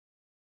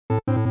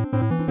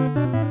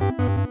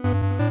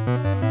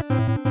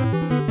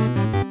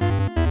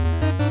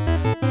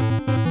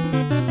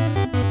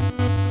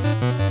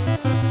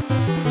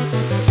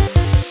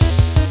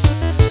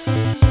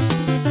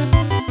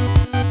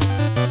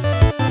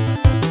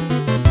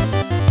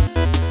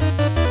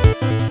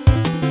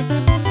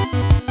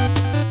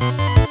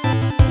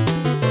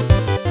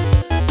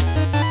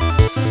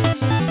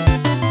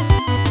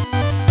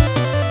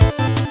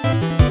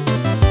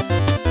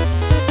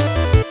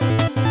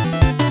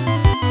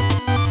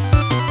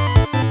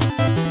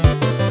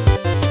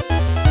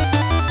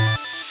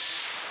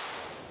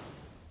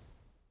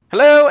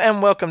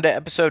and welcome to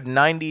episode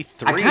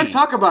 93. I can't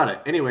talk about it.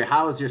 Anyway,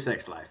 how is your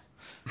sex life?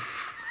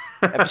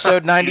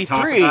 Episode Can't talk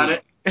about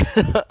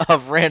 93 it.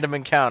 of Random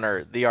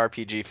Encounter, the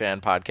RPG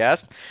fan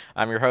podcast.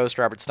 I'm your host,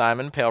 Robert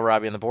Steinman, Pale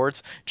Robbie on the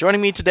boards.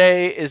 Joining me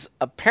today is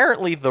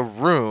apparently The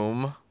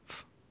Room.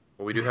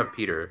 Well, we do have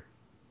Peter.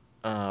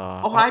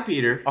 Hi,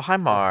 Peter. Oh, hi,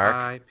 Mark.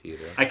 Hi,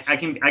 Peter. I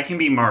can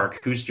be Mark.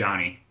 Who's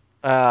Johnny?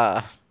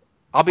 I'll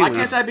be Why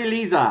Lisa. can't I be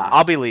Lisa?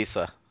 I'll be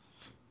Lisa.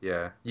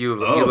 Yeah, you Oh,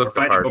 look we're the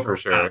fighting part over for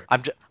sure.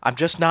 that. I'm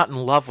just not in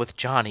love with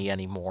Johnny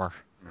anymore.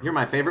 You're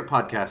my favorite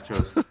podcast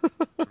host.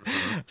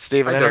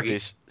 Steven, Hi,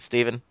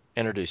 Dougie.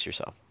 introduce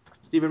yourself.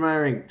 Stephen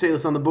Meyering, Taylor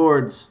on the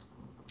boards.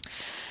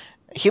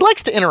 He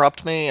likes to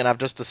interrupt me, and I've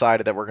just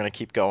decided that we're going to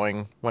keep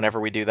going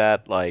whenever we do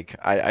that. Like,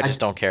 I just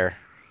don't care.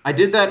 I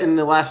did that in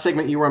the last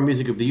segment you were on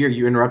Music of the Year.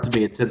 You interrupted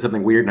me and said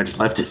something weird, and I just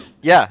left it.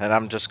 Yeah, and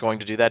I'm just going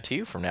to do that to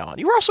you from now on.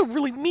 You were also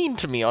really mean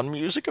to me on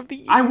Music of the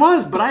Year. I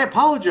was, but I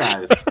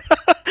apologized.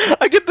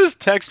 I get this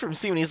text from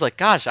Steven. He's like,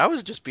 gosh, I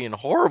was just being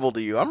horrible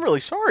to you. I'm really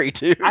sorry,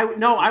 dude. I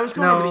was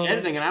going over the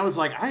editing, and I was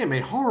like, I am a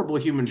horrible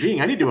human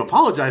being. I need to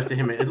apologize to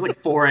him. It's like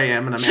 4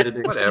 a.m., and I'm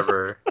editing.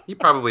 Whatever. He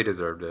probably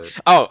deserved it.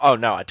 Oh,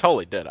 no, I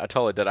totally did. I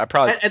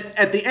probably...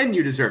 At the end,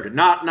 you deserved it.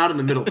 Not in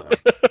the middle,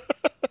 though.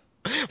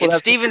 In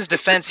Steven's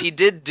defense, he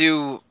did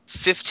do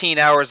 15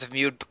 hours of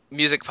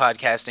music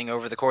podcasting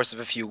over the course of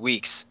a few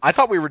weeks. I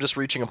thought we were just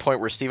reaching a point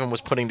where Steven was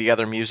putting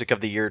together Music of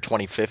the Year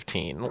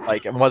 2015,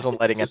 like, and wasn't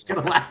letting it... It's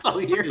going to last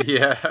all year.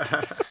 Yeah.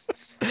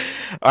 All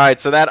right,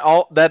 so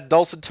that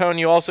dulcet tone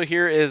you also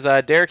hear is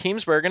Derek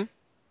Heemsbergen.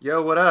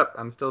 Yo, what up?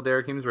 I'm still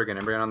Derek Heemsbergen.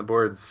 Everyone on the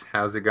boards.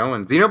 How's it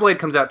going? Xenoblade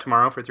comes out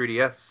tomorrow for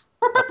 3DS.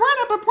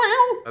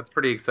 That's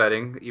pretty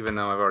exciting, even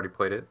though I've already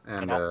played it.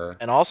 And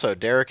also,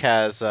 Derek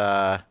has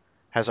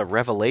a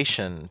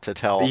revelation to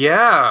tell.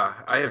 Yeah,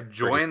 I have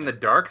joined the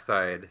dark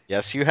side.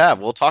 Yes, you have.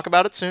 We'll talk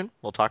about it soon.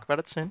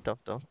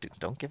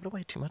 Don't give it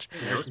away too much.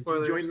 No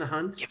spoilers. Join the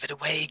hunt. Give it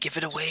away, give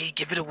it away,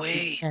 give it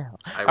away.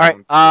 All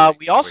right.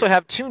 We also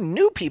have two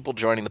new people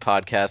joining the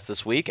podcast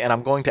this week, and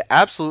I'm going to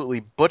absolutely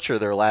butcher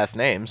their last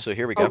names. So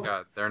here we go. Oh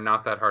God, they're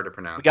not that hard to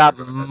pronounce. We got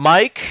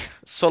Mike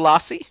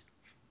Solasi.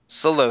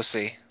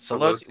 Solosi.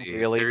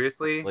 Really?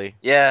 Seriously?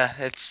 Yeah,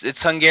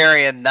 it's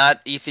Hungarian, not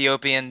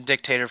Ethiopian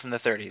dictator from the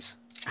 30s.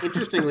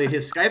 Interestingly,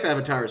 his Skype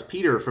avatar is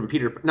Peter from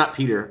Not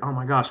Peter. Oh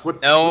my gosh,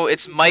 what's... No,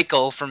 it's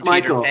Michael from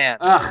Michael. Peter Pan.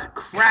 Ugh,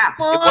 crap.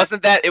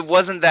 It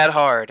wasn't that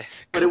hard.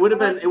 But it would have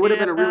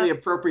been a really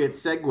appropriate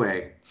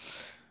segue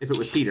if it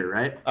was Peter,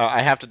 right?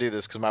 I have to do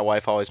this because my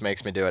wife always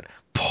makes me do it.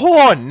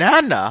 Poor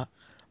Nana.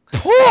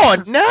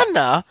 Poor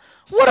Nana.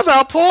 What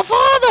about poor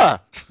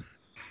father?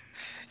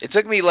 It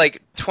took me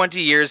like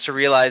 20 years to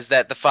realize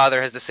that the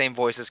father has the same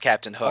voice as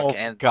Captain Hook, Oh,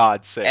 for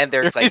God's sake. and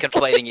they're like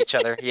conflating each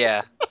other.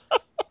 Yeah.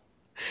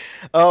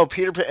 Oh,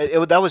 Peter Pan.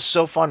 That was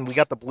so fun. We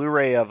got the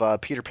Blu-ray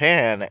of Peter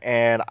Pan,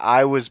 and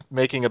I was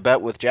making a bet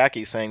with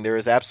Jackie saying there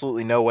is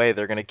absolutely no way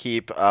they're going to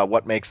keep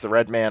What Makes the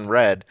Red Man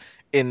Red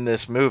in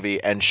this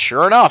movie. And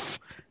sure enough,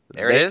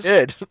 There it is.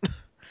 did.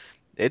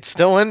 It's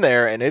still in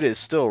there, and it is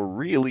still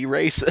really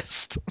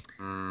racist.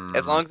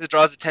 As long as it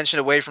draws attention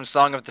away from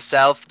Song of the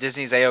South,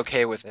 Disney's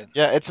A-okay with it.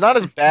 Yeah, it's not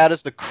as bad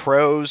as the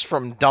crows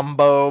from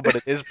Dumbo, but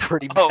it is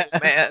pretty bad. Oh,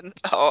 man.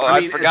 Oh,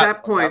 I mean, at forgot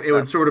that point, about it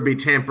would sort of be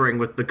tampering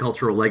with the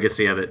cultural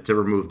legacy of it to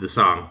remove the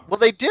song. Well,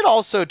 they did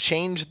also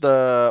change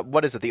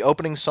the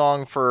opening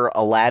song for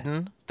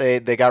Aladdin. They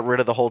got rid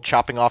of the whole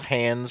chopping off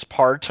hands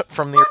part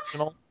from the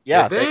original.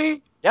 Yeah,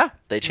 Did they?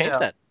 they changed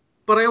that.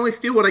 But I only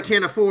steal what I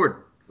can't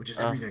afford, which is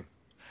everything.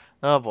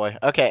 Oh boy.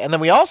 Okay, and then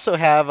we also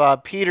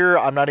have Peter.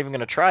 I'm not even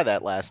going to try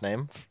that last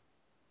name.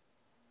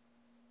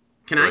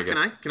 Can I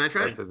try That's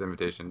it? his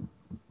invitation.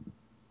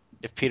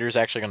 If Peter's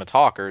actually going to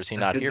talk, or is he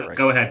not here right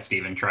Go ahead,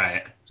 Steven. Try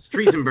it.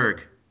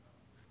 Triesenberg.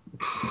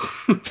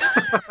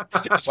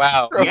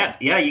 Wow.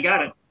 Yeah, you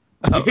got it.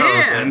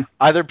 Yeah!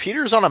 Either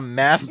Peter's on a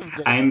massive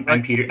delay.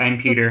 I'm Peter.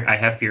 I'm Peter. I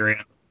have Fury.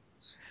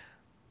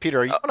 Peter,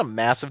 are you on a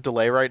massive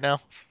delay right now?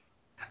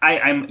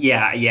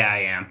 Yeah, I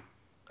am.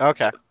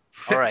 Okay.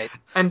 All right.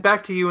 And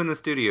back to you in the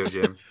studio,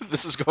 Jim.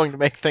 This is going to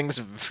make things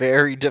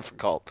very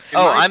difficult.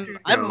 Oh, my I'm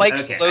studio- Mike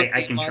Okay, Solosi.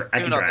 I can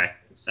Monsoon on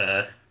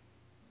try.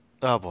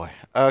 Oh boy.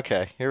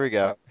 Okay, here we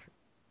go.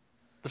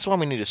 This is why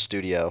we need a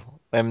studio.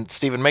 And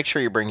Steven, make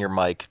sure you bring your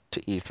mic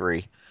to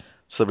E3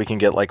 so that we can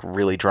get like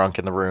really drunk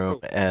in the room.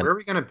 And Where are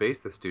we gonna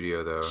base the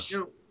studio, though? You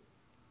know,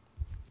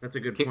 that's a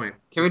good Can, point.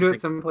 can we do it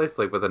someplace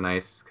like with a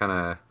nice kind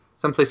of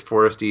someplace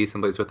foresty,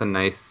 someplace with a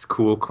nice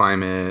cool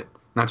climate,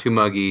 not too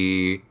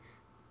muggy,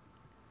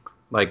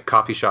 like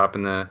coffee shop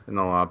in the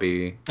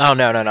lobby. Oh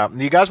no.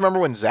 You guys remember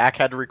when Zach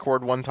had to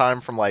record one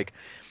time from like,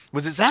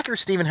 was it Zach or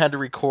Steven had to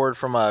record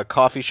from a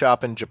coffee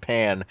shop in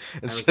Japan,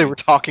 and so they were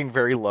talking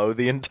very low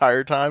the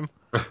entire time?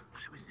 I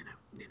was in an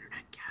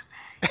internet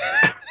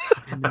cafe,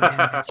 and the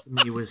man next to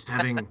me was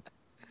having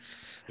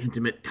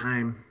intimate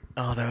time.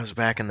 Oh, that was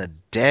back in the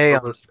day.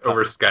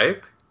 Over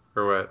Skype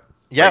or what?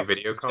 Yeah, Like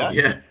video call. Skype.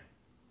 Yeah.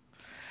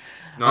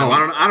 No, Oh,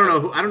 I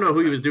don't know who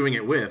he was doing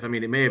it with. I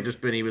mean, it may have just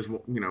been he was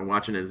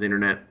watching his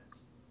internet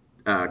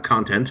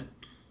content.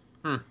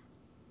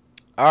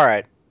 All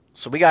right.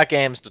 So we got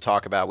games to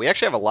talk about. We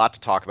actually have a lot to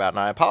talk about, and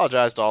I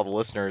apologize to all the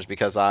listeners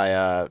because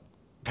I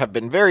have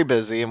been very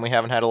busy and we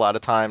haven't had a lot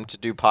of time to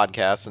do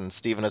podcasts. And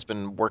Steven has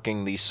been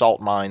working the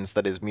salt mines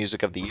that is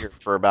Music of the Year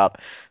for about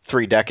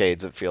 3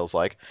 decades. It feels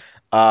like.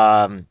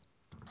 Um,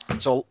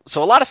 so a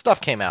lot of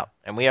stuff came out,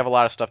 and we have a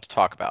lot of stuff to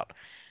talk about.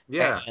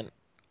 Yeah. And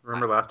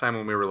Remember last time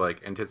when we were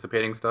like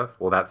anticipating stuff?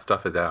 Well, that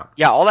stuff is out.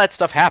 yeah, all that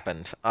stuff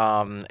happened.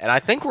 And I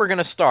think we're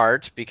gonna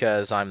start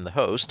because I'm the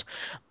host.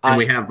 And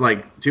we I have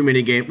like too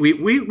many games.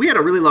 We had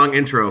a really long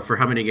intro for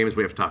how many games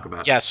we have to talk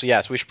about.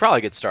 yes, we should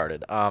probably get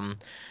started.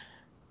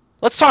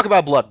 Let's talk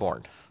about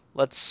Bloodborne.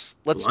 Let's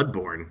let's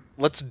Bloodborne.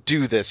 let's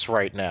do this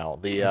right now.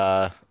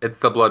 It's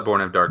the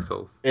Bloodborne of Dark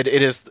Souls. It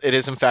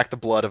is in fact the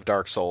blood of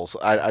Dark Souls.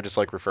 I just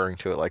like referring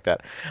to it like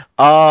that.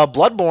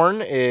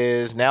 Bloodborne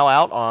is now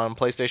out on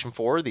PlayStation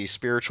 4, the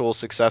spiritual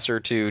successor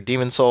to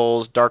Demon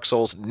Souls, Dark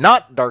Souls,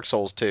 not Dark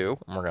Souls 2.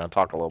 And we're going to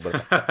talk a little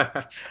bit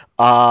about.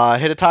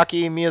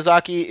 Hidetaki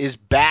Miyazaki is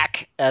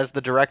back as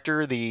the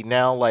director. The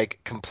now like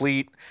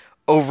complete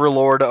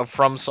overlord of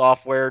From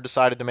Software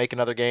decided to make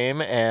another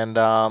game, and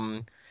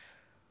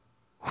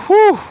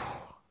whew,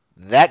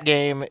 that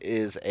game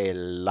is a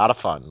lot of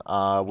fun.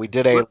 We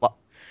did a. What?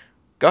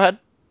 Go ahead.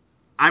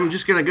 I'm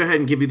just going to go ahead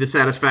and give you the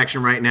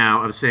satisfaction right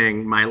now of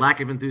saying my lack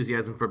of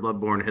enthusiasm for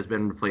Bloodborne has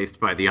been replaced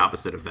by the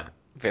opposite of that.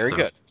 Very So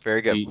good.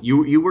 Very good.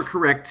 you were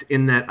correct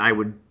in that I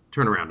would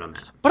turn around on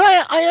that. But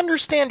I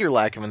understand your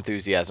lack of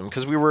enthusiasm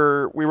because we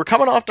were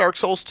coming off Dark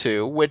Souls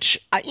 2, which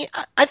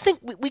I think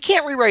we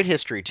can't rewrite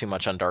history too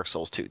much on Dark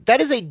Souls 2.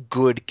 That is a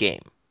good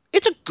game.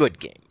 It's a good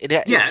game.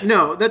 Yeah,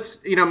 no,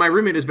 that's my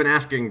roommate has been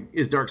asking,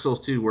 is Dark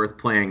Souls 2 worth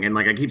playing? And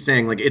like I keep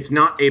saying, like it's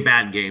not a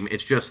bad game.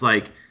 It's just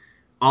like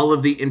all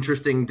of the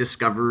interesting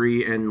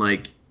discovery and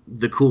like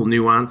the cool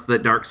nuance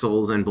that Dark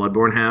Souls and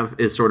Bloodborne have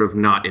is sort of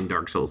not in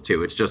Dark Souls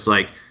 2. It's just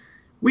like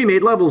we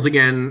made levels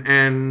again,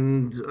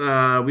 and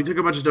we took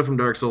a bunch of stuff from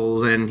Dark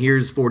Souls, and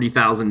here's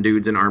 40,000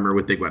 dudes in armor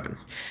with big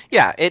weapons.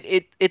 Yeah,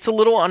 it's a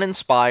little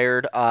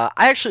uninspired. I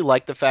actually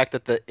like the fact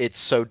that it's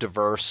so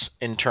diverse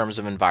in terms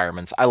of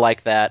environments. I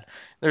like that.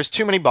 There's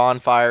too many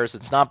bonfires.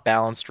 It's not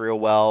balanced real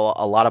well.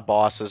 A lot of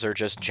bosses are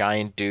just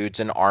giant dudes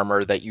in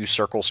armor that you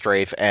circle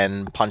strafe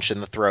and punch in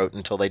the throat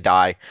until they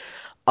die.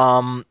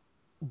 Um,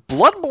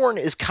 Bloodborne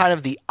is kind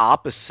of the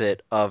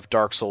opposite of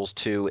Dark Souls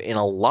 2 in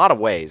a lot of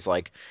ways.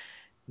 Like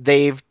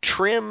they've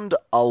trimmed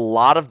a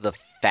lot of the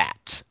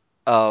fat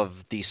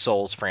of the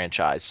Souls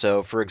franchise.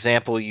 So, for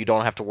example, you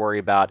don't have to worry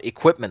about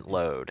equipment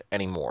load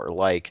anymore.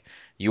 Like,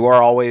 you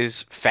are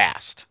always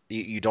fast.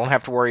 You don't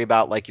have to worry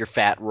about like your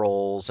fat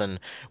rolls and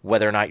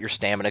whether or not your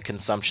stamina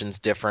consumption's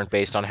different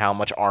based on how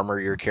much armor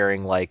you're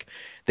carrying. Like,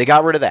 they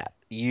got rid of that.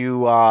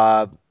 You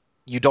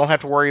don't have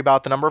to worry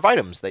about the number of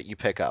items that you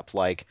pick up.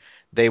 Like,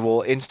 they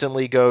will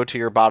instantly go to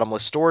your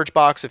bottomless storage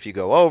box if you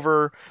go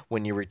over.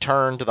 When you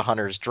return to the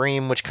Hunter's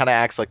Dream, which kind of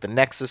acts like the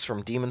Nexus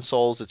from Demon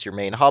Souls, it's your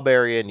main hub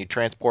area, and you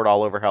transport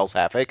all over Hell's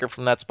Half Acre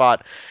from that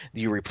spot.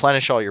 You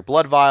replenish all your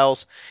blood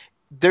vials.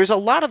 There's a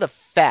lot of the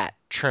fat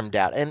trimmed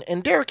out.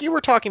 And Derek, you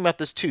were talking about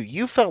this too.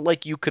 You felt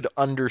like you could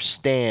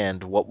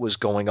understand what was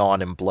going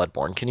on in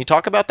Bloodborne. Can you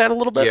talk about that a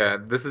little bit? Yeah,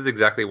 this is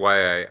exactly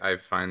why I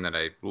find that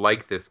I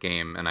like this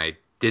game and I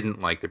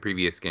didn't like the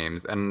previous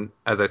games. And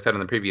as I said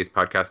in the previous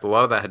podcast, a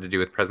lot of that had to do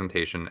with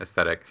presentation,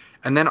 aesthetic,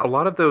 and then a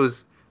lot of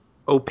those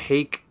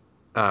opaque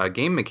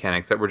game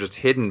mechanics that were just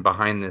hidden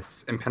behind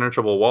this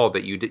impenetrable wall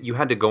that you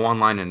had to go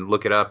online and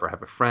look it up or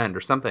have a friend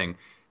or something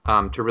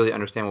to really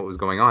understand what was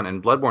going on.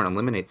 And Bloodborne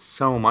eliminates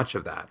so much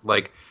of that.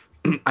 Like,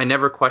 I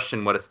never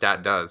question what a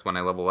stat does when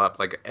I level up.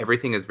 Like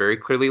everything is very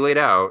clearly laid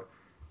out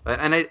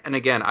and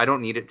again, I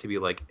don't need it to be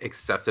like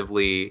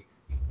excessively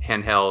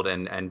handheld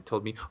and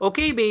told me,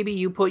 okay, baby,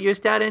 you put your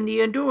stat in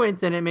the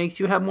endurance and it makes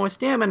you have more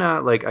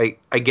stamina. Like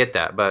I get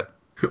that, but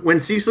When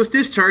Ceaseless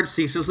Discharge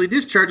ceaselessly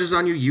discharges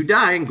on you, you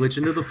die and glitch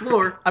into the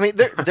floor. I mean,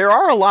 there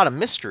are a lot of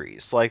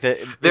mysteries. Like that.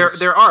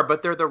 there are,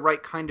 but they're the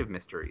right kind of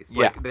mysteries.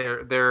 Yeah.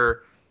 Like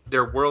they're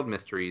world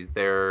mysteries.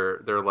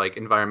 They're like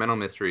environmental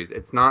mysteries.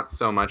 It's not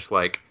so much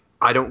like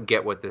I don't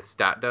get what this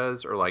stat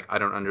does or like I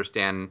don't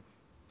understand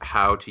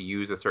how to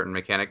use a certain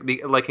mechanic,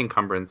 like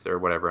encumbrance or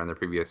whatever in the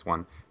previous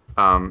one.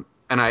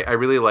 And I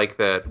really like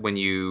that when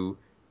you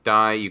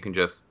die, you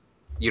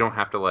don't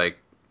have to like.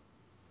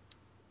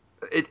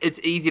 It's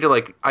easy to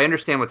like. I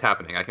understand what's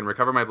happening. I can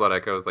recover my blood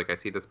echoes. Like I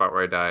see the spot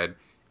where I died,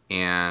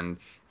 and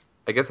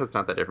I guess that's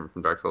not that different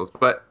from Dark Souls.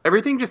 But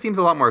everything just seems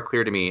a lot more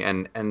clear to me,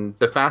 and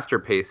the faster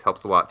pace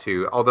helps a lot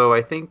too. Although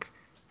I think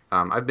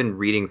I've been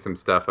reading some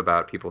stuff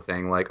about people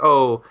saying like,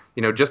 oh,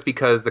 just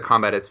because the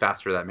combat is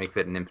faster, that makes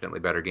it an infinitely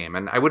better game.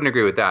 And I wouldn't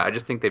agree with that. I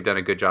just think they've done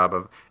a good job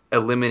of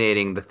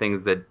eliminating the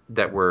things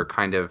that were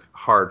kind of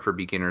hard for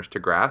beginners to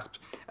grasp.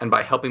 And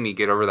by helping me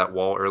get over that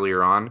wall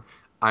earlier on,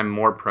 I'm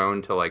more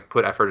prone to like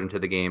put effort into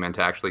the game and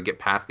to actually get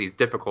past these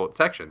difficult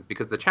sections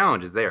because the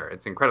challenge is there.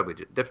 It's incredibly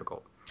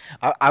difficult.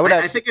 I would I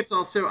actually. think it's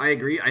also, I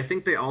agree. I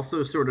think they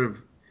also sort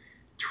of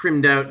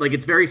trimmed out, like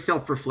it's very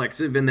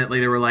self-reflexive in that like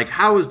they were like,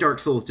 how is Dark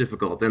Souls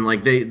difficult? And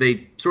like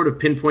they sort of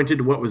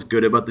pinpointed what was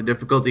good about the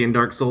difficulty in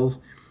Dark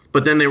Souls,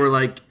 but then they were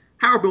like,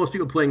 how are most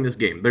people playing this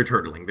game? They're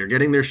turtling. They're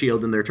getting their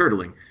shield and they're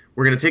turtling.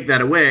 We're going to take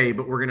that away,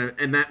 but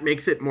and that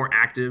makes it more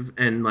active.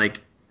 And like,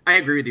 I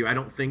agree with you. I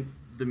don't think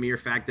the mere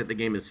fact that the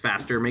game is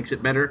faster makes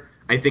it better.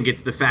 I think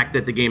it's the fact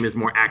that the game is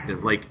more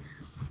active. Like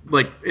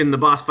in the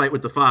boss fight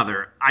with the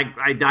father,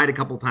 I died a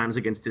couple times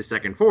against his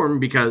second form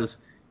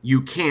because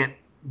you can't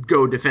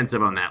go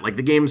defensive on that. Like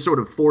the game sort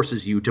of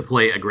forces you to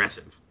play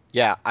aggressive.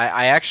 Yeah,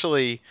 I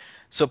actually.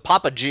 So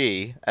Papa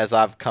G, as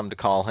I've come to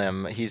call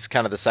him, he's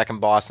kind of the second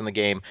boss in the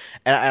game,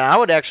 and I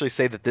would actually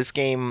say that this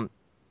game,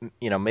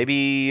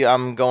 maybe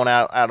I'm going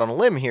out on a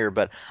limb here,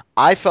 but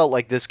I felt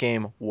like this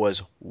game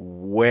was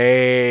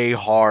way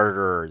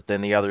harder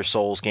than the other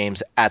Souls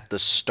games at the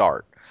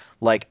start.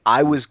 Like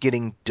I was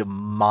getting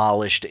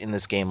demolished in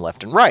this game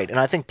left and right, and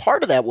I think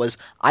part of that was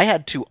I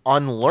had to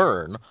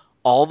unlearn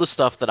all the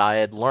stuff that I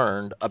had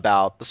learned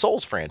about the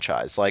Souls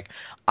franchise. Like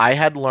I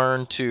had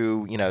learned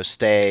to,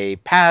 stay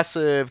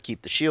passive,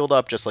 keep the shield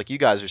up, just like you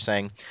guys are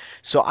saying.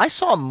 So I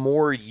saw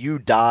more "you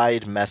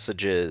died"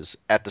 messages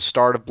at the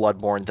start of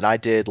Bloodborne than I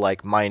did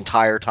like my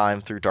entire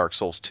time through Dark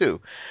Souls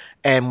 2.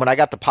 And when I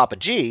got to Papa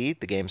G,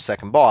 the game's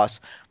second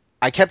boss,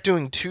 I kept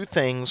doing two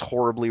things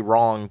horribly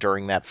wrong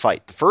during that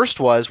fight. The first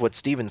was what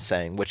Steven's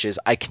saying, which is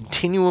I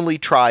continually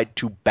tried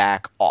to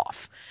back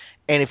off.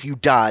 And if you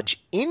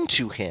dodge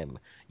into him,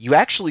 you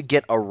actually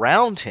get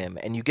around him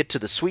and you get to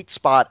the sweet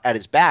spot at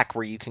his back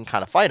where you can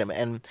kind of fight him.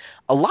 And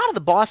a lot of the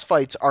boss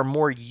fights are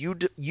more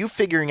you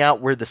figuring out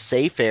where the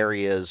safe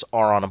areas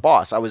are on a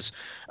boss. I was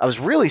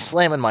really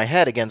slamming my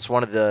head against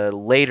one of the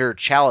later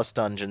Chalice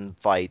dungeon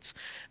fights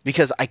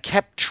because I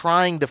kept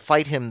trying to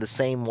fight him the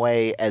same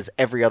way as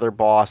every other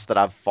boss that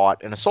I've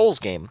fought in a Souls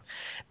game.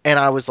 And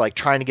I was like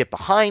trying to get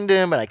behind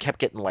him and I kept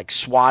getting like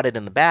swatted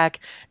in the back.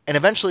 And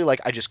eventually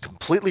like I just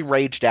completely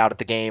raged out at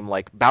the game,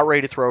 like about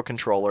ready to throw a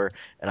controller,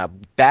 and I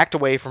backed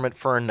away from it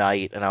for a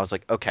night and I was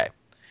like, okay,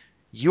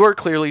 you are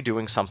clearly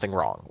doing something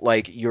wrong.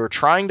 Like you're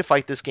trying to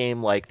fight this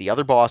game like the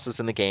other bosses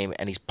in the game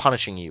and he's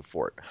punishing you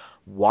for it.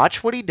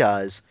 Watch what he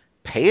does.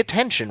 Pay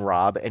attention,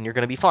 Rob, and you're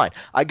going to be fine.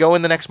 I go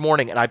in the next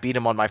morning and I beat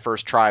him on my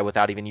first try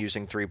without even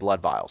using 3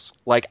 blood vials.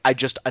 Like I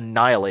just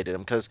annihilated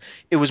him because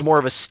it was more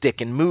of a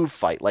stick and move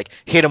fight. Like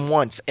hit him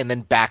once and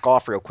then back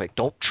off real quick.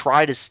 Don't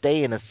try to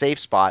stay in a safe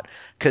spot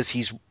because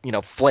he's,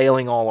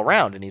 flailing all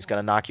around and he's going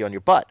to knock you on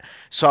your butt.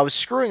 So I was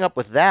screwing up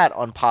with that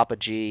on Papa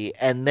G,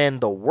 and then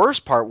the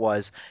worst part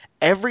was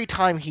every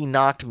time he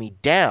knocked me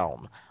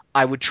down,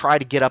 I would try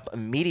to get up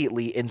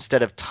immediately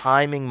instead of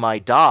timing my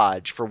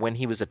dodge for when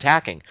he was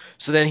attacking.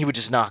 So then he would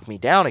just knock me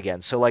down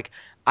again. So, like,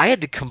 I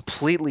had to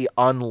completely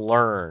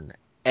unlearn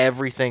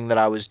everything that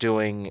I was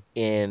doing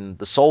in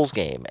the Souls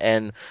game.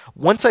 And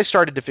once I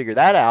started to figure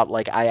that out,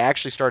 like, I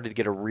actually started to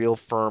get a real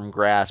firm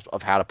grasp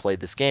of how to play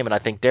this game. And I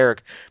think,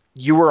 Derek,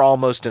 you were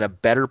almost in a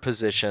better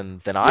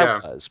position than I Yeah.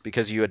 was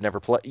because you'd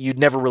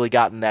never really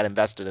gotten that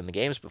invested in the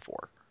games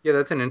before. Yeah,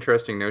 that's an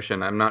interesting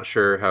notion. I'm not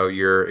sure how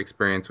your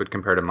experience would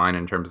compare to mine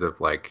in terms of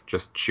like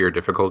just sheer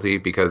difficulty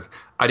because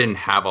I didn't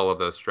have all of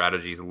those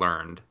strategies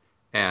learned.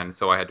 And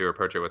so I had to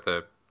approach it with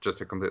a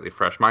just a completely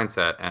fresh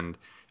mindset. And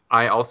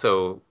I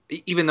also,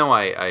 even though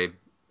I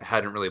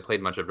hadn't really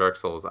played much of Dark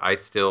Souls, I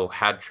still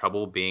had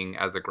trouble being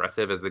as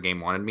aggressive as the game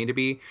wanted me to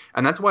be.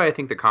 And that's why I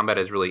think the combat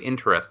is really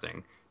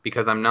interesting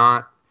because I'm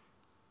not,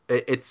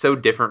 it's so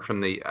different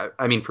from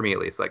I mean, for me at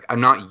least, like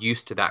I'm not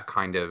used to that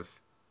kind of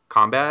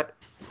combat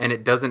and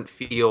it doesn't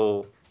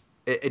feel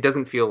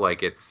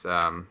like it's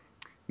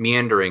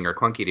meandering or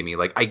clunky to me.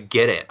 Like I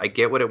get it, I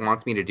get what it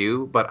wants me to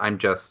do, but I'm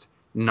just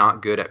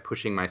not good at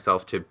pushing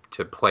myself to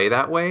play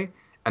that way,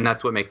 and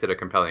that's what makes it a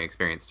compelling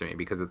experience to me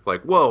because it's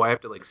like, whoa, I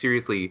have to like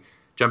seriously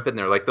jump in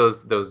there, like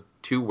those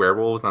two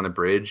werewolves on the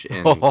bridge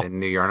in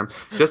New Yarnum.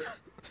 Just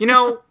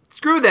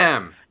screw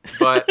them.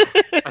 But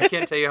I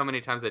can't tell you how many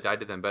times I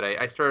died to them. But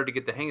I started to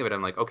get the hang of it.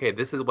 I'm like, okay,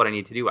 this is what I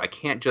need to do. I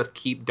can't just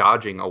keep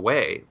dodging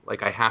away.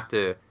 Like I have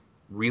to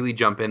really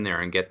jump in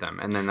there and get them.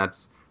 And then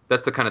that's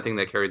the kind of thing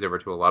that carries over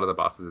to a lot of the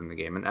bosses in the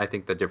game. And I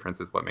think the difference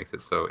is what makes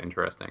it so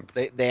interesting.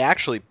 They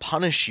actually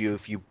punish you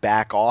if you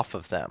back off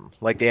of them.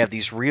 Like they have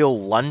these real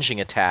lunging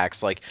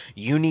attacks. Like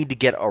you need to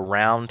get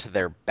around to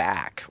their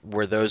back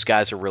where those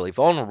guys are really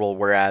vulnerable.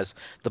 Whereas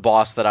the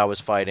boss that I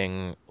was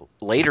fighting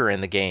later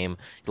in the game,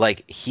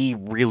 like he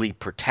really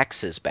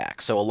protects his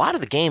back. So a lot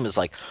of the game is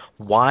like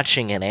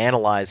watching and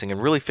analyzing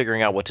and really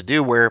figuring out what to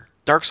do. Where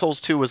Dark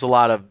Souls 2 was a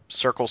lot of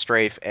circle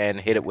strafe and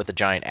hit it with a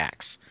giant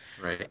axe,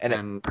 Right.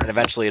 and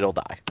eventually it'll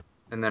die.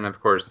 And then of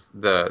course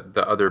the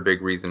other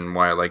big reason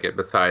why I like it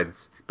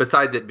besides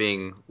it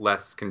being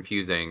less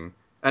confusing,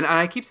 and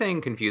I keep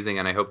saying confusing,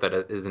 and I hope that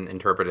it isn't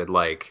interpreted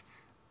like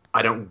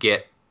I don't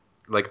get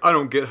I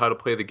don't get how to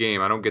play the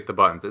game. I don't get the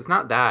buttons. It's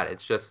not that.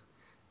 It's just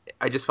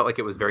I just felt like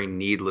it was very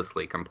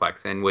needlessly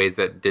complex in ways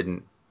that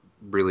didn't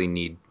really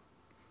need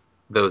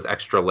those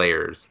extra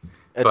layers.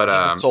 But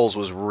Demon Souls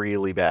was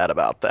really bad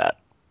about that.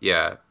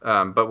 yeah,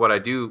 but what I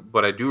do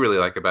really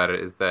like about it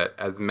is that,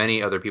 as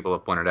many other people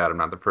have pointed out, I'm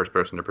not the first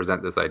person to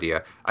present this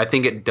idea. I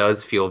think it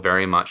does feel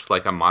very much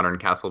like a modern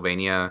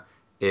Castlevania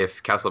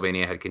if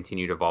Castlevania had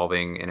continued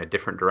evolving in a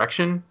different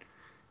direction.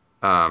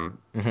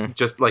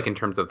 Just like in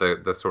terms of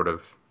the sort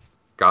of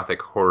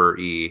gothic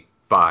horror-y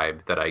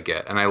vibe that I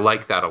get, and I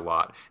like that a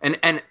lot.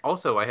 And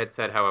also, I had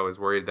said how I was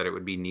worried that it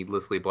would be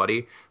needlessly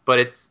bloody, but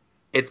it's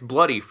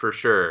bloody for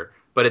sure,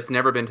 but it's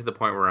never been to the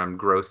point where I'm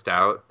grossed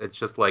out. It's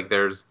just like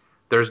there's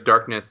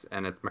darkness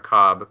and it's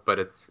macabre, but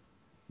it's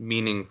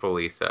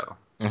meaningfully so.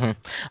 hmm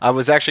I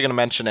was actually going to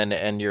mention,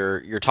 and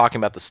you're talking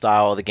about the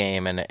style of the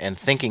game, and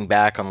thinking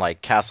back on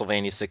like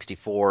Castlevania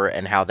 64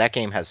 and how that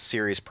game has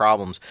serious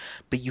problems,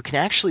 but you can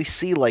actually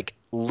see like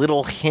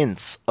little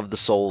hints of the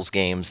Souls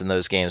games in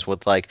those games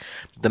with like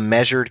the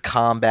measured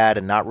combat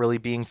and not really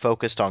being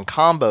focused on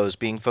combos,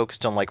 being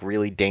focused on like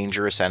really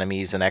dangerous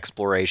enemies and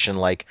exploration.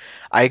 Like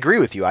I agree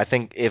with you. I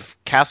think if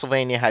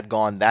Castlevania had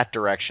gone that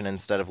direction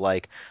instead of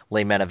like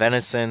Lament of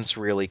Innocence,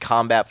 really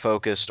combat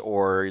focused,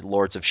 or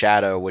Lords of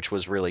Shadow, which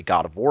was really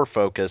God of War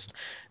focused,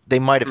 they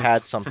might have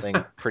had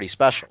something pretty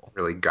special.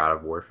 Really God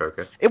of War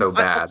focus. So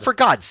bad. For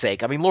God's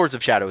sake, I mean, Lords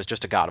of Shadow is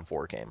just a God of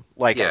War game.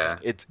 Like, Yeah.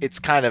 it's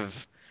kind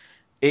of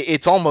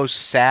it's almost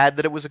sad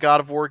that it was a God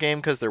of War game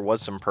because there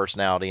was some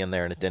personality in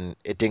there and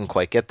it didn't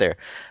quite get there.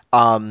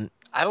 Um,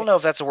 I don't know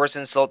if that's a worse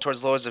insult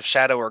towards Lords of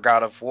Shadow or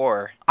God of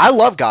War. I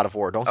love God of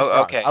War. Don't get me Oh,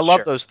 wrong. okay, I love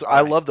sure. those. All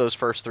I right. love those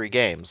first three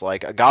games.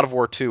 Like God of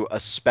War 2,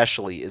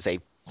 especially, is a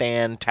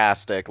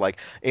fantastic. Like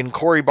in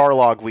Cory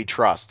Barlog, we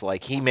trust.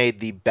 Like he made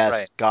the Right.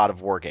 best God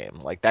of War game.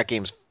 Like that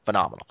game's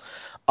phenomenal.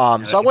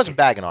 Yeah, So I wasn't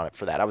bagging on it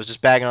for that. I was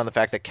just bagging on the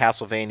fact that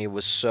Castlevania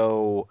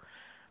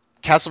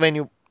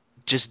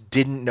just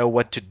didn't know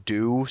what to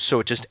do, so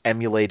it just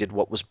emulated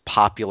what was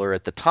popular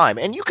at the time.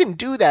 And you can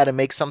do that and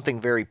make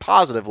something very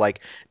positive.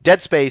 Like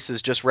Dead Space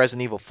is just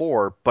Resident Evil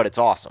 4, but it's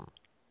awesome.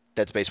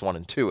 Dead Space 1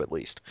 and 2 at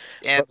least.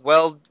 And But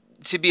well,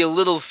 to be a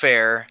little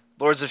fair,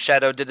 Lords of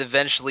Shadow did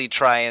eventually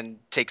try and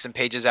take some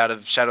pages out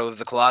of Shadow of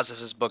the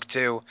Colossus's book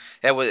too.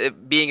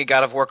 Being a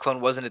God of War clone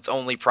wasn't its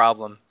only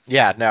problem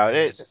yeah, no,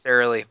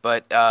 necessarily,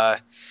 but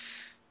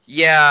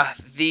yeah,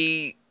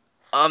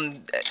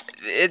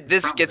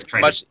 this problems gets I me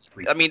tried to much.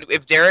 sleep. I mean,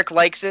 if Derek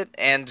likes it,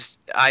 and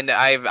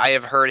I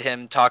have heard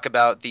him talk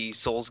about the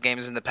Souls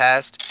games in the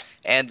past,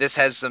 and this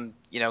has some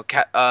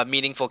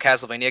meaningful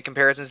Castlevania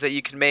comparisons that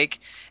you can make,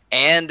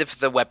 and if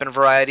the weapon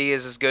variety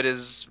is as good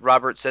as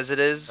Robert says it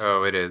is,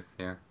 Oh, it is.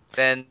 Yeah.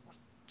 then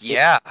it,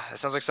 yeah, it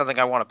sounds like something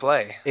I want to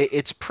play.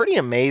 it's pretty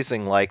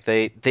amazing. Like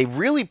they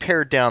really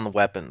pared down the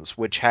weapons,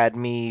 which had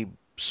me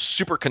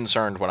super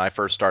concerned when I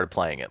first started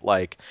playing it.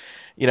 Like,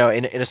 in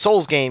a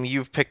Souls game,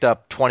 you've picked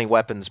up 20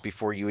 weapons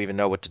before you even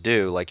know what to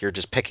do. Like you're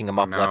just picking them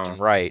Oh up left and no.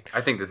 right.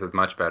 I think this is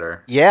much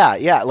better. Yeah,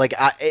 yeah. Like,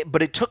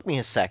 but it took me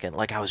a second.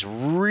 Like, I was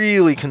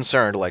really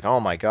concerned. Like, oh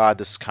my god,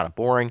 this is kind of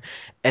boring.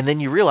 And then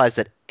you realize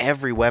that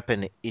every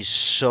weapon is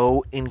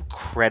so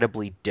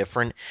incredibly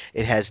different.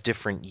 It has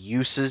different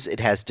uses. It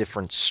has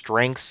different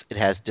strengths. It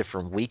has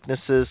different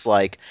weaknesses.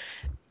 Like,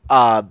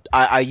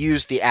 I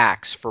used the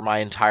axe for my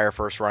entire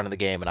first run of the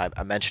game, and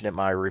I mentioned it in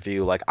my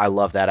review. Like, I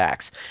love that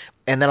axe.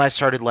 And then I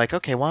started like,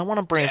 okay, well, I want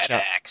to branch Dead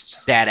out axe.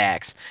 that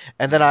axe.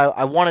 And then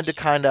I wanted to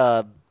kind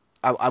of,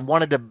 I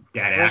wanted to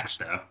Dad axe branch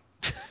though.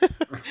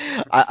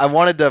 I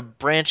wanted to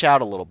branch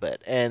out a little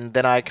bit, and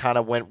then I kind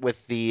of went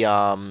with the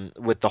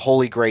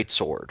Holy Great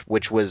Sword,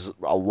 which was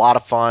a lot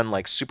of fun,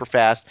 like super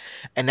fast.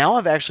 And now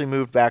I've actually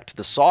moved back to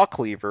the Saw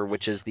Cleaver,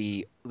 which is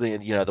the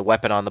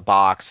weapon on the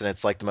box, and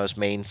it's like the most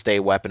mainstay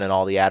weapon in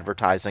all the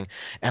advertising.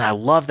 And I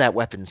love that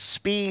weapon's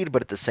speed,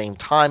 but at the same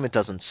time, it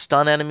doesn't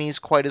stun enemies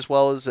quite as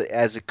well as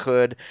it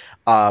could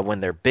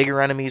when they're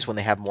bigger enemies, when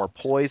they have more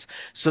poise.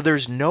 So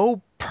there's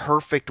no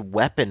perfect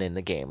weapon in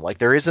the game. Like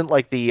there isn't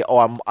like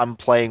I'm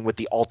playing with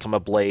the Ultima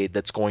Blade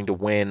that's going to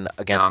win Nah,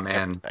 against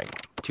man. everything.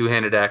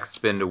 Two-handed axe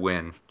spin to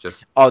win.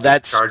 Oh, Just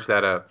that's charge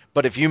that up.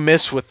 but if you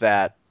miss with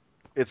that,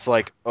 it's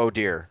like, oh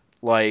dear.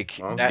 Like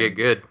Well, that get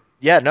good.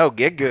 yeah, no,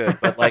 get good,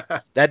 but like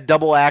that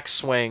double axe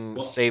swing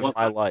What saved what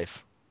my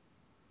life.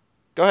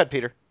 Go ahead,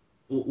 Peter.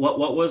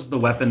 what was the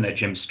weapon that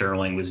Jim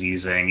Sterling was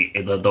using?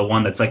 The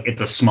one that's like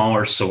it's a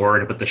smaller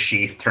sword, but the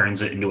sheath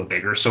turns it into a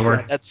bigger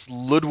Yeah, sword. that's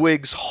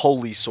Ludwig's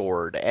Holy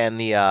Sword, and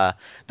the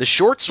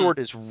short Hmm. sword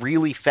is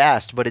really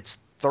fast, but its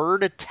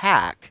third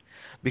attack,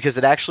 because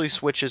it actually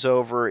switches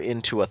over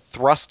into a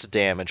thrust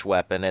damage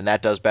weapon, and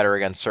that does better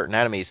against certain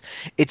enemies.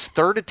 Its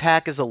third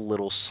attack is a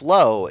little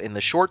slow in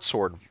the short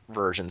sword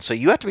version, so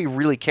you have to be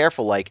really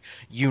careful. Like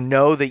you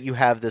know that you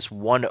have this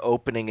one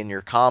opening in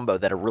your combo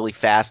that a really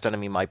fast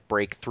enemy might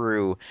break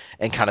through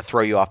and kind of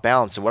throw you off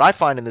balance. And what I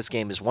find in this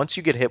game is once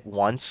you get hit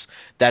once,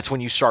 that's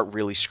when you start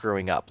really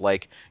screwing up.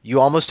 Like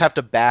you almost have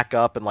to back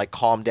up and like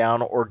calm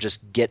down or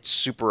just get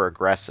super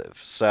aggressive.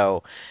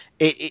 So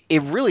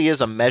it really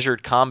is a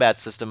measured combat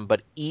system,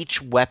 but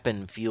each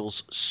weapon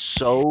feels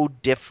so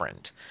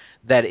different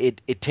that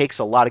it takes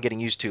a lot of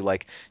getting used to.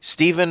 Like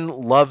Steven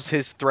loves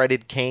his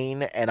threaded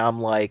cane, and I'm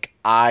like,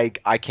 I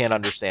can't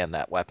understand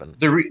that weapon.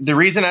 The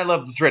reason I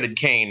love the threaded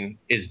cane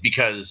is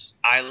because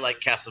I like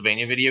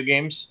Castlevania video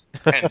games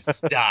and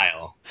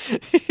style.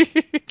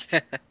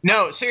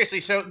 No,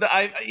 seriously. So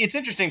it's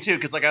interesting too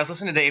because like I was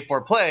listening to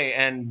A4 Play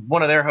and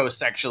one of their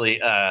hosts actually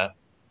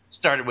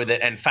started with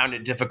it and found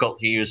it difficult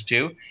to use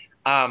too.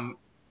 Um,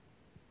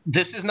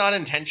 this is not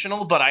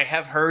intentional, but I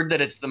have heard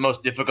that it's the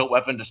most difficult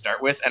weapon to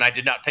start with, and I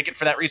did not pick it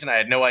for that reason. I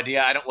had no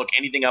idea. I don't look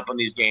anything up on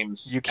these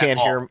games at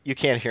all. You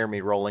can't hear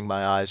me rolling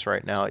my eyes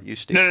right now at you,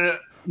 Steve.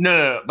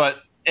 No.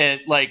 But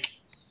it, like,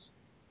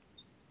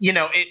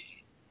 it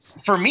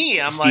for me,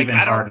 I'm like, Stephen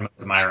I don't. Hardman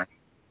admiring.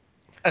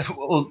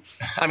 Well,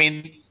 I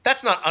mean,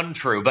 that's not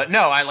untrue, but no,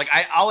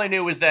 I all I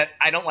knew was that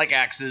I don't like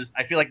axes.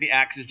 I feel like the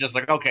axe is just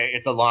like, okay,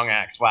 it's a long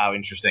axe. Wow,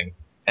 interesting.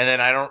 And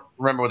then I don't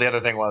remember what the other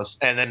thing was.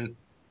 And then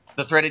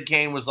the threaded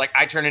cane was like,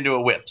 I turn into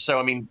a whip. So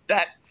I mean,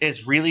 that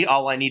is really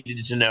all I needed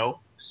to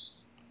know.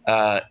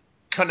 Uh,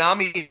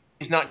 Konami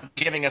is not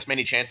giving us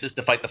many chances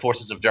to fight the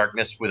forces of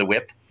darkness with a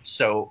whip,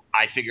 so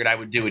I figured I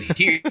would do it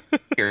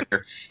here.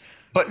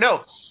 But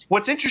no,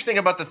 what's interesting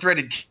about the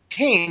threaded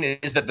cane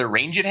is that the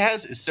range it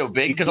has is so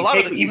big, because a You lot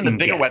of take the, what you even the can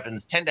bigger get.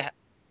 weapons tend to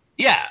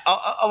yeah,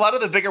 a lot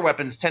of the bigger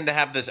weapons tend to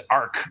have this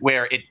arc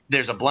where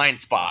there's a blind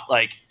spot.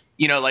 Like,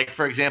 like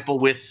for example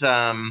with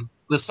the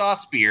saw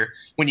spear,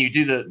 when you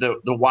do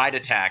the wide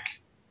attack,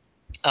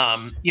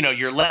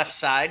 your left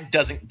side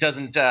doesn't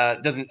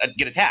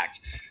get attacked.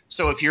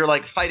 So if you're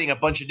like fighting a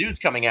bunch of dudes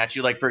coming at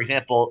you, like for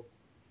example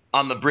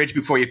on the bridge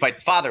before you fight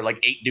the father,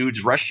 like 8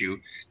 dudes rush you.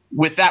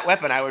 With that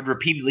weapon, I would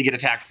repeatedly get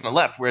attacked from the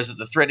left. Whereas with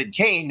the threaded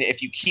cane,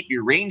 if you keep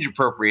your range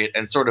appropriate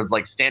and sort of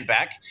like stand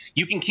back,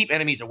 you can keep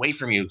enemies away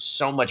from you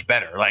so much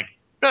better. Like,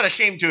 not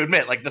ashamed to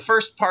admit, like the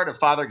first part of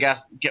Father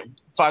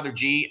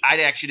G,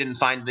 I actually didn't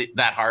find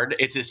that hard.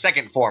 It's his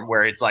second form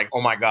where it's like,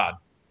 oh my god.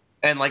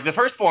 And like the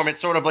first form,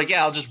 it's sort of like,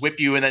 yeah, I'll just whip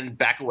you and then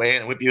back away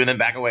and whip you and then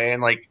back away,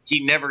 and like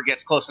he never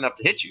gets close enough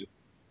to hit you.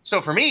 So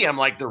for me, I'm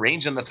like the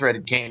range on the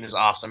threaded cane is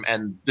awesome,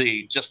 and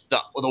the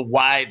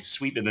wide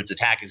sweep of its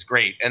attack is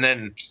great. And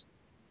then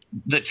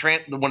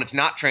when it's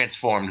not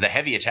transformed, the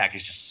heavy attack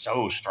is just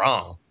so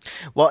strong.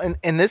 Well,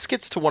 and this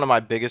gets to one of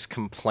my biggest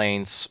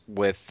complaints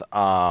with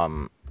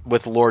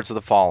Lords of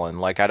the Fallen.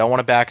 Like, I don't want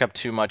to back up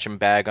too much and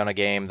bag on a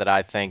game that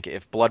I think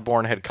if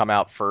Bloodborne had come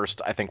out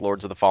first, I think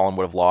Lords of the Fallen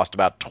would have lost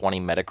about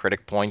 20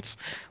 Metacritic points.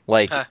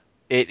 Like, Huh.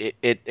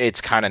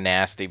 it's kind of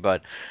nasty,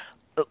 but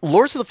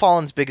Lords of the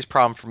Fallen's biggest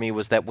problem for me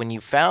was that when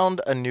you found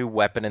a new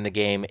weapon in the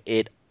game,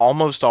 it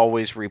almost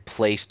always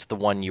replaced the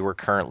one you were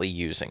currently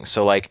using.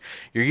 So, like,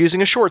 you're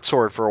using a short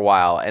sword for a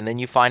while, and then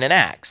you find an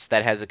axe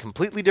that has a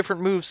completely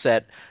different move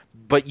set,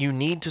 but you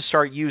need to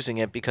start using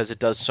it because it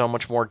does so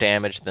much more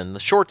damage than the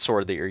short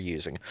sword that you're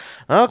using.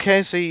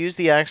 Okay, so you use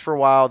the axe for a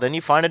while, then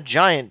you find a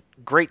giant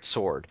great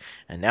sword,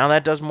 and now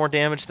that does more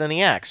damage than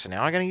the axe, and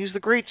now I gotta use the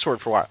great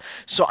sword for a while.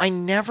 So I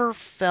never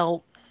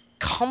felt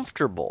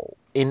comfortable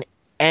in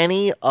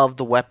any of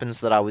the weapons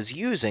that I was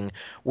using.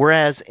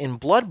 Whereas in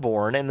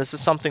Bloodborne, and this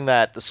is something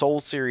that the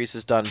Souls series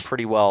has done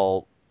pretty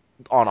well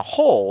on a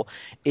whole,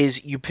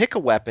 is you pick a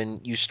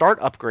weapon, you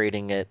start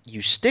upgrading it,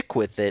 you stick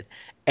with it,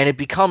 and it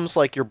becomes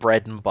like your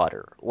bread and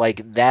butter.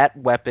 Like that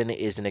weapon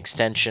is an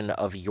extension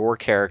of your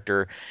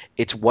character.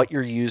 It's what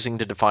you're using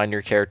to define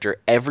your character.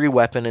 Every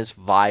weapon is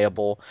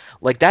viable.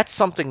 Like that's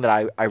something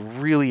that I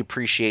really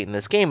appreciate in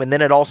this game. And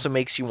then it also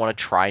makes you want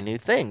to try new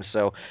things.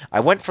 So I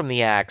went from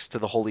the axe to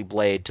the holy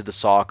blade to the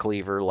saw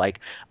cleaver.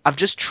 Like I've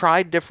just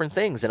tried different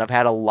things and I've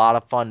had a lot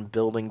of fun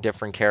building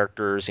different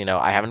characters.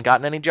 I haven't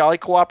gotten any jolly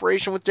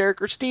cooperation with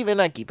Derek or Steven.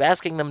 I keep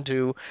asking them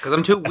to. Because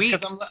I'm too That's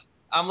because weak.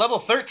 I'm level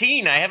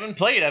 13. I haven't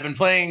played. I've been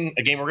playing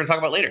a game we're going to talk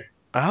about later.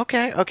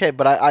 Okay,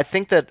 but I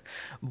think that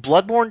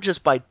Bloodborne,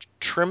 just by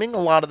trimming a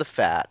lot of the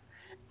fat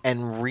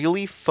and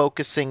really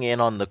focusing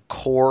in on the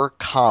core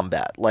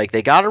combat. Like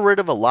they got rid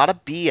of a lot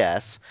of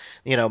BS.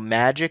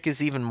 Magic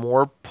is even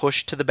more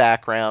pushed to the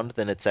background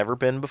than it's ever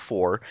been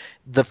before.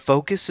 The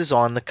focus is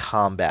on the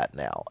combat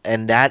now,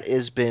 and that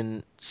has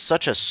been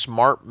such a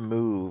smart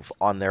move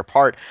on their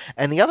part.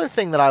 And the other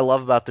thing that I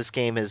love about this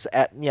game is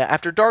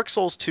after Dark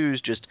Souls 2's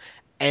just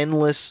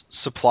endless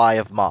supply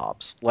of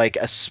mobs, like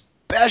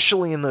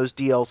especially in those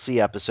DLC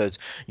episodes,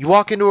 you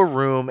walk into a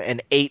room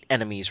and 8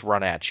 enemies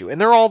run at you, and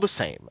they're all the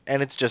same.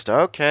 And it's just,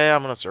 okay,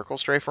 I'm going to circle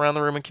strafe around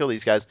the room and kill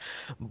these guys.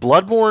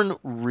 Bloodborne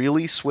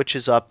really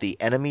switches up the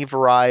enemy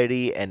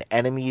variety and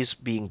enemies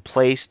being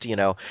placed.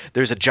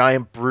 There's a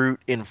giant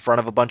brute in front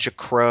of a bunch of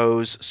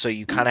crows, so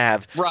you kind of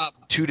have Rob,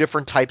 two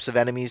different types of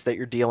enemies that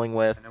you're dealing I know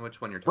with.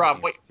 which one you're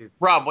Rob, talking what, about too.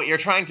 Rob, what you're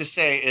trying to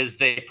say is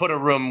they put a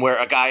room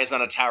where a guy is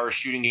on a tower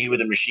shooting you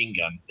with a machine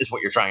gun, is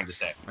what you're trying to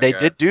say. My They God,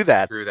 did do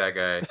that. screw that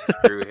guy.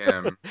 Screw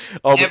him.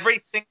 Oh, but Every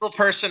single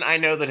person I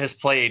know that has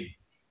played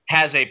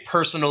has a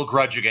personal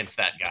grudge against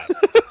that guy.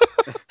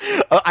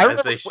 I As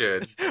remember they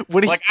should.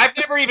 when he Like I've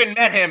never even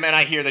met him, and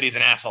I hear that he's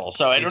an asshole.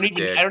 So He's a I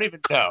dick. don't even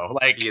know.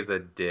 He is a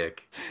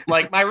dick.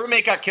 Like my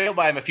roommate got killed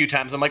by him a few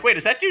times. I'm like, wait,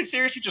 is that dude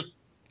seriously just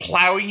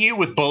plowing you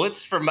with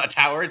bullets from a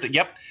tower? It's like,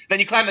 yep. Then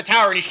you climb the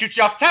tower and he shoots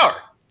you off the tower.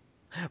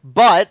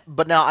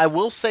 But now I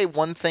will say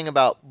one thing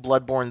about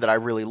Bloodborne that I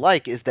really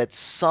like is that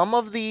some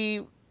of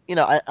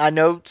I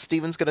know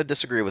Steven's going to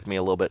disagree with me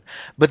a little bit,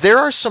 but there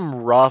are some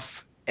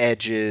rough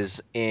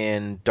edges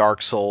in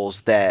Dark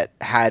Souls that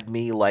had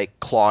me like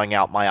clawing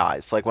out my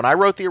eyes. Like when I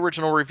wrote the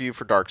original review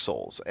for Dark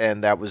Souls,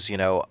 and that was,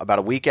 about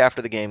a week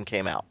after the game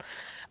came out.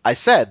 I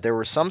said there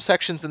were some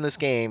sections in this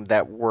game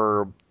that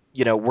were,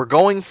 we're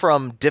going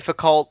from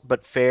difficult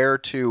but fair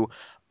to,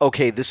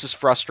 okay, this is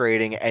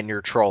frustrating and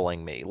you're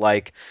trolling me.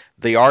 Like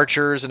the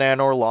archers in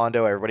Anor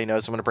Londo, everybody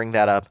knows I'm going to bring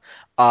that up.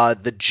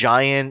 The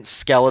giant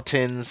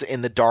skeletons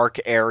in the dark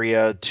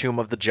area, Tomb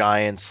of the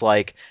Giants,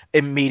 like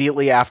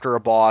immediately after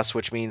a boss,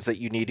 which means that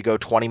you need to go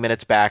 20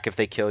 minutes back if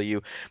they kill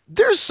you.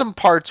 There's some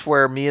parts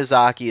where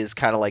Miyazaki is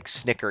kind of like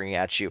snickering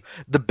at you.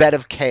 The Bed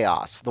of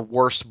Chaos, the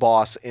worst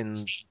boss in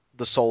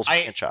the Souls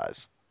I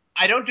franchise.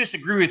 I don't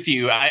disagree with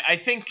you. I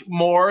think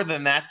more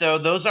than that, though,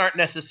 those aren't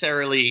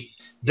necessarily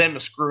them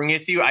screwing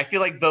with you. I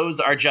feel like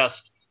those are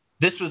just,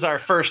 this was our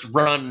first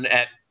run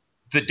at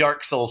the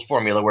Dark Souls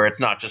formula where it's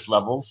not just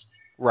levels.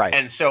 Right.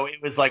 And so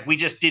it was like we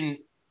just didn't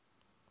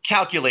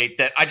calculate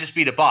that I just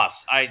beat a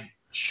boss. I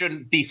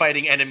shouldn't be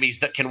fighting enemies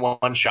that can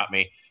one shot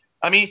me.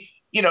 I mean,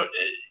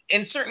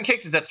 in certain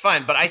cases that's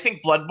fine, but I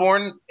think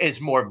Bloodborne is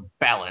more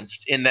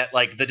balanced in that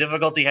like the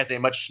difficulty has a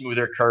much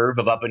smoother curve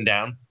of up and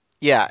down.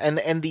 Yeah, and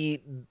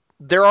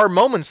there are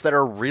moments that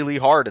are really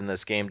hard in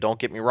this game. Don't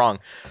get me wrong,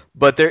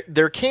 but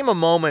there came a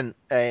moment,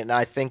 and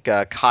I think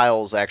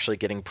Kyle's actually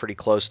getting pretty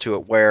close to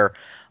it, where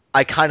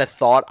I kind of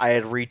thought I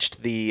had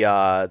reached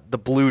the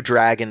blue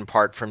dragon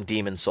part from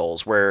Demon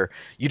Souls, where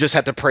you just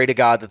have to pray to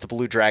God that the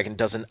blue dragon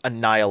doesn't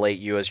annihilate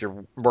you as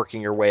you're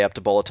working your way up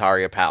to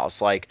Boletaria Palace.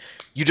 Like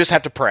you just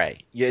have to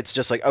pray. It's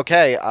just like,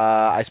 okay,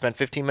 I spent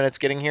 15 minutes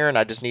getting here, and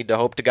I just need to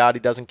hope to God he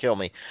doesn't kill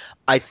me.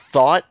 I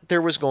thought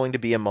there was going to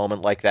be a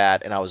moment like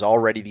that, and I was all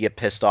ready to get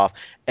pissed off.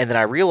 And then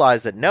I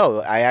realized that no,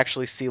 I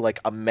actually see like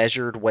a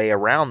measured way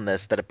around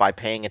this, that by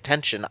paying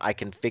attention, I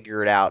can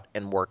figure it out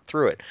and work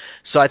through it.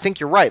 So I think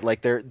you're right.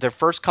 Like their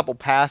first couple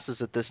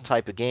passes at this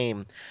type of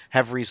game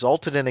have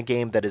resulted in a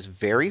game that is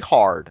very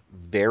hard,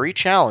 very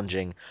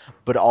challenging,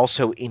 but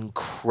also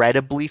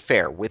incredibly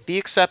fair, with the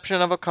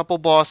exception of a couple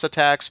boss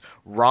attacks.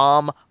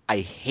 Rom, I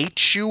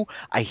hate you.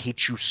 I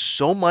hate you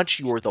so much.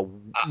 You are the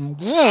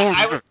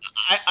I would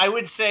I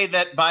would say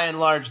that by and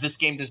large, this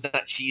game does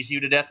not cheese you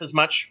to death as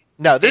much.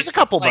 No, there's a It's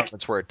couple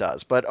moments where it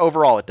does, but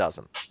overall it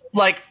doesn't.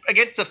 like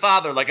Against the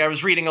Father. Like I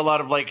was reading a lot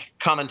of like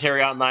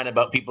commentary online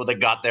about people that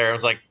got there. I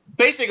was like,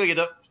 basically,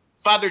 the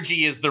Father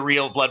G is the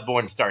real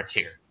Bloodborne starts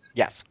here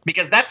Yes.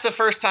 because that's the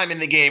first time in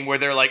the game where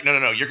they're like, no, no,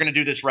 no, you're going to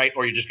do this right,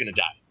 or you're just going to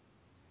die.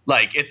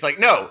 Like it's like,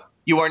 no,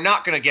 you are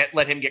not going to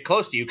let him get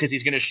close to you because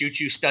he's going to shoot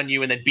you, stun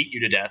you, and then beat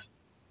you to death.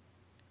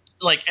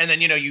 Like, and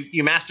then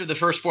you master the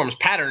first form's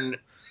pattern,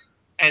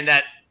 and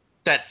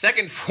that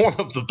second form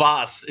of the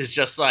boss is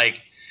just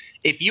like,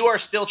 if you are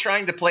still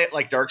trying to play it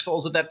like Dark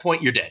Souls at that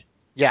point, you're dead.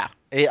 Yeah.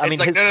 I It's mean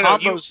like, no, no, no,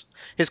 you.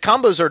 his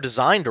combos are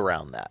designed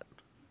around that.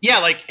 Yeah,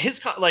 like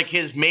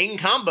his main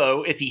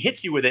combo, if he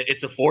hits you with it,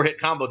 it's a 4-hit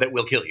combo that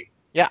will kill you.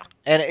 Yeah.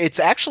 And it's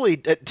actually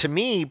to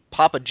me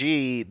Papa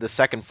G, the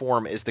second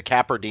form, is the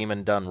Capper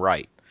Demon done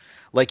right.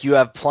 Like you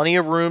have plenty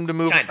of room to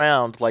move Kind of.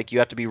 around, like you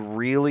have to be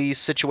really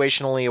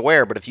situationally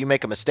aware, but if you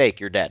make a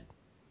mistake, you're dead.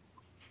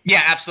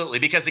 Yeah, absolutely.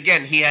 Because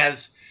again, he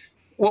has.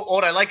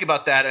 What I like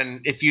about that,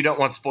 and if you don't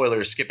want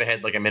spoilers, skip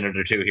ahead like a minute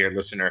or two here,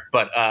 listener.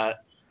 But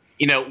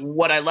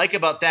what I like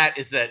about that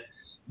is that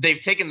they've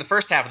taken the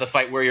first half of the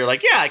fight where you're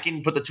like, yeah, I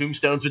can put the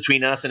tombstones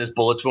between us and his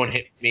bullets won't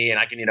hit me, and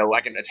I can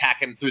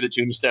attack him through the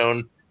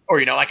tombstone, or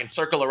I can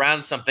circle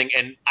around something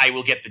and I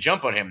will get the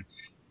jump on him.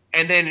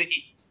 And then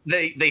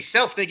they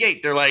self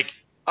negate. They're like,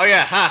 oh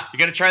yeah, you're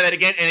gonna try that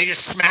again, and he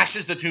just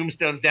smashes the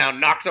tombstones down,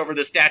 knocks over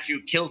the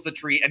statue, kills the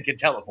tree, and can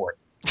teleport.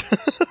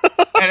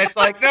 And it's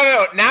like, no, no,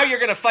 no, now you're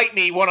going to fight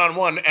me one on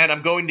one, and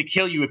I'm going to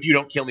kill you if you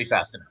don't kill me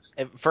fast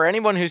enough. For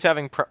anyone who's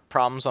having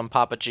problems on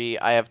Papa G,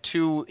 I have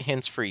two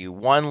hints for you.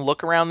 One,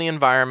 look around the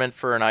environment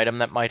for an item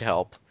that might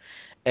help.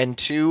 And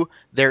two,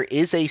 there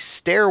is a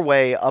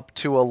stairway up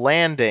to a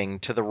landing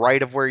to the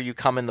right of where you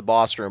come in the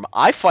boss room.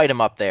 I fight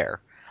him up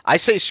there. I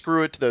say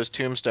screw it to those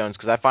tombstones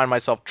because I find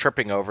myself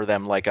tripping over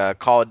them like a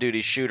Call of Duty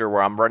shooter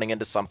where I'm running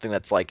into something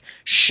that's like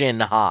shin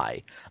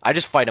high. I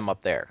just fight him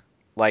up there.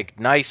 Like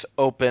nice,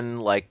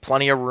 open, like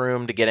plenty of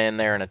room to get in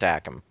there and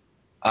attack him.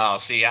 Oh,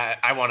 see,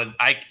 I wanted,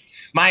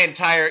 my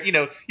entire,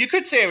 you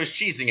could say I was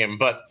cheesing him,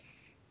 but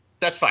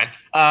that's fine.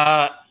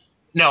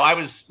 No,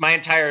 my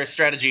entire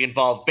strategy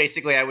involved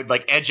basically I would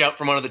like edge out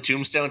from one of the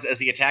tombstones as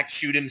he attacked,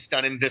 shoot him,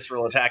 stun him,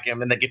 visceral attack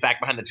him, and then get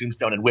back behind the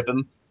tombstone and whip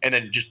him, and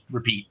then just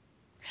repeat.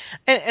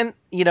 And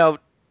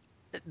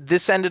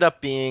this ended up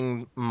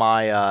being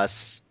my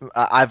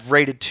I've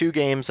rated two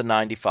games a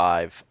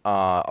 95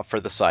 for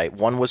the site.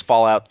 One was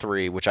Fallout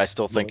 3, which I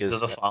still think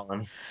Lords of is the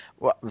Fallen.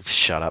 well,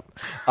 shut up.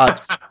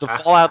 The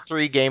Fallout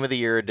 3 Game of the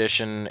Year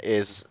edition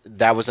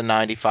that was a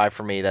 95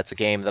 for me. That's a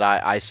game that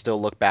I still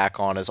look back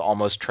on as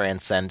almost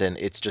transcendent.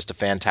 It's just a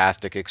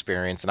fantastic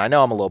experience, and I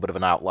know I'm a little bit of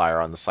an outlier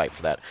on the site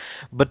for that.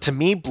 But to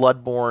me,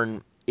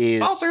 Bloodborne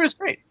Fallout is 3 was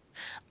great.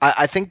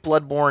 I think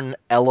Bloodborne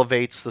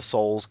elevates the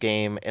Souls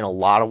game in a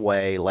lot of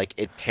way. Like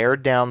it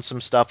pared down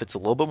some stuff. It's a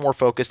little bit more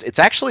focused. It's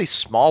actually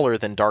smaller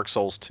than Dark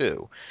Souls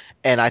 2,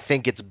 and I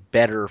think it's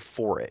better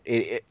for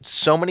it.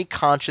 So many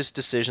conscious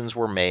decisions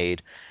were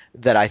made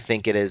that I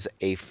think it is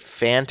a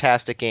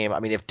fantastic game.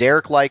 I mean, if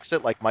Derek likes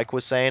it, like Mike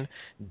was saying,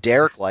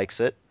 Derek likes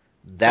it.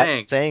 That's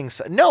Thanks. saying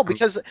so. No, I'm,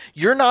 because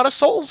you're not a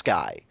Souls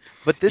guy,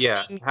 but this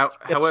yeah. game appeals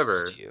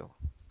However, to you.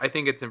 I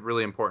think it's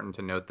really important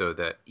to note though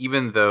that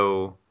even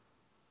though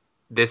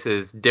this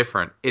is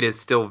different, it is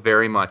still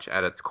very much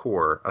at its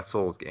core a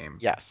Souls game.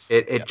 Yes.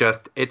 It Yes.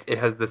 just it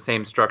has the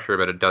same structure,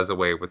 but it does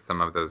away with some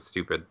of those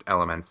stupid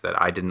elements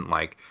that I didn't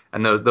like,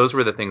 and those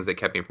were the things that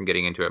kept me from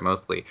getting into it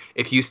mostly.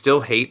 If you still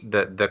hate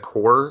the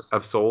core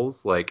of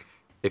Souls, like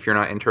if you're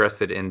not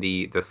interested in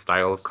the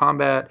style of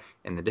combat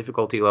and the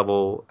difficulty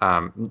level,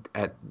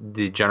 at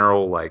the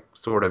general like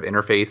sort of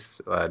interface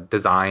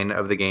design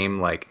of the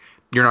game, like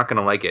you're not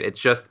gonna like it.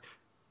 It's just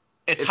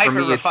It's for hyper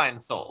me, it's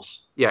refined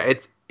Souls. yeah,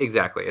 it's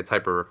exactly. It's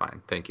hyper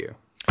refined. Thank you.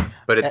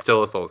 But it's Eh,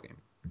 still a Souls game.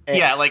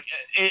 Yeah, like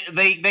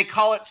they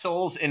call it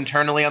Souls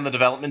internally on the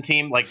development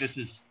team. Like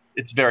it's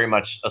very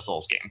much a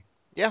Souls game.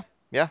 Yeah,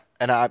 yeah.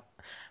 And I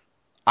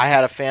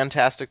had a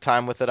fantastic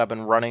time with it. I've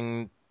been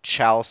running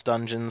Chalice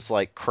dungeons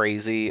like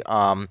crazy.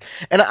 And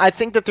I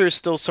think that there's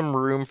still some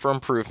room for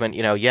improvement.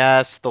 You know,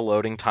 yes, the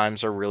loading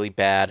times are really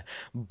bad,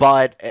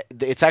 but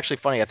it's actually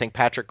funny. I think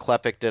Patrick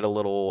Klepek did a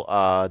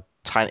little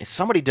tiny.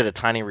 Somebody did a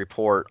tiny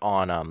report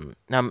on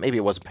now maybe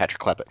it wasn't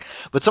Patrick Klepek,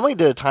 but somebody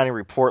did a tiny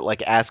report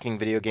like asking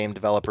video game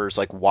developers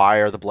like why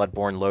are the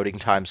Bloodborne loading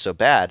times so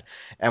bad?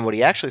 And what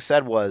he actually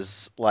said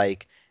was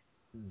like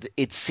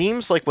it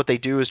seems like what they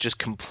do is just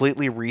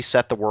completely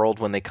reset the world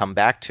when they come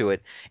back to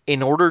it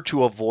in order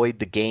to avoid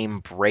the game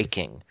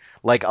breaking.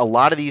 Like a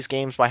lot of these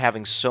games, by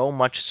having so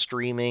much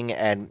streaming,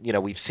 and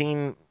we've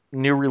seen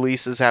new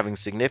releases having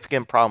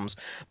significant problems,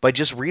 by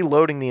just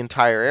reloading the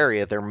entire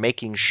area, they're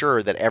making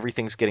sure that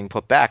everything's getting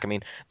put back. I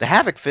mean, the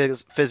havoc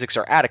physics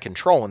are out of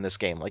control in this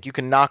game. Like you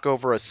can knock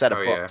over a set Oh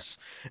of yeah, books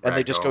and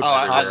they just go Oh,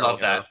 ragdolls I everywhere love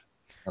tumbling. that. also.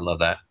 I love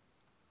that.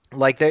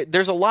 Like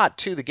there's a lot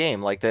to the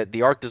game. Like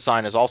the art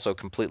design is also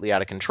completely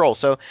out of control.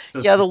 So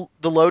Just yeah,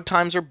 the load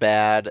times are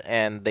bad,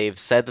 and they've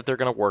said that they're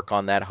going to work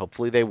on that.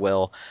 Hopefully they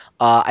will.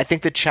 I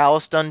think the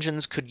Chalice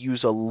dungeons could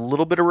use a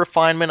little bit of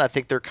refinement. I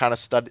think they're kind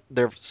of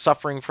they're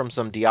suffering from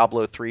some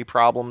Diablo 3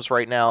 problems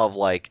right now of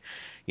like,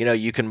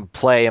 you can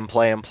play and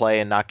play and play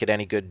and not get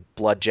any good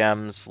blood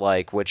gems,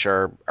 like which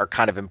are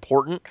kind of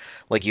important.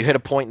 Like you hit a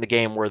point in the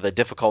game where the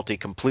difficulty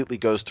completely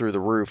goes through the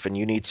roof, and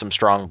you need some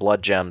strong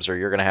blood gems, or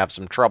you're going to have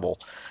some trouble.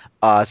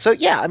 So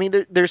yeah, I mean,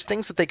 there's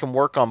things that they can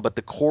work on, but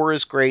the core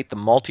is great. The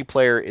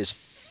multiplayer is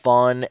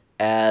fun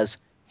as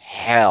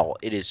hell.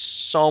 It is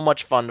so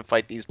much fun to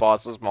fight these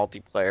bosses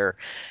multiplayer,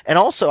 and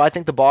also I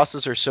think the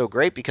bosses are so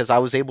great because I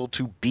was able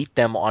to beat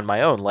them on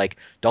my own. Like,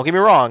 don't get me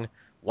wrong,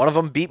 one of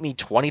them beat me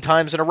 20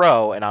 times in a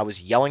row, and I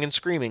was yelling and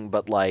screaming,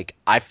 but like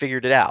I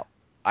figured it out.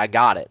 I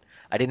got it.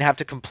 I didn't have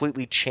to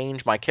completely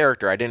change my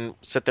character. I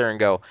didn't sit there and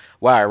go,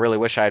 wow, I really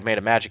wish I had made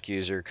a magic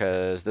user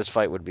because this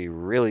fight would be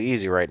really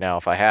easy right now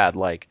if I had.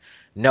 Like,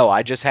 no,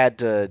 I just had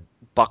to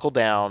buckle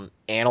down,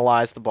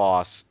 analyze the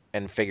boss,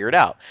 and figure it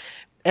out.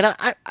 And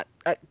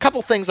a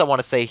couple things I want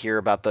to say here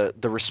about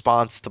the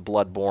response to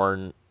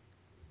Bloodborne.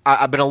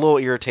 I've been a little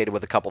irritated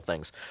with a couple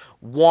things.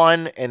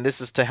 One, and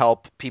this is to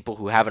help people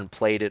who haven't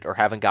played it or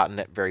haven't gotten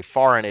it very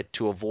far in it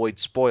to avoid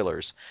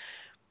spoilers.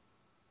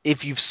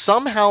 If you've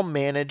somehow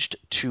managed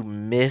to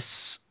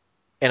miss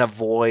and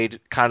avoid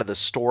kind of the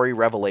story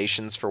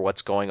revelations for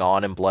what's going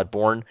on in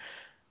Bloodborne,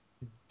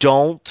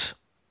 don't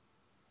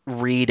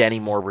read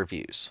any more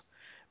reviews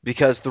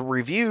because the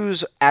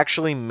reviews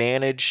actually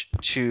manage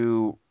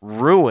to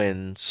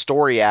ruin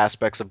story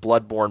aspects of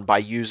Bloodborne by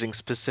using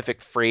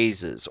specific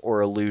phrases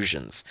or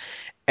allusions.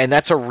 And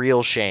that's a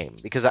real shame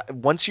because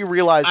once you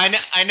realize,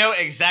 I know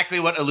exactly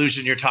what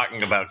illusion you're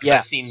talking about because yeah,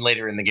 I've seen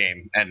later in the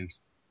game, and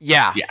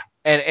yeah. yeah.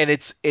 And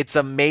it's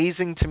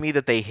amazing to me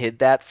that they hid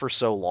that for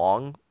so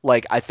long.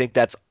 Like I think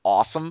that's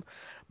awesome,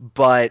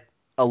 but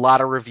a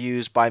lot of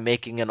reviews by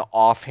making an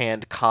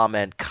offhand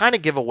comment kind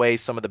of give away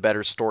some of the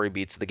better story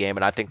beats of the game,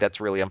 and I think that's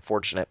really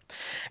unfortunate.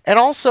 And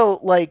also,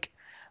 like,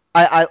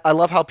 I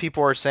love how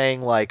people are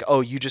saying like,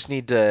 oh, you just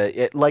need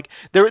to like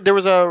there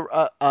was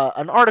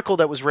an article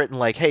that was written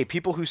like, hey,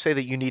 people who say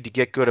that you need to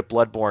get good at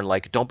Bloodborne,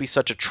 like, don't be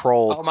such a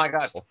troll. Oh my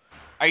god,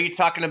 are you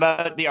talking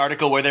about the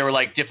article where they were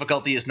like,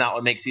 difficulty is not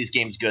what makes these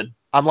games good?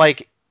 I'm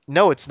like,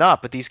 no, it's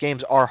not. But these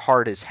games are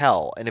hard as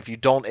hell, and if you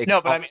don't No,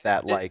 but I mean, acknowledge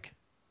that, like,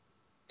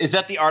 is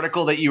that the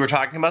article that you were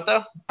talking about though?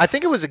 I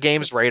think it was a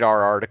Games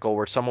Radar article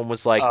where someone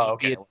was like, Oh,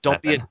 okay.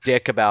 don't be a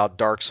dick about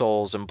Dark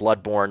Souls and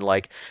Bloodborne.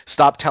 Like,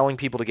 stop telling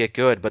people to get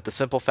good. But the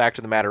simple fact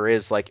of the matter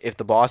is, like, if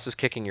the boss is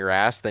kicking your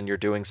ass, then you're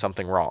doing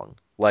something wrong.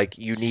 Like,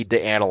 you need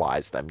to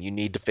analyze them. You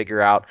need to figure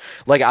out.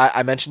 Like,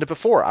 I mentioned it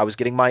before. I was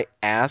getting my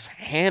ass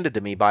handed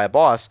to me by a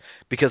boss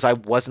because I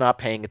was not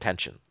paying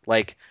attention.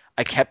 Like,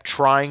 I kept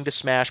trying to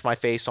smash my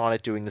face on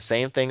it, doing the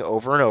same thing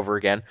over and over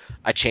again.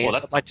 I Well, changed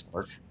up that's my not gonna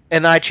work.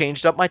 and then I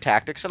changed up my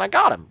tactics and I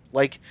got him.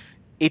 Like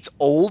it's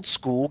old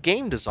school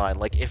game design.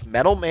 Like if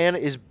Metal Man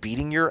is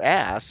beating your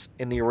ass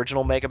in the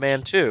original Mega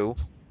Man 2,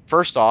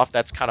 first off,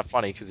 that's kind of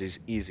funny because he's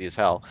easy as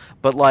hell.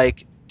 But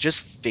like, just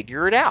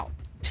figure it out.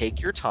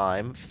 Take your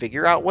time,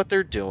 figure out what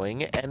they're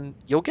doing, and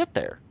you'll get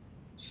there.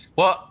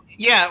 Well,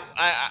 yeah,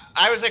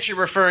 I was actually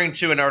referring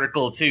to an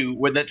article too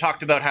where that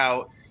talked about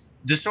how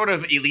the sort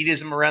of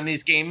elitism around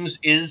these games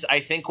is, I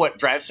think, what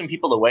drives some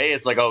people away.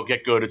 It's like, oh,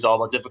 get good, it's all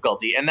about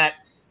difficulty, and that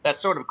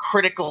sort of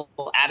critical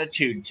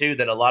attitude too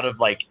that a lot of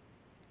like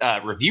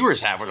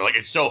reviewers have, where they're like,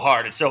 it's so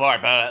hard, it's so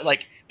hard. But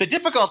like, the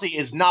difficulty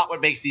is not what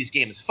makes these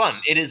games fun.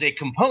 It is a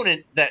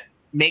component that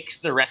makes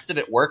the rest of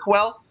it work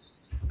well.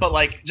 But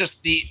like,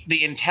 just the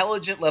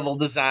intelligent level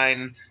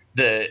design,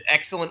 the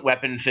excellent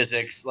weapon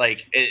physics,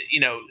 like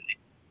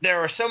there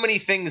are so many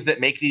things that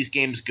make these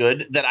games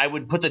good that I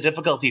would put the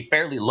difficulty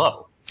fairly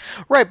low.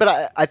 Right,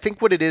 but I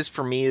think what it is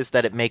for me is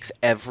that it makes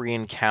every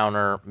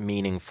encounter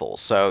meaningful.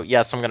 So,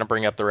 yes, I'm going to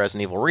bring up the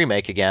Resident Evil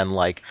remake again.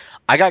 Like,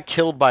 I got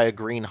killed by a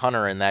green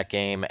hunter in that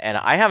game, and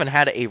I haven't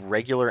had a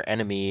regular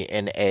enemy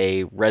in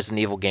a Resident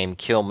Evil game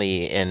kill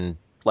me in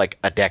like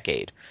a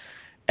decade.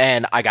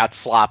 And I got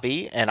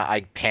sloppy and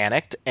I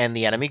panicked and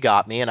the enemy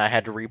got me and I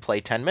had to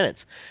replay 10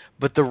 minutes.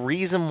 But the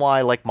reason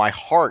why like my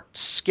heart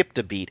skipped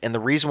a beat and the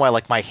reason why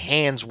like my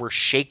hands were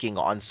shaking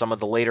on some of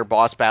the later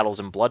boss battles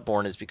in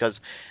Bloodborne is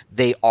because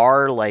they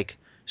are like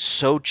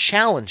so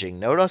challenging.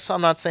 Notice I'm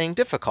not saying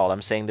difficult.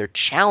 I'm saying they're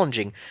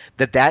challenging,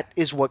 that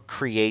is what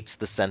creates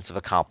the sense of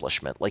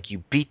accomplishment. Like you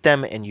beat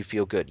them and you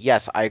feel good.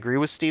 Yes, I agree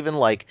with Steven,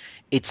 like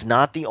it's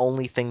not the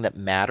only thing that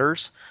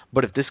matters,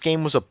 but if this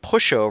game was a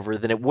pushover,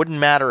 then it wouldn't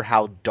matter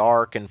how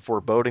dark and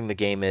foreboding the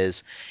game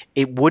is.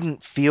 It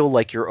wouldn't feel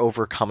like you're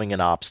overcoming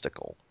an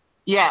obstacle.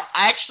 Yeah,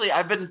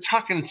 I've been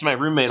talking to my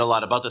roommate a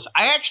lot about this.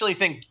 I actually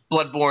think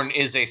Bloodborne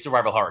is a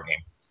survival horror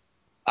game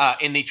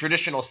in the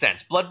traditional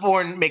sense.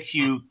 Bloodborne makes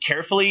you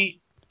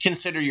carefully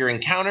consider your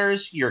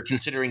encounters, you're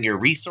considering your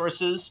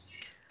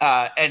resources,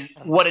 and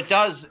what it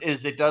does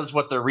is it does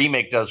what the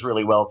remake does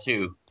really well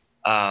too,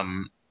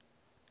 um,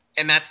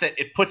 and that's that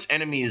it puts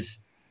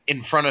enemies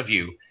in front of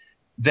you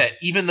that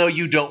even though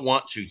you don't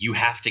want to, you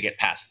have to get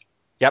past them.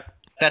 Yep.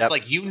 That's Yep.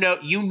 like you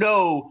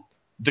know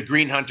the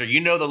Green Hunter,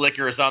 you know the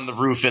liquor is on the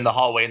roof in the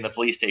hallway in the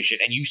police station,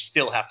 and you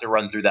still have to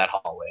run through that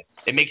hallway.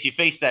 It makes you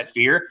face that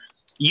fear.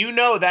 You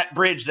know that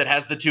bridge that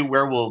has the two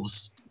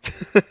werewolves.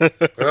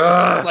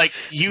 Ugh, Like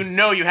you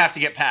have to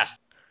get past.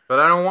 but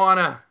I don't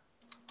wanna.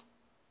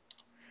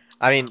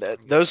 I mean,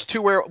 those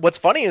two what's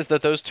funny is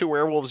that those two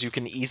werewolves you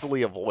can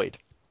easily avoid.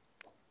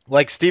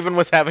 Like Steven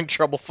was having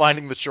trouble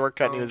finding the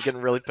shortcut and he was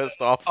getting really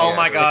pissed off Oh over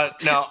my Yeah. it. god,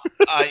 no.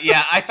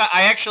 Yeah, I thought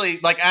I actually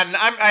like, and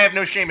I have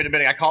no shame in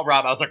admitting. I called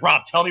Rob. I was like,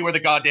 Rob, tell me where the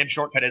goddamn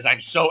shortcut is. I'm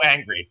so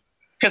angry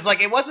because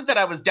like it wasn't that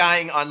I was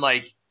dying on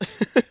like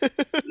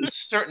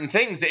certain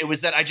things. It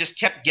was that I just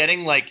kept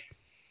getting like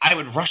I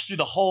would rush through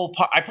the whole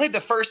part. I played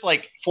the first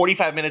like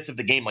 45 minutes of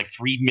the game like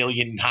 3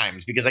 million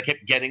times because I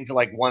kept getting to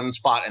like one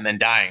spot and then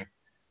dying.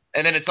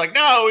 And then it's like,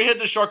 no, we hid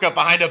the shortcut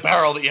behind a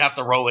barrel that you have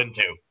to roll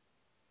into.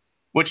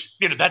 Which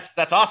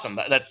that's awesome.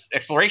 That's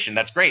exploration.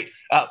 That's great.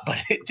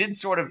 But it did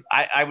sort of.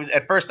 I was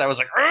at first I was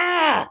like,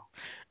 "Argh!"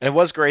 And it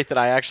was great that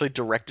I actually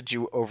directed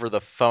you over the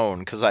phone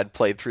because I'd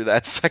played through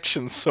that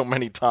section so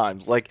many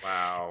times. Like,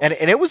 Wow. and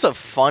it was a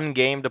fun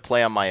game to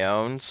play on my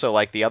own. So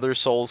like the other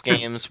Souls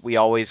games, we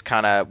always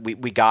kind of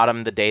we got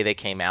them the day they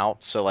came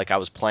out. So like I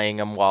was playing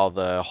them while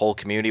the whole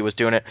community was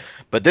doing it.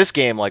 But this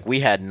game, like we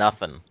had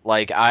nothing.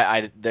 Like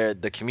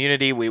the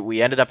community,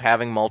 we ended up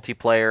having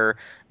multiplayer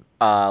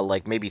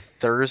like maybe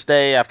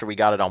Thursday after we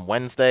got it on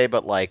Wednesday,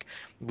 but like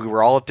we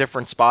were all at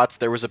different spots.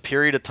 There was a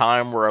period of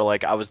time where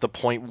like I was the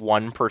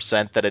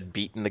 0.1% that had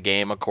beaten the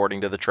game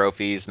according to the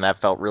trophies, and that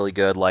felt really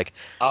good. Like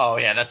Oh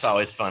yeah, that's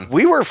always fun.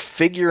 we were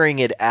figuring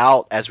it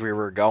out as we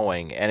were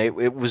going, and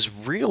it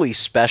was really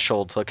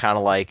special to kind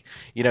of like,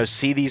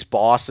 see these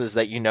bosses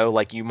that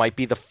like you might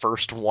be the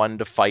first one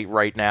to fight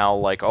right now.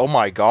 Like, oh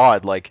my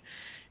god, like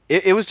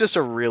it was just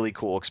a really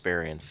cool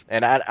experience,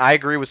 and I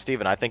agree with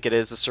Steven. I think it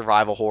is a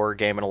survival horror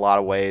game in a lot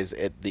of ways.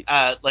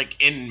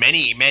 Like in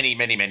many, many,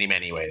 many, many,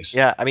 many ways.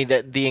 Yeah, I mean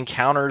the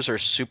encounters are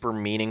super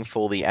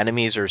meaningful. The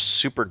enemies are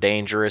super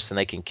dangerous, and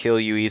they can kill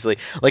you easily.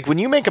 Like when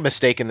you make a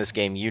mistake in this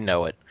game, you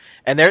know it.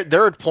 And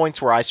there are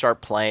points where I start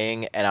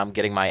playing and I'm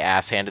getting my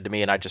ass handed to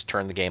me, and I just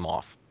turn the game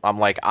off. I'm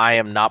like, I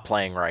am not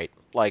playing right.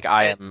 Like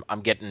And, I'm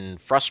getting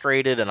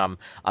frustrated, and I'm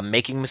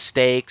making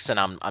mistakes, and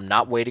I'm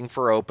not waiting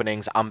for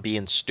openings. I'm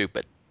being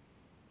stupid.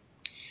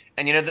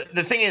 and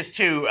the thing is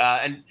too,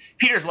 and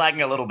Peter's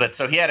lagging a little bit,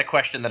 so he had a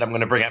question that I'm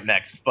going to bring up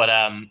next. But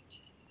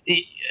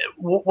it,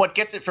 what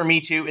gets it for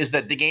me too is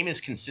that the game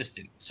is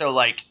consistent. So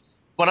like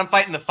when I'm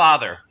fighting the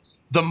father,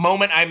 the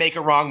moment I make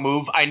a wrong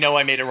move, I know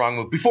I made a wrong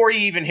move. Before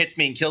he even hits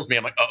me and kills me,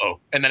 I'm like, oh,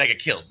 and then I get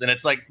killed. And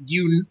it's like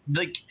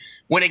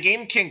when a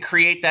game can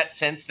create that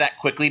sense that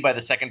quickly by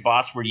the second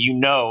boss, where you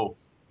know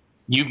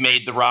you've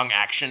made the wrong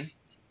action.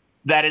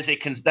 That is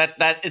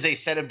that is a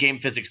set of game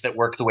physics that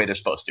work the way they're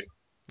supposed to.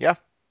 Yeah,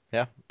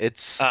 yeah,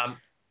 it's Um,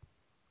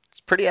 it's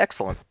pretty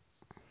excellent.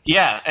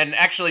 Yeah, and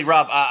actually,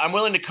 Rob, I'm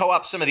willing to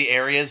co-op some of the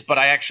areas, but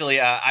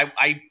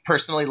I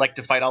personally like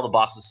to fight all the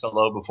bosses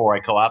solo before I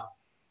co-op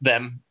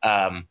them.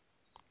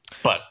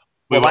 But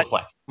we Well, will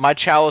play. my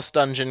Chalice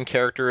dungeon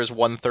character is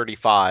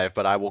 135,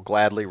 but I will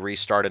gladly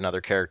restart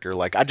another character.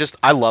 Like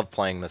I love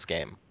playing this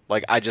game.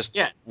 Like I just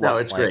Yeah, no,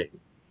 love it's playing.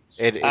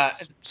 great. Uh,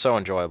 It's so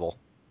enjoyable.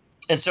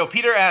 and so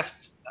Peter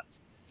asked,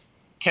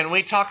 "Can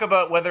we talk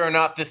about whether or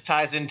not this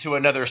ties into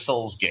another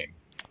Souls game?"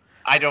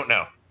 I don't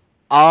know.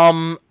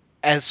 Um,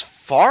 as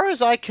far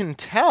as I can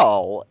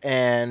tell,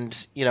 and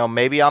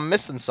maybe I'm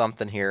missing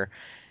something here.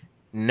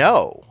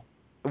 No,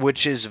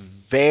 which is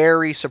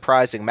very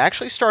surprising. I'm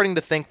actually starting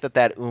to think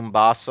that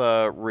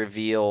Umbasa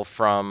reveal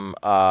from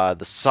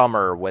the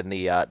summer when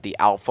the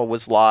alpha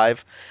was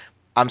live.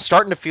 I'm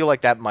starting to feel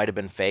like that might have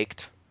been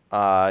faked.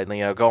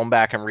 Going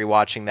back and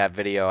rewatching that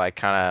video, I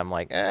kind of am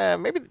like,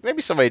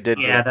 maybe somebody did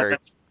do Yeah, it very.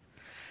 that's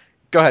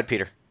Go ahead,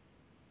 Peter.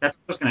 that's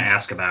what I was going to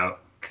ask about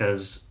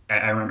because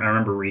I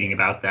remember reading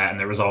about that, and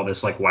there was all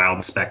this like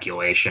wild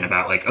speculation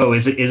about like, oh,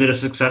 is it a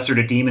successor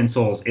to Demon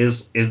Souls?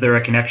 Is there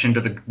a connection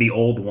to the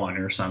old one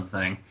or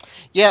something?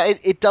 Yeah,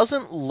 it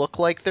doesn't look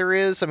like there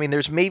is. I mean,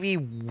 there's maybe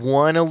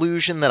one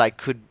illusion that I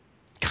could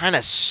kind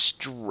of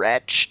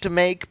stretch to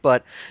make,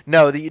 but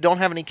no, that you don't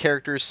have any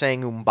characters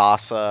saying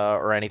Umbasa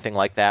or anything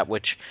like that,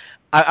 which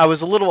I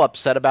was a little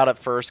upset about at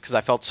first because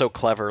I felt so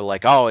clever,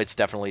 like, oh, it's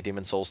definitely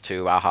Demon Souls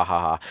 2, ah ha ha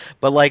ha.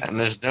 But like, And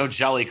there's no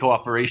jolly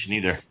cooperation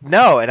either.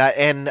 no,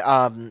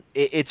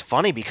 it's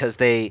funny because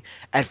they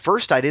at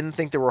first I didn't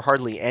think there were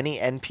hardly any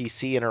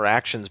NPC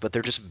interactions, but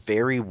they're just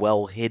very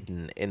well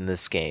hidden in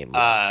this game.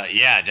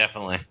 Yeah,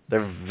 definitely. They're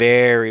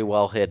very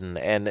well hidden,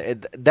 and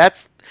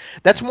that's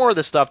more of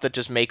the stuff that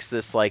just makes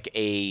this like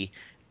a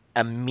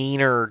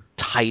meaner,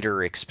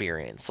 tighter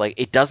experience. Like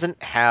it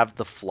doesn't have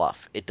the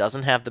fluff, it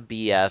doesn't have the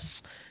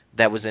BS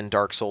that was in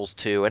Dark Souls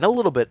 2 and a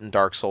little bit in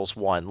Dark Souls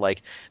 1.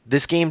 Like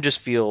this game just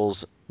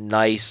feels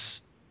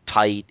nice,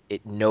 tight.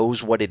 It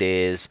knows what it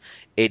is.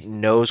 It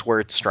knows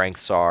where its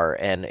strengths are,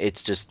 and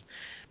it's just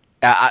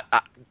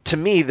to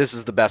me, this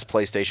is the best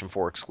PlayStation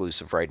 4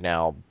 exclusive right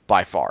now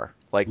by far.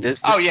 Like Oh this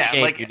is a yeah,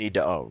 game you need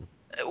to own.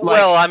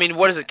 Well, like I mean,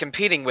 what is it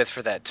competing with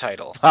for that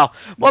title? Well,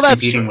 It's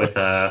that's competing true. with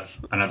The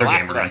another game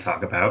Last we're of going to Us.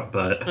 talk about,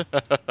 but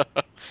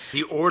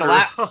The The Order.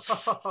 la-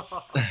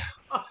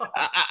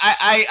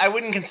 I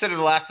wouldn't consider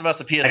The Last of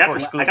Us a PS4 I got the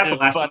exclusive,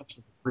 last but one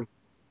for free.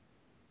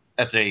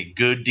 that's a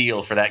good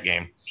deal for that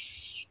game.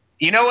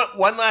 You know what?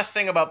 One last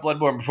thing about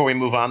Bloodborne before we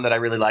move on that I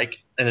really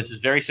like, and this is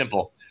very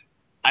simple.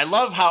 I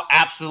love how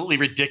absolutely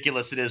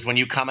ridiculous it is when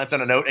you comment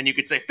on a note and you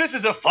could say, "This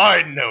is a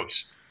fine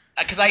note,"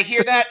 because I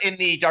hear that in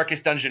the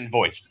Darkest Dungeon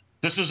voice.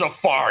 This is a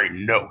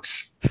fine note.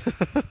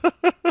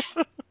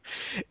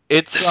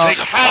 It's This is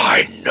a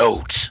fine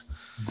note.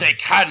 They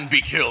can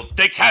be killed.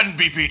 They can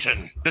be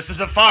beaten. This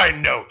is a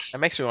fine note. That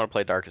makes me want to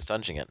play Darkest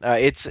Dungeon again.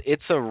 It's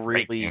a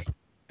Great game. really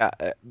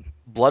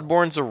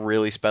Bloodborne's a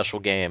really special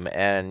game,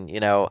 and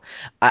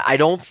I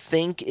don't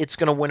think it's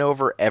going to win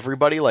over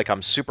everybody. Like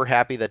I'm super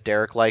happy that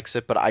Derek likes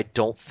it, but I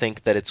don't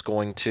think that it's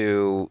going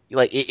to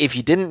like if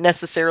you didn't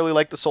necessarily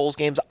like the Souls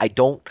games, I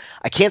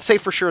can't say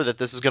for sure that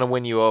this is going to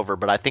win you over,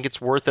 but I think it's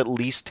worth at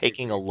least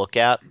taking a look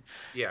at,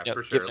 Yeah,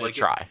 for sure. giving it a Like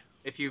try.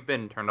 if you've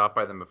been turned off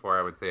by them before,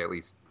 I would say at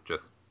least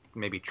just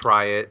maybe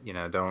try it.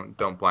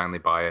 Don't blindly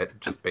buy it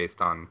just based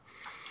on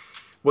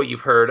what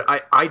you've heard.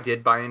 I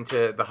did buy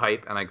into the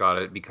hype and I got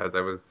it because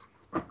I was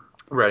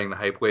riding the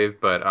hype wave,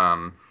 but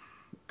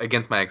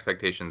against my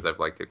expectations, I've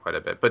liked it quite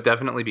a bit. But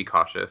definitely be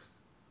cautious.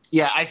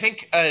 Yeah, I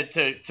think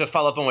to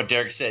follow up on what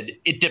Derek said,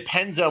 it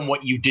depends on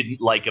what you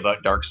didn't like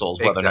about Dark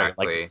Souls, whether or not you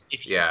like this. Exactly.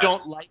 If you Yeah.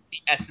 don't like the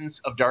essence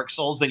of Dark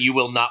Souls, then you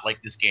will not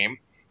like this game.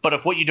 But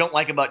if what you don't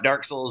like about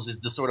Dark Souls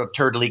is the sort of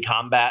turtly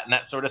combat and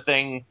that sort of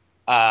thing,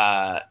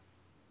 uh,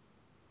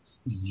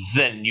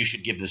 then you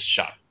should give this a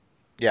shot.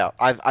 Yeah,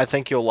 I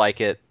think you'll like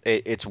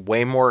it's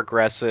way more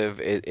aggressive.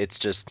 It's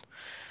just,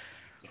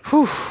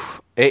 whew,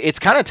 it's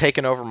kind of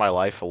taken over my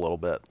life a little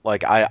bit.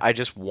 Like I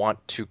just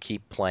want to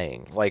keep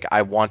playing. Like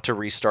I want to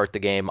restart the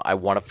game. I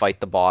want to fight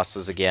the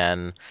bosses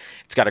again.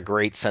 It's got a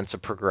great sense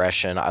of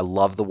progression. I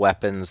love the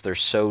weapons. They're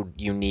so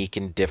unique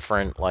and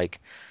different. Like,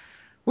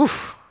 whew,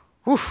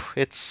 whew,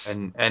 it's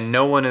And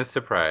no one is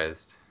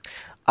surprised,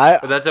 I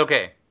but that's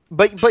okay.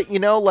 but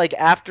like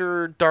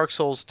after Dark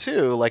Souls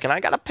 2, like, and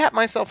I gotta pat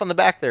myself on the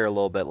back there a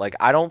little bit. Like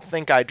I don't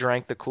think I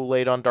drank the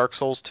Kool-Aid on Dark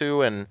Souls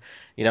 2, and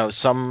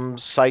some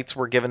sites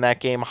were giving that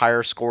game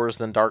higher scores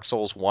than Dark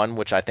Souls 1,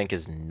 which I think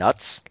is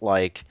nuts.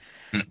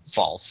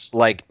 False.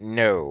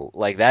 No,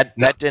 like No,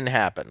 that didn't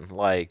happen.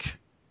 Like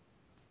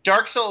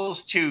Dark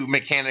Souls 2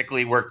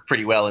 mechanically worked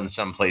pretty well in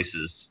some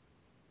places.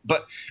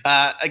 But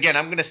again,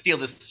 I'm going to steal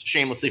this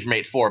shamelessly from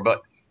 8.4,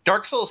 but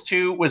Dark Souls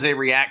 2 was a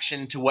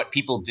reaction to what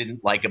people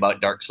didn't like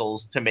about Dark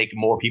Souls to make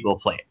more people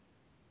play it.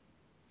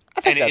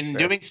 I And think that's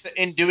fair.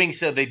 in doing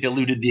so, they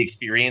diluted the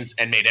experience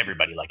and made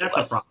everybody like it that's a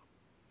less. problem.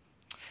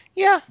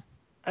 Yeah,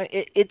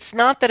 it's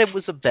not that it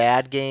was a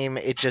bad game.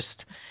 It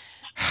just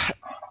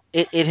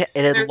it had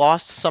There,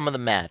 lost some of the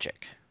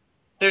magic.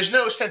 there's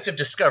no sense of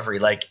discovery.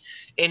 Like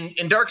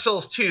in Dark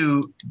Souls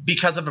 2,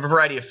 because of a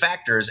variety of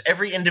factors,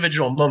 every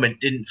individual moment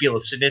didn't feel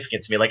as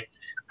significant to me. Like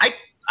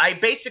I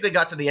basically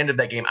got to the end of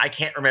that game. I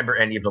can't remember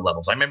any of the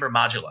levels. I remember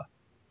Modula.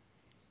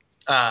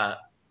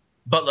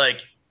 But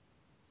like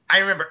I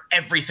remember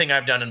everything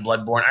I've done in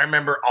Bloodborne. I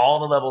remember all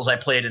the levels I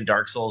played in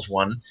Dark Souls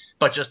 1,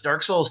 but just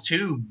Dark Souls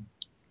 2,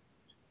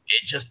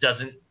 it just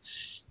doesn't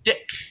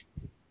stick.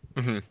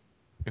 Hmm.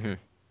 Hmm.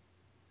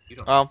 You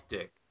don't Well,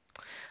 stick.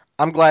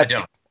 I'm I glad.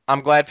 don't.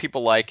 I'm glad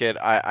people like it.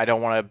 I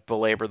don't want to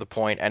belabor the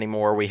point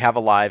anymore. We have a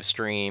live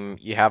stream.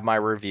 You have my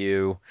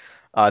review.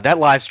 That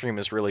live stream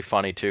is really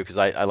funny too because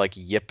I like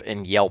yip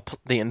and yelp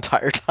the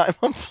entire time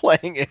I'm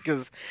playing it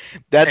because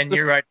that's And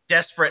you're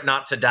desperate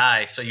not to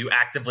die, so you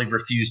actively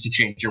refuse to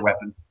change your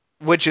weapon.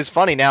 which is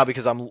funny now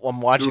because I'm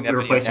watching We that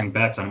were video now. placing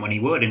bets on when he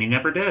would, and he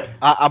never did.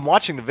 I'm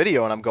watching the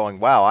video and I'm going,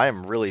 wow, I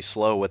am really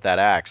slow with that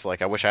axe.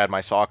 Like I wish I had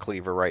my saw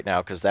cleaver right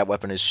now because that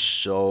weapon is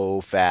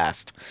so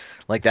fast.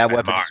 Like that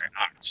weapon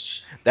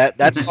is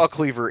that saw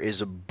cleaver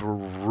is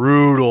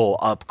brutal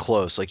up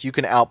close. Like you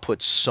can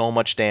output so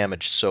much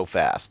damage so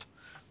fast.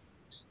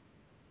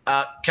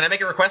 Can I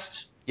make a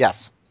request?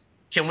 Yes,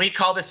 Can we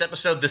call this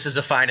episode "This is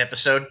a Fine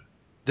Episode"?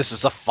 this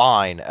is a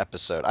fine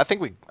episode. I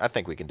think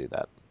we can do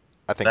that.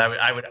 I think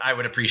I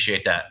would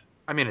appreciate that.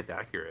 I mean, it's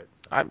accurate.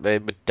 So.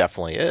 it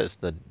definitely is.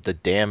 The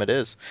damn it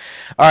is.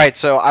 All right,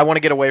 so I want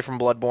to get away from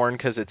Bloodborne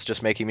because it's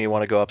just making me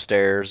want to go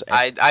upstairs.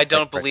 And I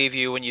don't believe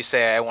you when you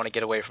say I want to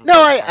get away from no,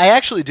 Bloodborne. I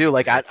actually do.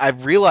 Like I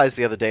realized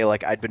the other day,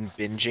 like I'd been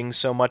binging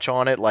so much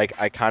on it, like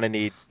I kind of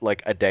need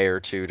like a day or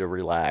two to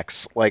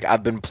relax. Like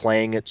I've been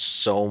playing it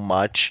so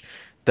much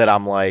that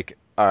I'm like,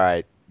 all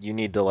right, you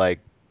need to like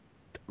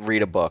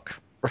read a book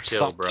or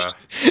Chill, something.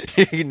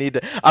 bruh. You need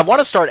to. I want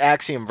to start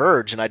Axiom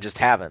Verge, and I just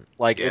haven't.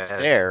 Like it's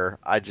there.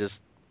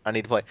 Yes. I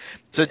need to play.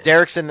 So Yeah.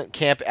 Derek's in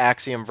Camp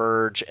Axiom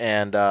Verge,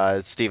 and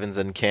Steven's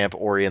in Camp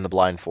Ori and the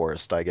Blind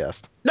Forest, I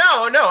guess. No,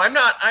 I'm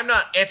not. I'm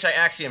not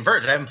anti-Axiom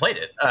Verge. I haven't played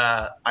it.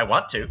 I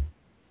want to.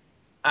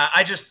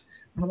 I just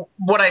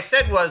what I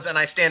said was, and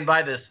I stand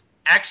by this.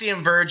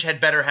 Axiom Verge had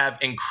better have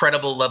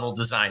incredible level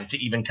design to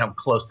even come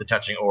close to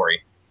touching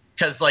Ori,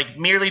 because like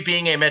merely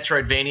being a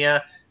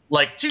Metroidvania,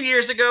 like 2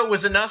 years ago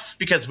was enough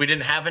because we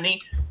didn't have any.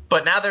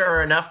 But now there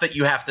are enough that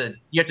you have to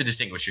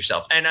distinguish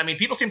yourself. And I mean,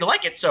 people seem to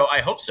like it, so I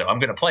hope so. I'm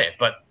going to play it.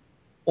 But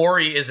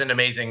Ori is an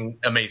amazing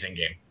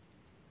game.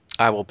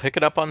 I will pick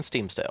it up on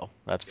Steam sale.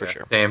 That's for Yeah.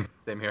 sure. Same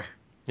here.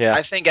 Yeah.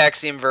 I think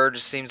Axiom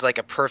Verge seems like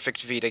a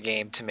perfect Vita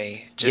game to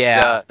me. Just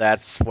Yeah,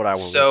 that's what I would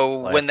so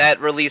like. when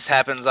that release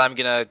happens, I'm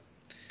gonna,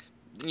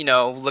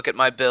 look at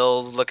my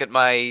bills, look at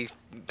my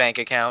bank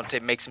account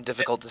to make some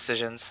difficult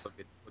decisions. Look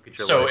at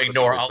your So life. Look at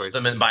ignore your all of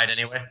them and choices. buy it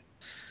anyway.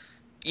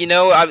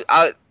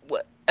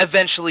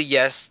 Eventually,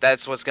 yes,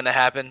 that's what's gonna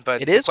happen.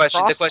 But It the is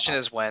question cross-buy.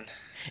 is when.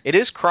 It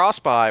is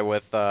cross-buy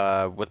with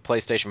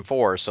PlayStation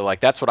 4, so like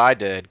that's what I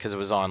did because it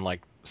was on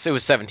like so it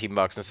was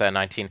 $17 instead of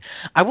 19.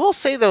 I will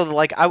say though,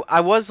 like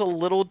I was a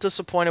little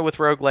disappointed with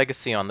Rogue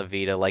Legacy on the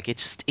Vita. Like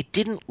it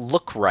didn't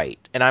look right,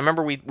 and I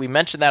remember we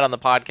mentioned that on the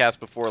podcast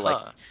before. Like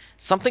Huh.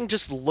 something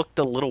just looked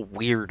a little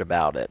weird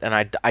about it, and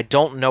I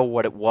don't know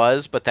what it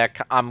was, but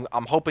I'm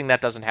hoping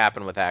that doesn't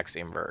happen with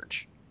Axiom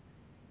Verge.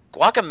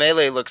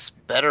 Guacamelee looks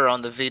better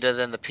on the Vita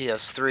than the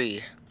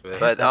PS3, Ugh,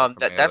 but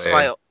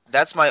Guacamelee.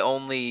 that's my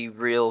only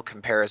real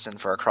comparison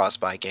for a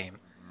cross-buy game.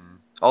 Mhm.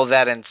 Oh,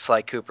 that and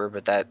Sly Cooper,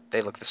 but that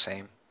they look the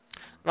same.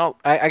 Well,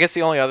 I guess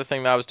the only other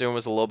thing that I was doing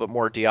was a little bit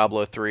more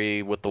Diablo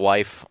 3 with the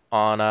wife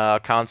on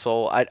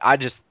console.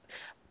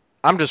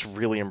 I'm just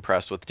really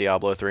impressed with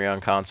Diablo 3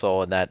 on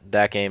console, and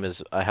that game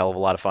is a hell of a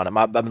lot of fun.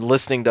 I'm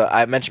listening to,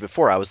 I mentioned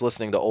before, I was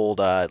listening to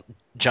old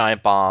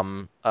Giant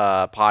Bomb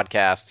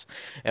podcasts,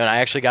 and I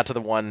actually got to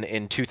the one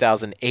in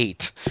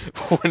 2008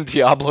 when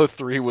Diablo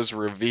 3 was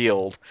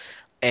revealed,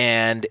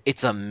 and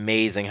it's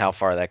amazing how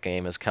far that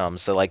game has come.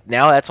 So like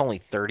now that's only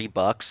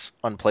 $30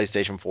 on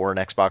PlayStation 4 and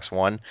Xbox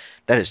One.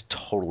 That is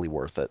totally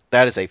worth it.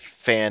 That is a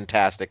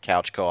fantastic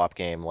couch co-op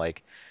game.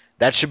 Like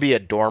that should be a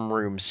dorm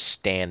room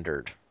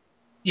standard.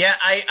 Yeah,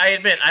 I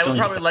admit I Still would need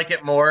to probably like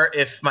it more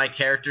if my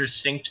characters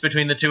synced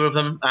between the two of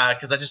them,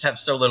 because I just have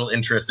so little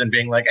interest in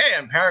being like, hey,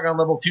 I'm Paragon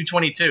level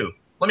 222.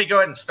 Let me go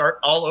ahead and start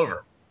all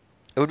over.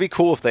 It would be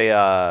cool if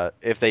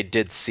they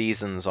did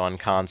seasons on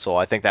console.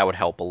 I think that would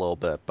help a little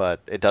bit, but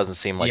it doesn't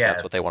seem like Yeah,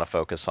 that's what they want to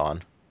focus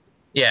on.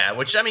 yeah.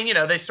 Which I mean,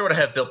 they sort of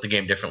have built the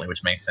game differently,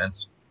 which makes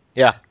sense.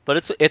 Yeah,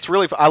 but it's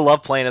really I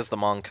love playing as the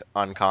monk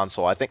on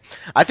console. I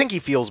think he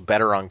feels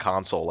better on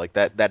console. Like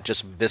that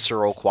just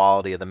visceral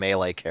quality of the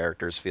melee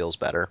characters feels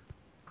better.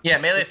 Yeah,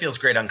 melee feels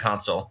great on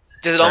console.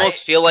 Does it I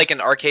almost feel like an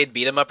arcade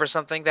beat 'em up or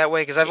something that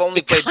way? Because I've only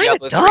It played kind of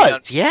Diablo 3 on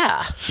does,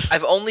 yeah.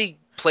 I've only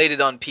played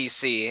it on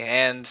PC,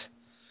 and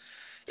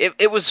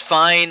it was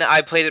fine.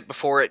 I played it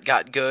before it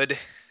got good.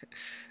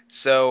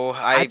 So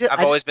I've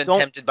I always just been don't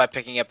tempted by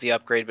picking up the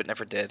upgrade, but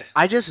never did.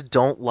 I just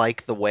don't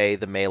like the way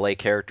the melee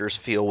characters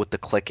feel with the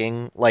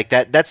clicking. Like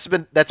that's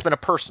been a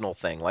personal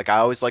thing. Like I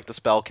always like the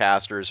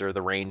spellcasters or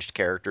the ranged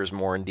characters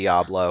more in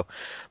Diablo.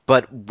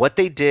 But what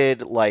they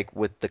did like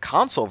with the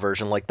console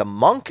version, like the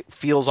monk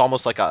feels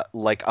almost like a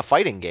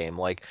fighting game.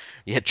 Like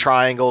you hit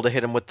triangle to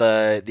hit him with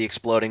the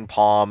exploding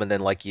palm, and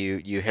then like you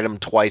hit him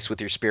twice with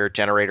your spirit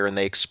generator and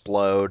they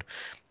explode.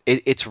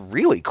 It's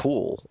really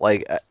cool.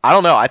 Like I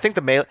don't know. I think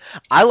the melee.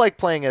 I like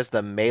playing as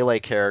the melee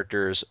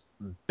characters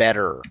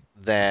better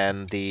than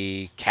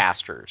the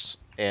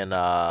casters in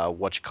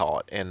what you call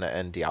it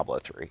in Diablo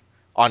 3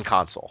 on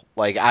console.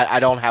 Like I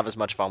don't have as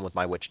much fun with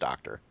my witch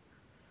doctor.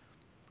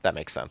 If that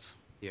makes sense.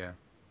 Yeah,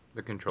 the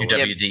Your controller.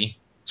 Yep. WD.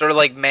 Sort of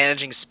like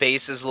managing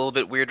space is a little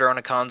bit weirder on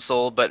a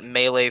console, but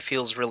melee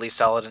feels really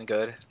solid and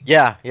good.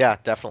 Yeah,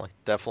 definitely.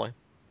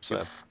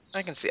 So,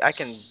 I can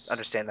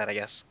understand that, I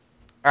guess.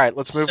 all right,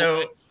 let's move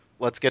away. So,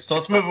 Let's get so to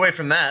let's move away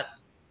from that.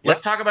 Yeah.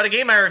 Let's talk about a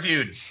game I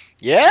reviewed.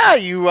 Yeah,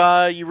 you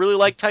really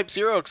like Type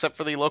 0 except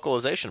for the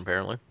localization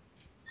apparently.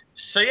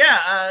 So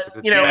yeah, Is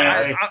it you know,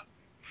 Yay.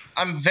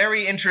 I'm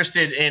very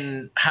interested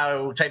in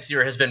how Type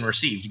Zero has been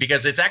received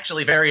because it's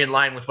actually very in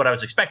line with what I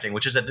was expecting,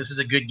 which is that this is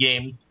a good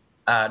game.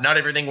 Not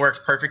everything works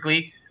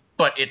perfectly,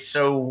 but it's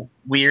so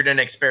weird and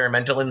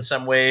experimental in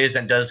some ways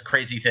and does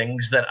crazy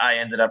things that I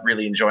ended up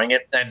really enjoying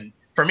it. And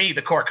for me,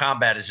 the core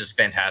combat is just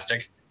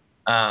fantastic.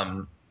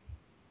 Um,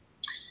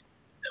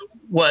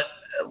 what?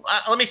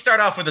 Let me start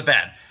off with the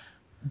bad.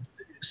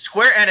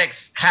 Square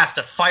Enix has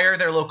to fire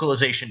their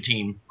localization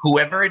team,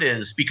 whoever it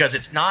is, because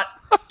it's not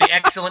the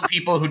excellent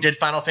people who did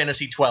Final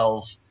Fantasy XII.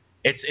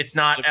 It's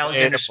not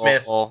Alexander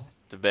Smith.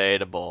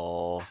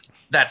 Debatable.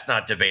 That's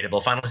not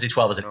debatable. Final Fantasy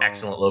XII is an No.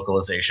 excellent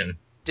localization.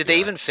 Did they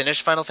Yeah. even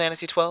finish Final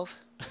Fantasy 12?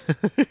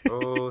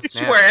 Oh snap!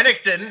 Square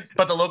Enix didn't,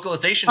 but the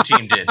localization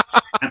team did.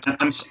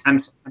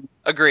 I'm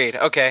Agreed.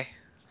 Okay.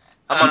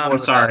 I'm on board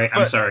with that. I'm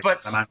But sorry.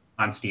 but I'm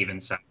on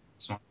Steven's side.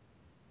 So,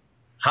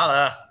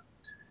 holla.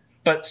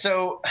 But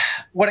so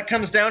what it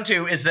comes down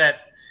to is that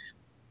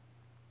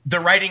the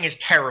writing is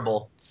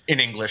terrible in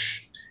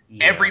English.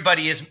 yeah.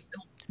 Everybody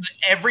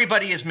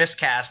is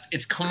miscast.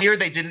 It's clear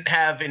they didn't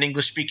have an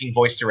English speaking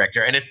voice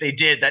director, and if they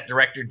did, that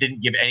director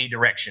didn't give any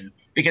direction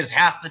because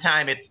half the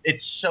time it's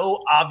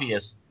so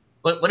obvious.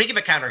 Let me give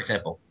a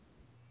counterexample.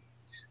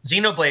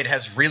 Xenoblade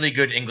has really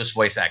good English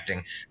voice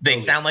acting. They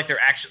sound like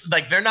they're actually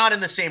like they're not in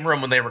the same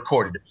room when they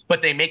recorded,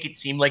 but they make it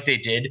seem like they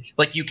did.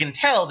 Like you can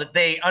tell that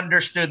they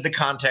understood the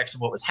context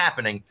of what was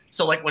happening.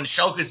 So like when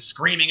Shulk is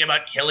screaming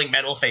about killing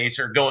Metal Face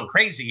or going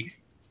crazy,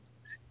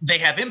 they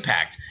have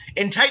impact.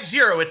 In Type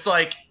Zero, it's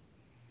like,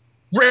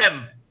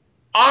 Rim,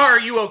 are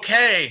you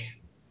okay?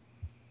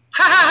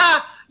 Ha ha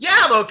ha! Yeah,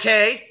 I'm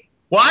okay.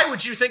 Why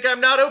would you think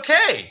I'm not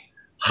okay?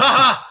 Ha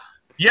ha!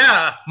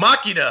 Yeah,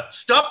 Machina,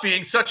 stop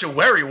being such a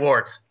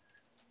worrywart.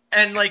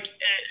 And like,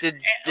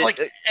 like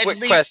at Quick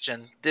least question: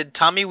 did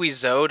Tommy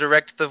Wiseau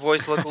direct the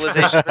voice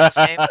localization for this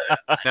game?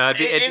 No,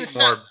 it'd in be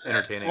some, more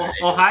entertaining. Well,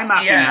 Actually. hi,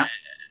 Machina. yeah.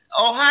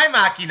 Oh hi,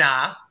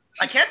 Machina.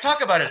 I can't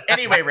talk about it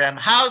anyway, Rem.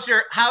 How's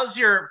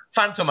your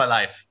Phantoma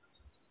life?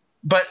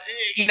 But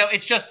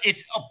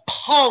it's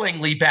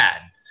appallingly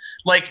bad.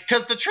 Like,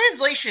 because the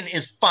translation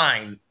is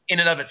fine in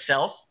and of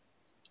itself.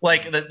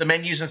 Like the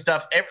menus and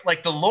stuff,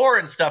 like the lore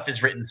and stuff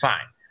is written fine,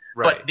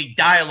 Right. but the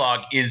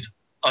dialogue is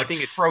I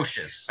think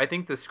atrocious. I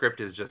think the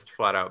script is just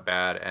flat out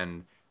bad,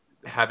 and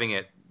having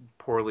it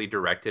poorly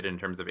directed in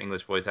terms of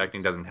English voice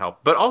acting doesn't help.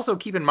 But also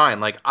keep in mind,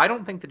 like, I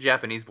don't think the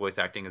Japanese voice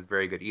acting is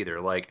very good either.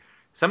 Like,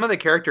 some of the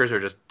characters are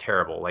just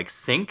terrible. Like,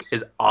 Sync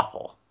is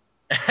awful.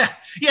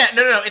 Yeah,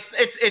 no,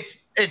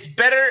 it's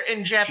better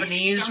in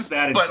Japanese, Sounds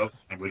bad in but both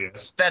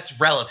languages. that's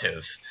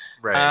relative.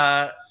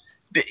 Right.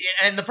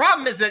 And the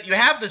problem is that you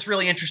have this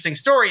really interesting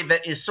story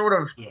that is sort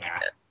of Yeah.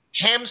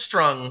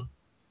 hamstrung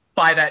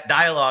by that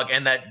dialogue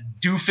and that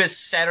doofus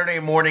Saturday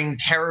morning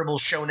terrible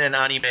shonen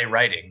anime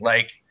writing.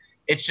 Like,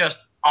 it's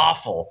just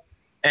awful.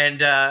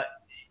 And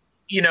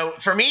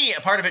for me,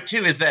 a part of it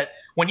too is that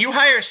when you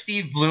hire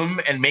Steve Bloom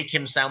and make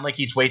him sound like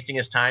he's wasting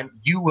his time,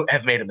 you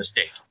have made a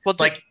mistake. Well,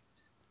 Like,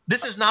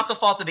 this is not the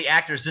fault of the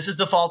actors. This is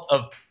the fault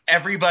of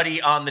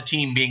everybody on the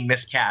team being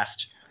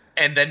miscast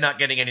and then not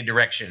getting any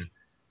direction.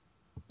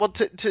 well,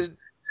 to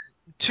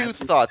two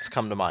thoughts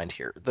come to mind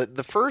here.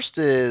 The first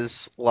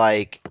is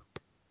like,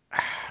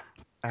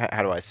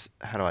 how do I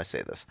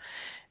say this?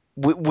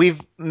 We've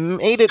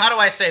made it. How do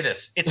I say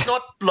this? It's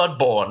not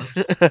Bloodborne,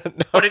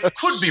 but it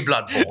could be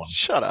Bloodborne.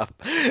 Shut up.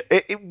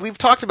 We've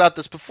talked about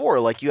this before.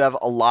 Like, you have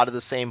a lot of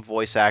the same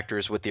voice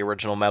actors with the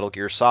original Metal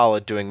Gear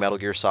Solid doing Metal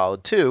Gear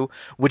Solid 2,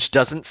 which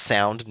doesn't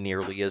sound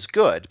nearly as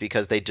good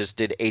because they just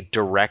did a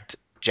direct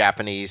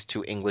Japanese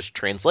to English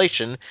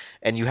translation,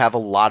 and you have a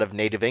lot of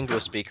native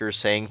English speakers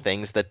saying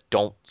things that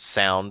don't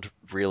sound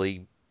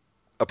really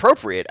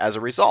appropriate as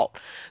a result.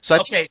 So I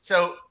think, Okay,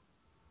 so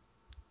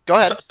go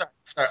ahead.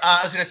 sorry.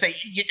 I was going to say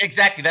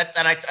exactly that,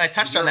 and I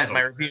touched on that in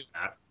my review.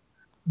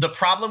 The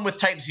problem with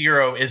Type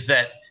Zero is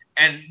that,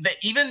 and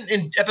even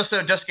in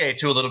episode Duske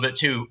too, a little bit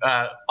too,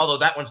 although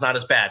that one's not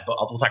as bad, but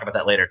we'll talk about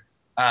that later.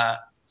 Uh,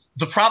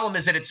 the problem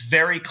is that it's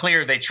very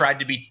clear they tried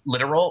to be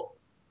literal,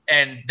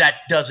 and that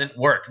doesn't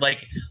work.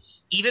 Like,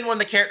 even when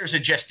the characters are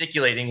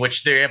gesticulating,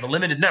 which they have a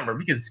limited number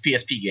because it's a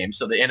PSP game,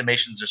 so the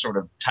animations are sort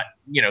of,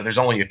 there's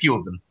only a few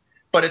of them.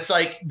 But it's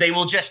like they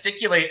will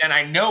gesticulate, and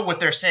I know what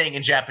they're saying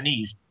in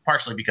Japanese,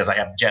 partially because I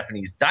have the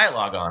Japanese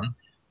dialogue on.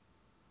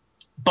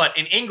 But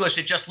in English,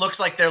 it just looks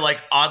like they're like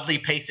oddly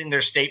pacing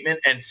their statement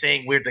and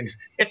saying weird things.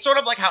 It's sort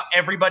of like how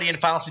everybody in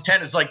Final Fantasy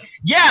X is like,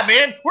 "Yeah,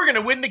 man, we're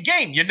gonna win the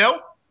game,"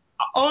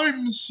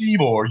 I'm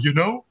Seymour,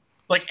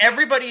 Like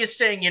everybody is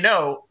saying, and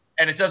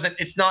it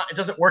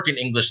doesn't work in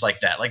English like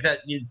that. Like that,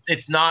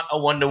 it's not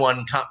a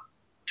one-to-one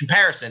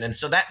comparison, and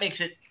so that makes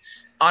it,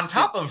 on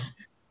top of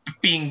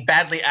being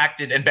badly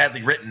acted and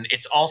badly written,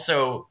 it's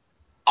also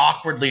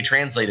awkwardly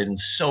translated in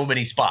so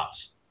many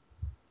spots.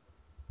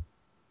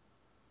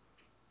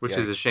 Which Yeah.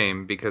 is a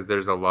shame because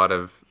there's a lot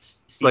of,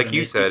 like Steven,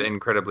 you said,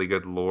 incredibly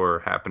good lore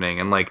happening,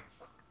 and like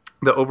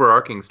the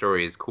overarching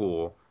story is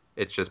cool.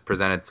 It's just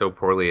presented so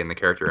poorly in the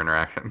character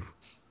interactions.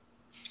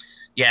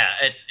 Yeah,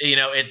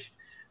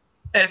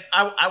 and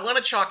I want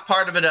to chalk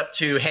part of it up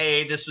to,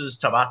 hey, this was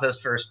Tabasa's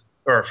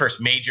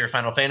first major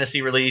Final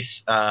Fantasy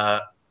release,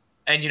 and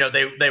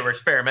they were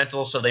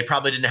experimental, so they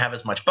probably didn't have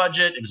as much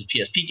budget. It was a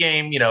PSP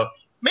game,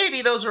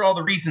 maybe those are all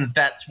the reasons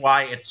that's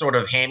why it's sort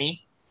of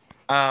hammy.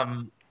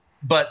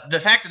 But the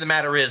fact of the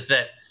matter is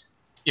that,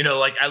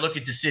 like I look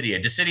at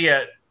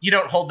Dissidia, you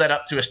don't hold that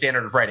up to a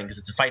standard of writing because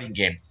it's a fighting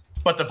game,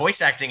 but the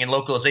voice acting and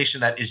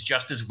localization that is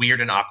just as weird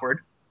and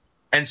awkward.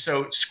 And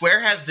so Square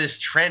has this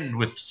trend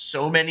with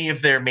so many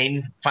of their main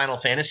Final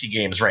Fantasy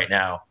games right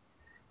now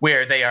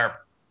where they are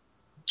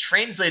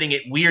translating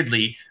it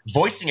weirdly,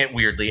 voicing it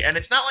weirdly. And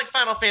it's not like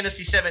Final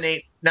Fantasy 7,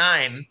 8,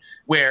 9,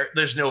 where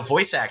there's no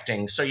voice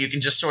acting. So you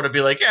can just sort of be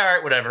like, yeah, all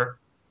right, whatever.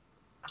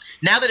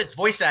 Now that it's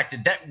voice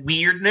acted, that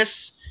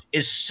weirdness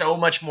is so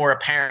much more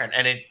apparent.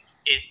 And it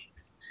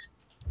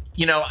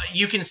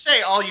you can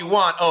say all you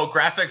want, oh,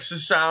 graphics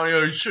is sound,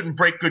 you shouldn't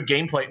break good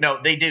gameplay. No,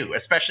 they do,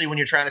 especially when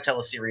you're trying to tell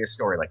a serious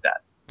story like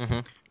that. Mm-hmm.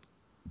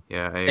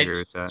 Yeah, I It agree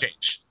with that.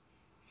 change.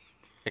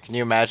 Can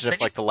you imagine Then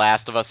if like The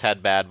Last of Us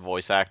had bad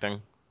voice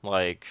acting?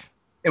 Like,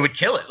 it would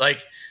kill it.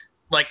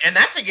 And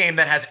that's a game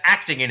that has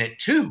acting in it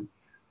too.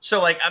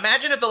 So like,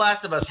 imagine if The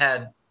Last of Us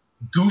had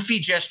goofy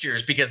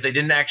gestures because they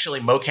didn't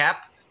actually mocap,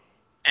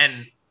 and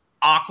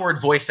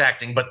awkward voice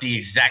acting, but the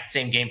exact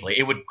same gameplay.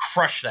 It would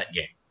crush that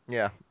game.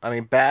 yeah, I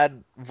mean,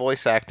 bad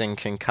voice acting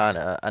can kind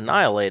of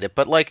annihilate it,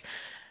 but like,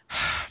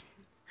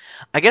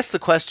 I guess the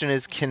question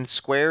is,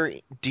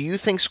 do you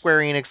think Square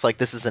Enix, like,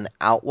 this is an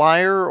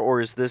outlier, or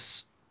is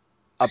this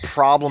a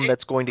problem It,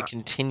 that's going to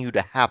continue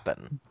to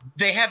happen?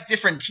 they have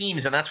different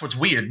teams, and that's what's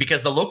weird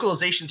because the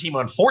localization team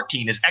on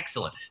 14 is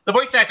excellent. The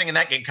voice acting in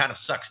that game kind of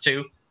sucks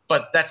too,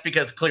 but that's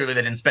because clearly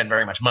they didn't spend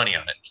very much money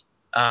on it.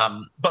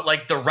 But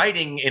like the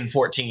writing in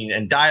 14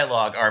 and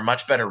dialogue are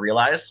much better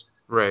realized.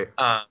 Right.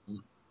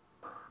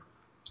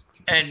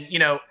 And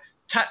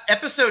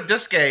episode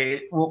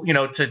Duske, well,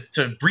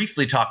 to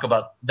briefly talk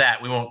about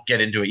that, we won't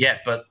get into it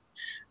yet, but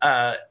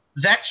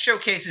that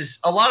showcases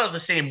a lot of the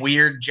same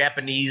weird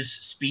Japanese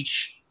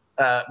speech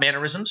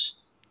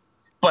mannerisms,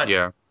 but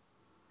Yeah.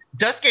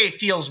 Duske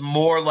feels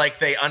more like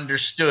they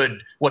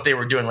understood what they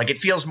were doing. Like it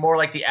feels more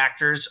like the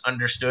actors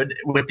understood,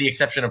 with the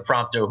exception of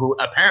Prompto, who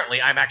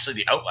apparently I'm actually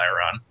the outlier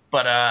on.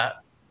 But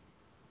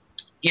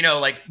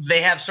like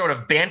they have sort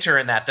of banter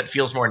in that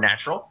feels more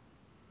natural,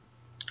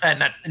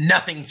 and that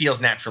nothing feels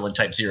natural in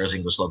Type Zero's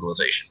English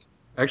localization.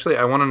 Actually,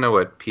 I want to know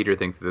what Peter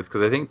thinks of this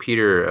because I think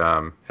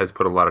Peter has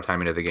put a lot of time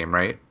into the game,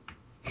 right?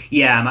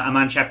 Yeah, I'm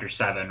on chapter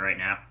 7 right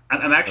now.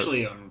 I'm Oh,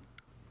 actually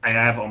I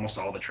have almost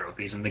all the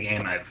trophies in the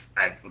game. I've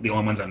the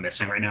only ones I'm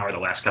missing right now are the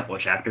last couple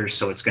of chapters,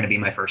 so it's going to be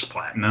my first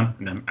platinum,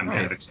 and I'm kind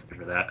of nice. excited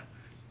for that.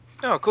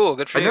 Oh, cool.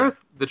 Good for I you.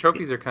 noticed the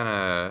trophies are kind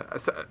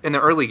of in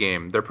the early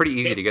game. They're pretty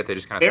easy to get. They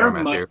just kind of throw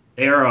They're them at you.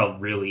 they're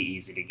really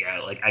easy to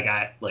get. Like I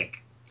got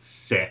like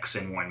 6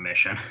 in one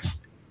mission.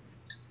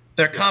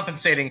 They're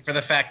compensating for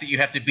the fact that you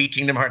have to beat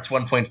Kingdom Hearts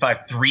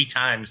 1.5 3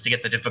 times to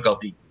get the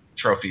difficulty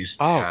trophies.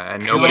 Oh, Yeah,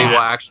 and nobody will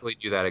God. actually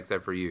do that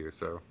except for you.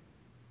 So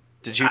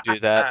Did you do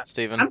that,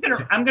 Steven? I'm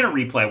gonna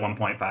replay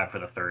 1.5 for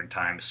the third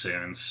time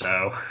soon.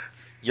 So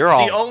You're The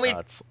all only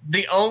nuts.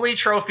 the only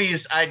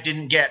trophies I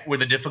didn't get were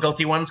the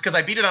difficulty ones because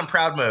I beat it on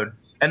proud mode,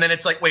 and then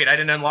it's like, wait, I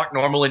didn't unlock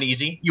normal and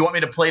easy. You want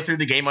me to play through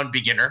the game on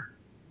beginner?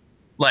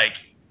 Like,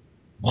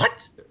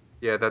 what?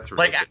 yeah, that's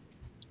Like, ridiculous.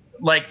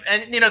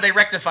 and they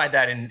rectified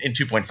that in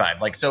 2.5.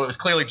 Like, so it was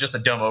clearly just a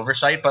dumb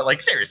oversight. But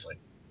like, seriously,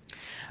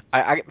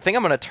 I think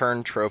I'm gonna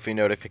turn trophy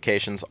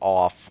notifications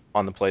off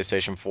on the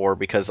PlayStation 4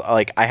 because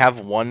like I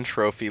have one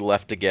trophy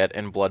left to get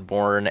in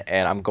Bloodborne,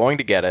 and I'm going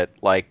to get it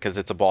like because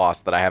it's a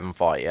boss that I haven't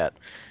fought yet.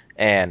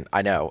 And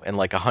I know in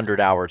like 100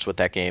 hours with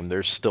that game,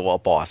 there's still a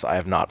boss I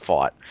have not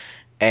fought,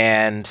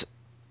 and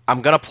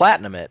I'm gonna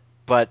platinum it.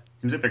 But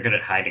seems like they're good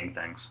at hiding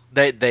things.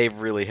 they've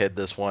really hid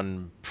this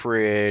one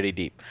pretty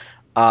deep.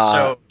 Uh,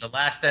 so the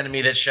last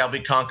enemy that shall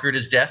be conquered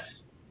is death.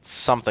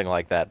 Something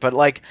like that. But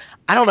like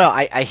I don't know,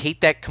 I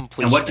hate that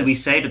And what do we completionist.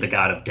 say to the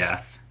god of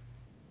death?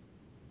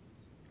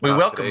 We Not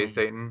welcome today, him.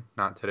 Satan.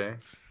 Not today.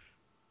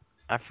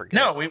 I forget.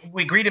 No,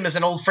 we greet him as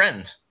an old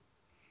friend.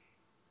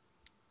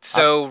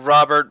 So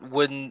Robert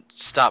wouldn't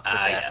stop for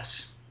death.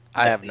 Yes.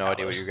 I have Deathly no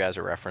idea what Hallows. you guys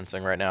are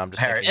referencing right now. I'm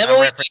just Harry. thinking.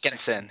 Emily I'm referencing-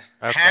 Dickinson.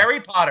 Okay. Harry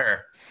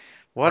Potter.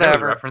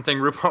 Whatever. Are we referencing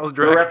RuPaul's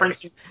We're Drag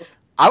referencing Race?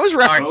 I was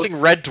Both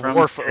referencing Red from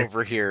Dwarf Harry-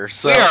 over here.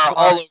 So We are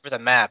all over the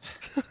map.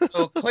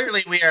 So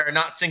clearly we are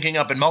not syncing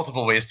up in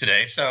multiple ways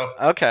today. So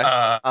okay.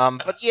 uh,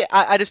 But yeah,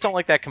 I just don't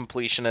like that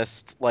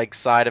completionist like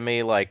side of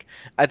me. Like,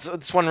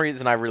 it's one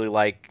reason I really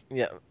like.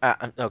 Yeah.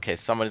 Okay,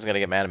 somebody's gonna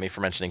get mad at me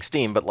for mentioning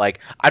Steam, but like,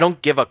 I don't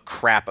give a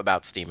crap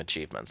about Steam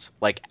achievements,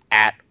 like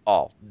at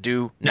all.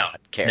 Do No, not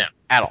care no.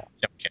 at all.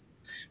 okay.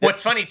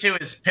 What's funny too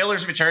is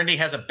Pillars of Eternity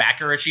has a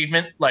backer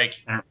achievement.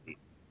 Like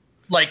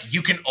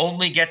you can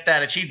only get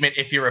that achievement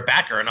if you're a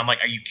backer, and I'm like,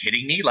 are you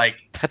kidding me? Like,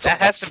 That's That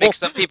has to awful. make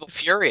some people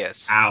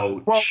furious.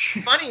 Ouch. well,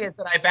 what's funny is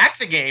that I backed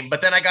the game,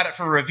 but then I got it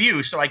for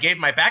review, so I gave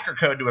my backer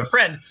code to a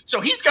friend, so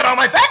he's got all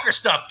my backer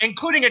stuff,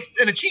 including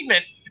an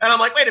achievement, and I'm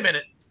like, wait a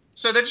minute.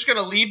 So they're just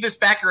gonna leave this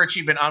backer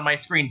achievement on my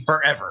screen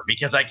forever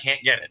because I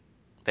can't get it.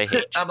 They hate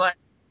you. I'm like,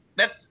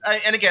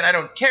 and again, I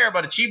don't care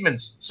about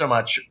achievements so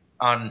much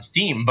on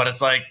Steam, but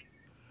it's like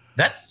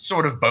that's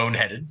sort of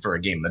boneheaded for a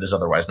game that is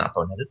otherwise not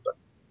boneheaded. But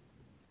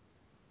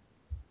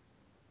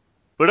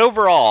But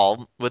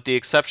overall, with the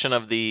exception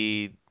of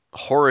the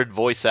horrid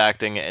voice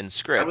acting and I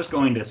script, was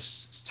going to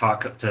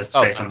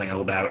say something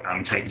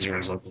about Type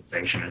Zero's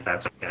localization, if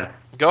that's okay.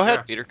 go ahead,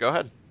 Yeah. Peter. Go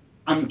ahead.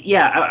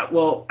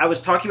 Well, I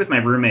was talking with my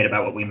roommate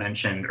about what we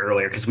mentioned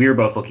earlier because we were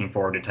both looking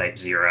forward to Type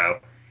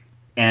Zero,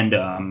 and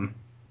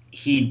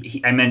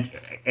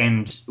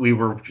and we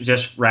were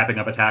just wrapping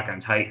up Attack on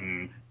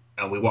Titan.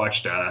 We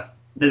watched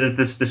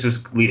this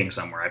is leading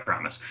somewhere, I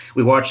promise.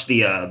 We watched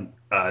the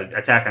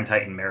Attack on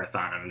Titan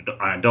marathon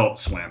on Adult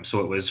Swim,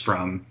 so it was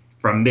from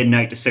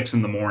midnight to 6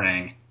 in the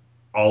morning,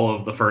 all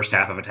of the first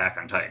half of Attack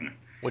on Titan.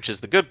 Which is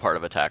the good part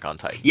of Attack on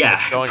Titan.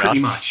 Yeah, Going pretty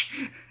on. much.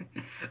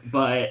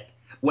 But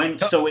we Wow,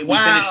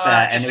 finished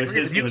that, I and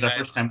disagree with it you was our guys.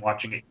 first time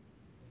watching it.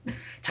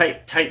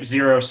 Type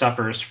Zero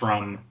suffers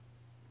from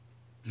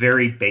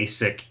very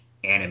basic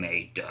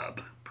anime dub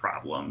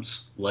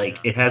problems. Like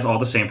it has all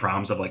the same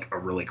problems of like a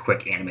really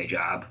quick anime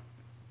job.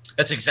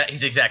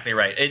 he's exactly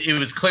right. It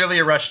was clearly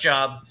a rush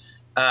job.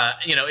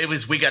 It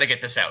was we got to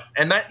get this out,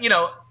 and that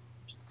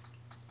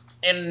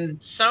in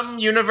some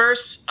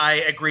universe, I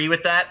agree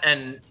with that.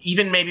 And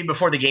even maybe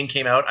before the game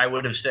came out, I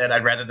would have said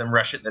I'd rather them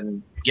rush it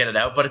than get it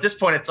out. But at this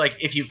point, it's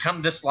like if you've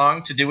come this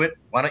long to do it,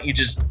 why don't you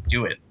just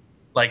do it?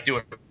 Like do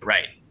it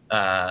right.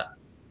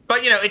 But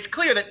it's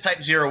clear that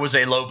Type Zero was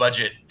a low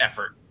budget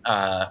effort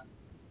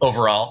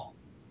overall.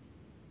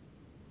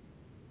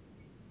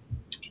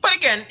 But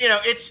again,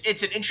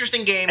 it's an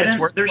interesting game. And It's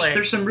then worth playing.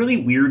 there's some really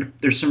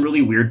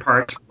weird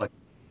parts. Like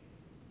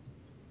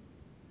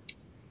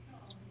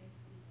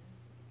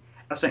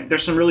I was saying,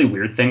 there's some really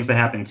weird things that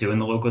happen too in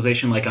the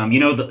localization. Like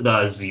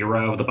the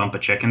Zero, the Bump a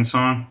Chicken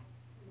song.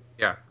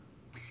 Yeah.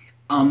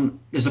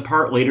 There's a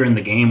part later in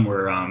the game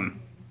where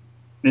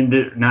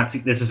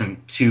this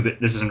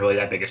isn't really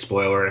that big a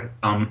spoiler.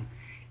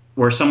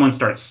 Where someone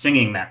starts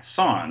singing that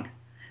song,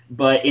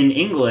 but in the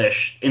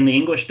English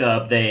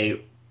dub,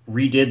 they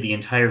redid the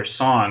entire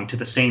song to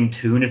the same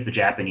tune as the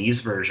Japanese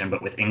version,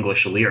 but with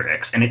English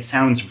lyrics, and it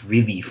sounds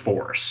really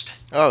forced.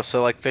 Oh,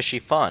 so like fishy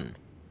fun.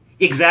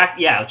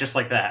 Yeah, just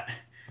like that.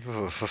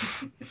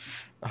 Oof.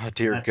 Oh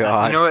dear That's-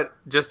 God. You know what?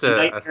 Just a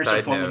Nightmares are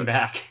side falling note.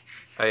 back.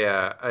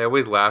 I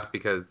always laughed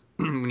because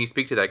when you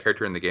speak to that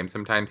character in the game,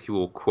 sometimes he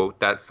will quote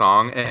that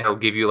song and he'll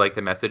give you like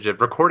the message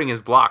of recording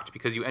is blocked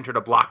because you entered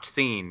a blocked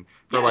scene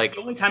for Yeah, like it's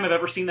the only time I've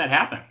ever seen that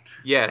happen.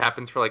 yeah, it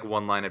happens for like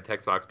one line of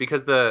text box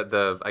because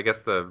the I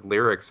guess the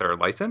lyrics are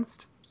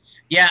licensed.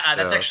 Yeah,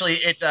 that's So- actually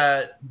it.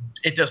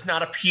 It does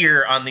not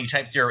appear on the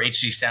Type Zero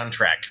HD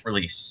soundtrack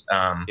release.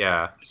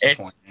 Yeah.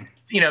 It's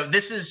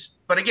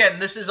but again,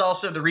 this is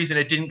also the reason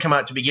it didn't come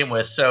out to begin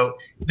with. So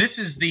this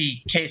is the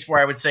case where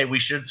I would say we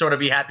should sort of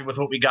be happy with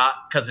what we got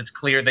because it's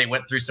clear they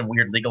went through some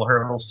weird legal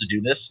hurdles to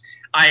do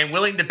this. I am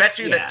willing to bet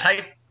you Yeah.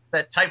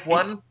 that Type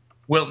 1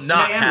 will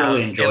not I am have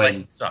really a enjoying-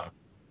 licensed song.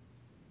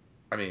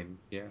 I mean,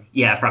 yeah.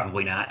 Yeah,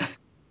 probably not.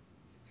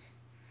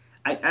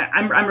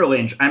 I'm really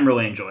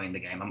enjoying the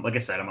game. Like I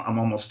said, I'm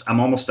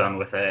almost done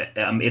with it.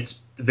 It's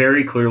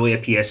very clearly a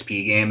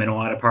PSP game in a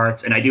lot of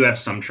parts, and I do have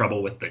some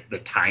trouble with the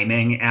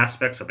timing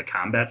aspects of the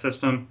combat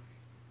system.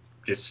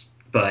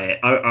 But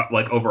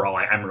like overall,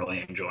 I'm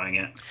really enjoying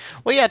it.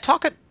 Well, yeah.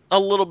 Talk a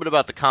little bit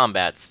about the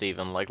combat,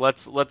 Steven. Like,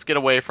 let's get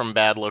away from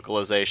bad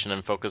localization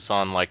and focus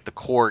on like the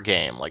core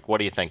game. Like, what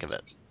do you think of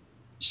it?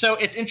 So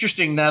it's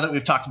interesting now that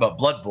we've talked about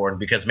Bloodborne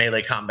because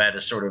melee combat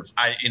is sort of,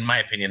 in my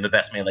opinion, the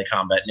best melee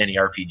combat in any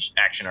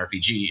action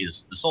RPG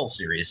is the Soul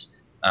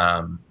series.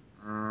 But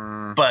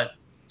I'm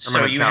so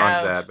gonna you challenge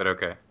have that, but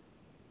okay.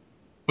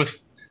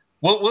 with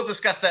we'll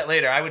discuss that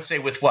later. I would say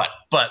with what,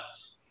 but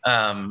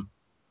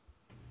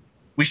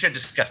we should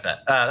discuss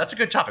that. That's a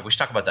good topic. We should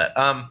talk about that.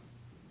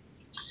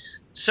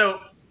 So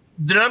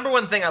the number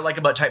one thing I like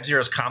about Type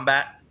Zero's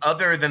combat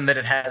other than that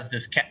it has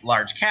this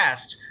large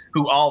cast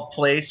who all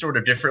play sort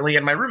of differently.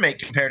 And my roommate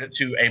compared it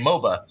to a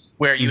MOBA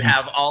where you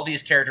have all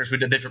these characters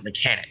with a different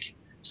mechanic.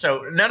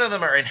 So none of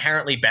them are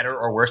inherently better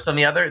or worse than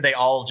the other. They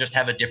all just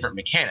have a different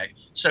mechanic.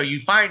 So you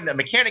find a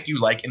mechanic you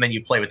like, and then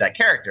you play with that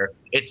character.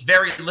 It's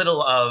very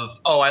little of,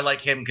 oh, I like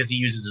him because he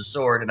uses a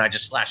sword, and I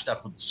just slash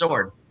stuff with the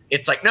sword.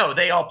 It's like, no,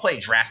 they all play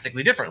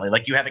drastically differently.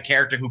 Like you have a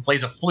character who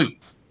plays a flute,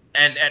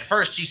 and at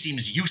first she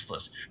seems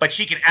useless, but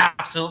she can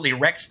absolutely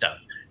wreck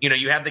stuff.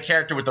 You have the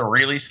character with a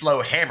really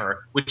slow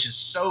hammer, which is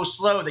so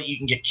slow that you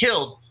can get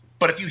killed.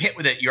 But if you hit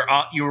with it,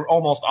 you're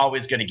almost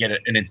always going to get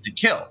an instant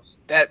kill.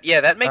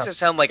 That makes it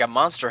sound like a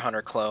Monster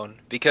Hunter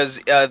clone, because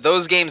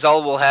those games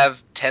all will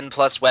have 10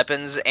 plus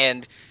weapons,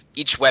 and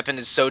each weapon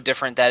is so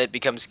different that it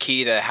becomes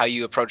key to how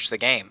you approach the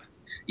game.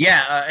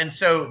 Yeah, and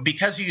so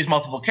because you use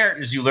multiple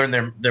characters, you learn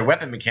their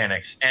weapon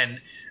mechanics.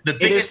 And the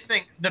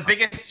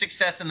biggest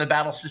success in the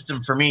battle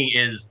system for me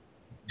is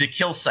the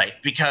kill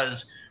site,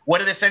 because what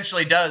it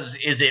essentially does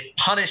is it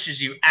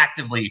punishes you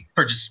actively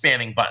for just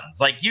spamming buttons.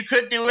 Like you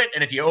could do it,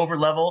 and if you over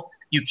level,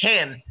 you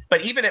can.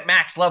 But even at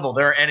max level,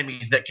 there are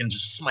enemies that can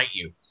just smite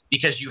you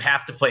because you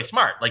have to play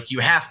smart. Like you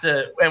have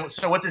to. And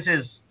so what this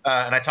is,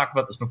 and I talked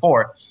about this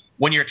before,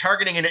 when you're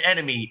targeting an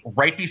enemy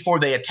right before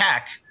they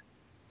attack,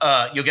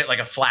 you'll get like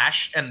a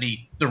flash, and the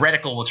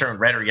reticle will turn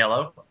red or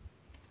yellow.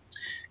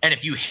 And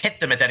if you hit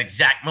them at that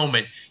exact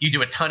moment, you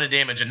do a ton of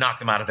damage and knock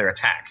them out of their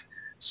attack.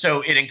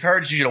 So it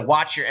encourages you to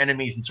watch your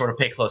enemies and sort of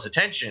pay close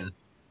attention.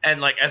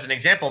 And like as an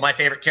example, my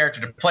favorite character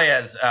to play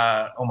as,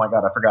 oh my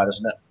god, I forgot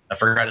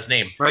his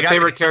name. My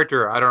favorite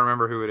character, I don't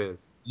remember who it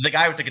is. The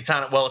guy with the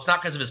katana. Well, it's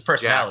not because of his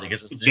personality,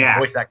 because his Jack.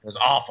 voice acting was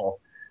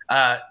awful.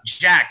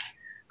 Jack.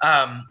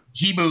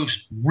 He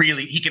moves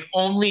really. He can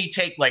only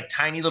take like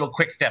tiny little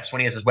quick steps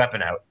when he has his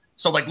weapon out.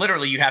 So like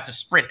literally, you have to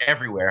sprint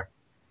everywhere.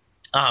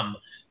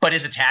 But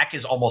his attack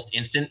is almost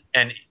instant,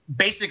 and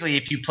basically,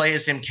 if you play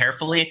as him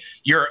carefully,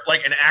 you're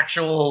like an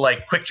actual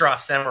like quick draw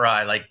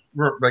samurai, like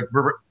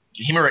Himura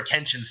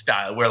Kenshin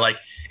style, where like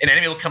an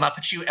enemy will come up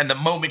at you, and the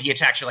moment he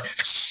attacks, you're like,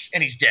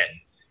 and he's dead.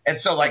 And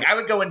so like I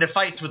would go into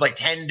fights with like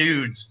 10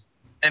 dudes,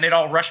 and they'd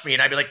all rush me,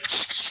 and I'd be like,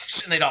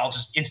 and they'd all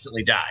just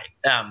instantly die.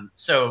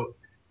 So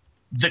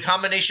the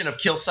combination of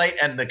kill sight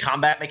and the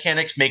combat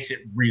mechanics makes it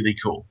really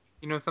cool.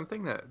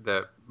 Something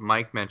that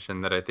Mike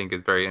mentioned that I think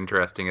is very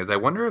interesting is I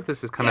wonder if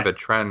this is kind of a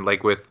trend,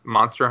 like with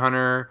Monster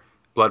Hunter,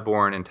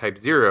 Bloodborne, and Type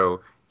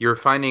Zero. You're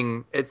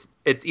finding it's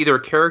either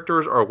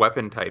characters or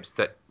weapon types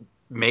that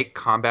make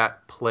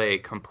combat play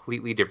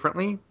completely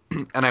differently,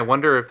 and I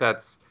wonder if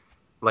that's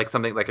like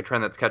something like a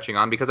trend that's catching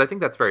on, because I think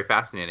that's very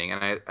fascinating.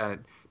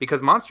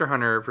 Because Monster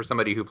Hunter, for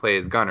somebody who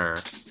plays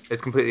Gunner,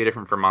 is completely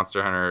different from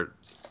Monster Hunter.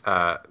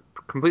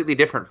 Completely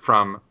different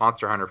from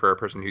Monster Hunter for a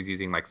person who's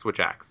using like Switch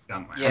Axe.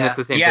 Yeah. And it's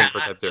the same thing for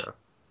Type Zero.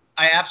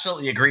 I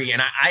absolutely agree,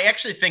 and I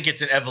actually think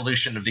it's an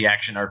evolution of the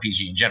action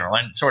RPG in general,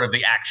 and sort of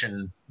the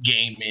action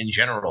game in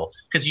general.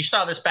 Because you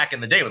saw this back in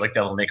the day with like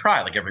Devil May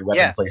Cry, like every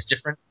weapon plays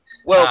different.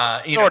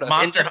 Well, sort of.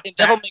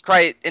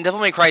 In Devil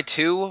May Cry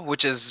 2,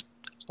 which is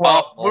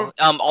awful.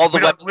 All the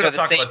weapons are the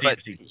same,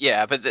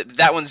 but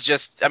that one's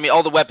just. I mean,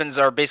 all the weapons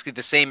are basically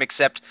the same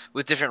except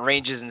with different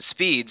ranges and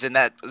speeds, and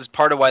that was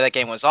part of why that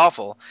game was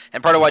awful.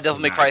 And part of why Devil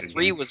May Cry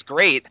 3 was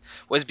great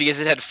was because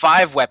it had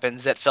 5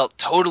 weapons that felt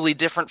totally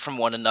different from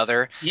one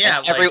another.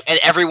 Yeah, and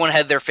everyone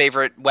had their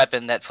favorite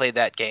weapon that played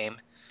that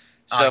game.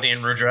 So Agni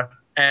and Rudra,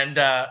 and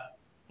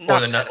or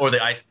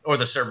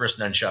the Cerberus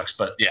nunchucks,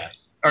 but yeah,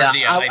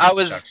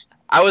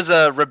 I was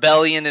a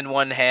Rebellion in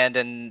one hand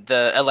and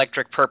the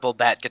electric purple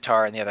bat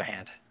guitar in the other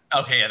hand.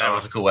 Okay, yeah, that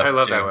was a cool weapon. I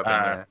love too. that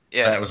weapon.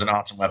 That was an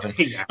awesome weapon.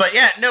 Yes. But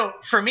yeah, no,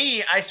 for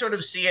me, I sort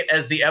of see it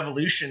as the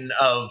evolution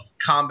of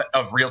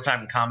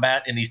real-time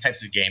combat in these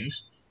types of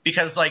games.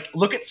 Because like,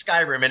 look at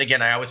Skyrim, and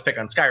again, I always pick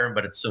on Skyrim,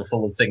 but it's so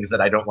full of things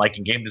that I don't like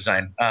in game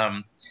design.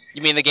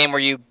 You mean the game where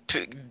you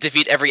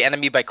defeat every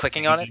enemy by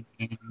clicking on it?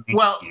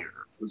 Well,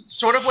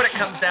 sort of what it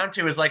comes down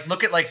to is like,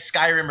 look at like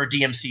Skyrim or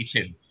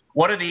DMC2.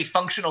 What are the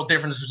functional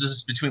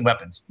differences between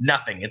weapons?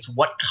 Nothing. It's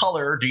what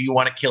color do you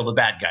want to kill the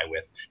bad guy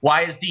with?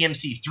 Why is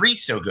DMC3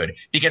 so good?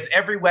 Because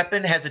every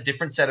weapon has a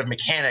different set of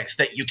mechanics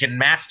that you can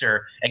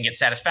master and get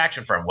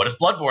satisfaction from. What does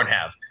Bloodborne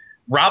have?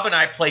 Rob and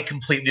I play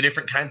completely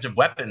different kinds of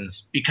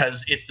weapons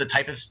because it's the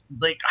type of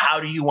like, how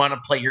do you want to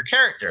play your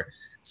character?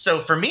 So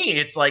for me,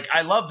 it's like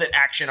I love that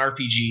action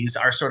RPGs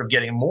are sort of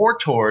getting more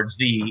towards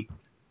the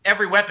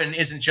every weapon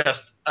isn't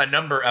just a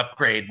number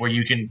upgrade where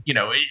you can,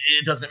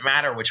 it doesn't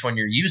matter which one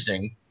you're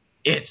using.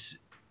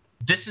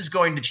 This is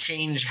going to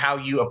change how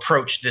you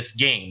approach this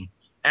game.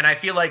 And I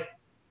feel like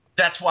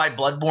that's why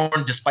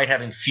Bloodborne, despite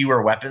having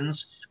fewer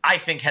weapons, I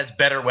think has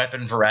better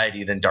weapon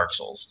variety than Dark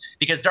Souls.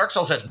 Because Dark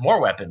Souls has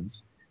more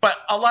weapons, but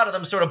a lot of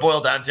them sort of boil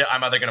down to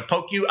I'm either going to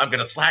poke you, I'm going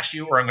to slash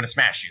you, or I'm going to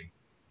smash you.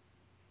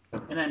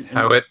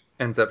 How it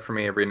ends up for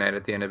me every night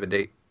at the end of a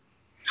date.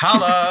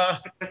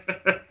 Holla!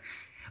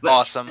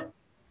 Awesome.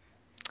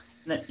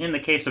 In the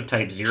case of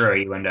Type Zero,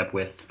 you end up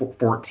with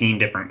 14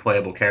 different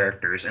playable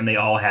characters, and they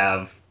all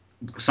have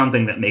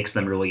something that makes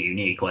them really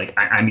unique. Like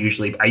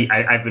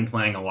I've been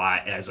playing a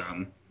lot as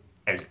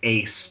as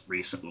Ace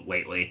recently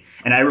lately,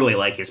 and I really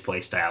like his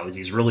play style. Is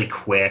he's really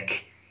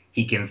quick.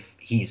 He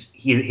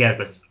has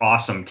this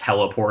awesome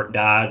teleport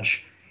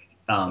dodge.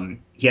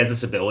 He has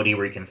this ability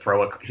where he can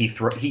he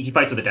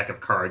fights with a deck of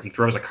cards. He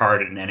throws a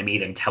card at an enemy,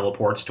 then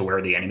teleports to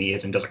where the enemy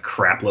is and does a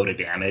crap load of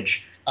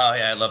damage. Oh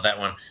yeah, I love that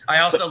one. I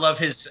also But love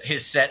his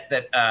set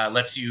that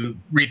lets you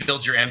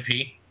rebuild your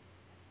MP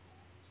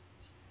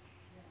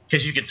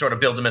because you can sort of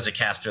build him as a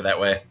caster that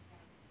way.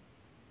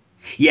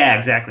 yeah,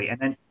 exactly.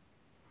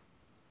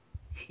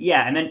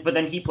 But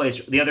then he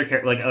plays the other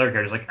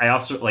characters. Like I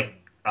also like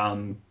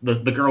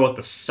the girl with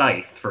the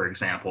scythe, for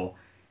example,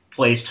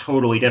 plays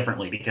totally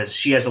differently because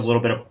she has a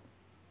little bit of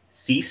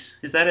cease.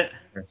 Is that it?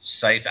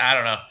 Sice, I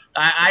don't know.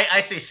 I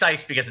say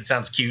Sice because it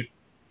sounds cute.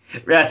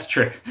 That's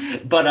true.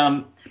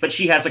 But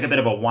she has like a bit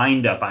of a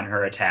wind up on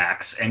her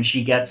attacks, and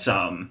she gets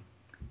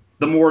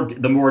the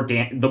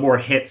more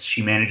hits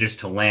she manages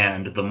to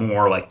land, the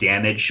more like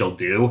damage she'll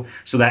do.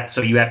 So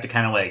you have to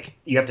kind of like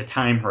you have to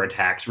time her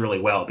attacks really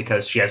well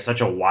because she has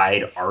such a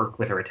wide arc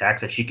with her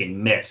attacks that she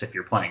can miss if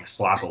you're playing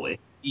sloppily.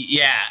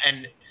 Yeah,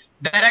 and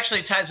that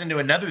actually ties into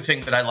another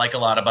thing that I like a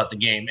lot about the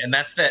game, and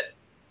that's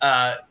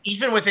that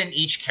even within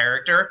each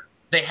character,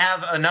 they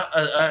have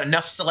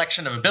enough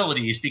selection of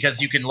abilities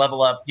because you can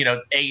level up. You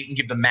can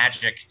give them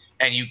magic,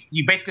 and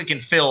you basically can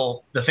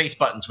fill the face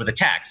buttons with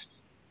attacks.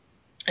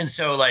 And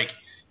so, like,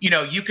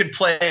 you could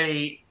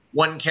play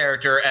one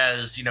character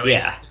as a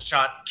Yeah,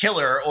 shot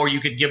killer, or you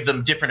could give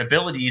them different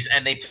abilities,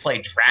 and they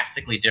play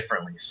drastically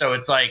differently. So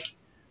it's like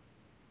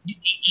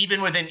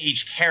even within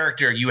each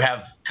character, you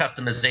have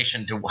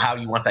customization to how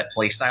you want that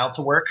play style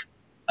to work.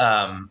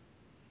 And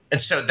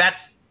so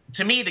that's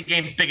to me the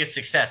game's biggest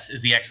success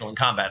is the excellent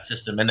combat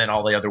system, and then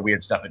all the other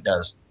weird stuff it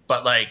does.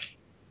 But like,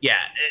 yeah,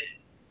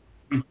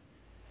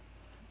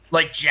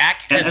 like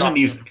Jack is and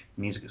the awesome.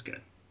 music is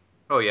good.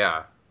 Oh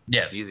yeah,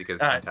 Yes. music is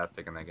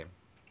fantastic in that game.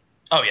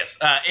 Oh yes.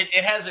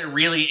 It has a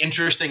really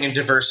interesting and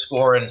diverse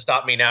score, and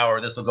Stop Me Now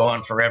or this will go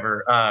on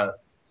forever.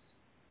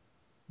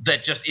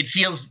 That just it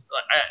feels.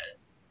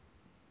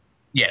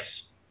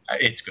 Yes,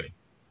 it's good.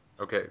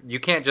 Okay, you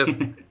can't just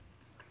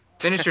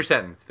finish your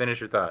sentence. Finish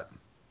your thought.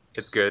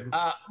 It's good.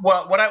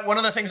 Well, one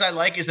of the things I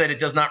like is that it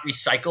does not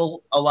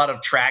recycle a lot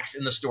of tracks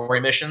in the story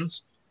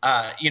missions.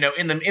 In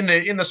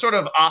the sort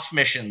of off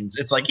missions,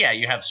 it's like yeah,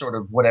 you have sort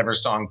of whatever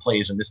song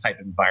plays in this type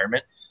of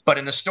environment. But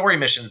in the story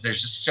missions,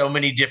 there's just so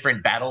many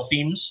different battle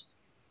themes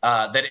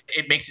that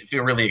it makes it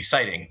feel really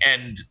exciting.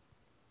 And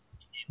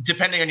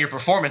depending on your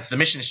performance, the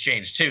missions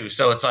change too.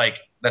 So it's like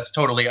that's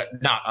totally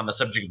not on the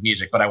subject of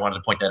music, but I wanted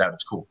to point that out.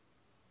 It's cool.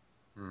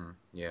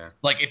 Yeah.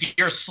 Like if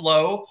you're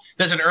slow,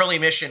 there's an early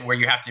mission where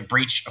you have to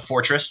breach a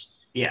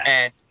fortress, Yeah,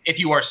 and if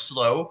you are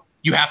slow,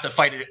 you have to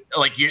fight it.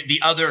 Like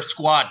the other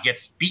squad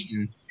gets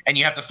beaten, and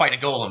you have to fight a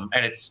golem,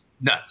 and it's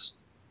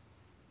nuts.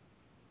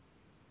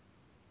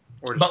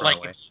 Or just But run like,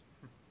 away.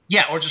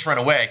 yeah, or just run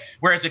away.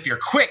 Whereas if you're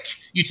quick,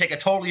 you take a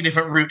totally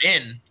different route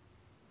in,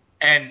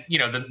 and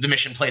the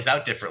mission plays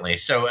out differently.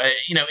 So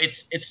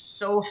it's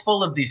so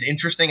full of these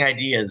interesting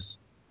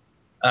ideas.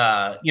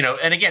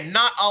 And again,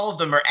 not all of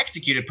them are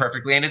executed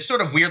perfectly, and it's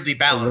sort of weirdly oh,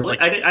 balanced. really?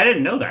 Like I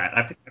didn't know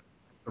that.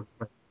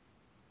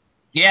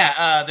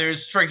 yeah,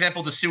 there's, for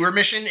example, the sewer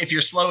mission. If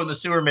you're slow in the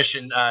sewer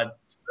mission,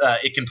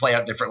 it can play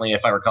out differently,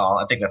 if I recall.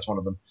 I think that's one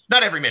of them.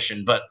 Not every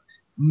mission, but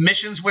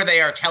missions where they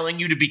are telling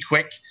you to be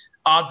quick,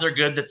 odds are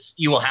good that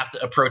you will have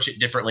to approach it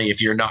differently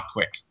if you're not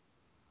quick.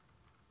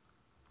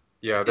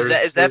 Yeah,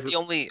 Is that there's the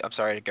only? I'm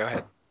sorry. Go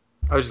ahead.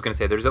 I was just gonna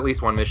say there's at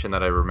least one mission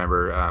that I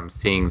remember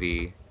seeing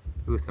the.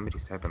 Ooh,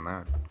 somebody's typing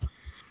loud.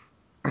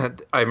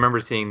 I remember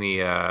seeing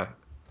the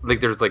like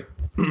there's like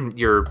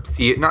your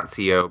C not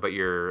CO but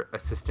your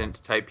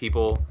assistant type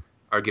people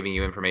are giving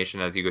you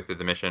information as you go through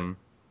the mission.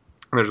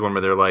 And there's one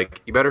where they're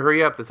like, "You better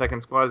hurry up! The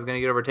second squad is going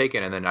to get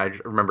overtaken." And then I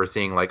remember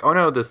seeing like, "Oh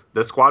no, this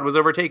squad was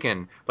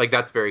overtaken!" Like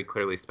that's very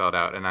clearly spelled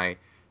out. And I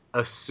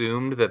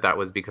assumed that that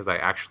was because I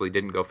actually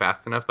didn't go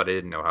fast enough, but I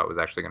didn't know how it was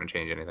actually going to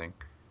change anything.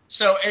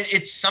 So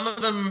it's some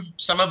of them.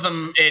 Some of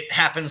them it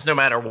happens no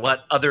matter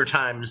what. Other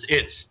times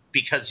it's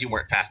because you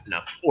weren't fast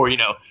enough, or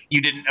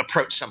you didn't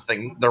approach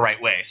something the right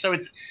way. So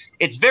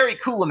it's very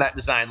cool in that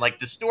design. Like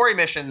the story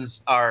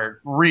missions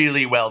are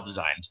really well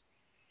designed.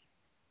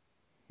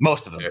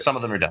 Most of them. Some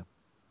of them are done.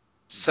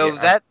 So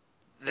Yeah, that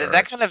right.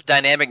 that kind of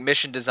dynamic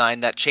mission design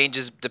that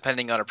changes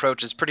depending on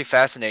approach is pretty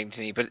fascinating to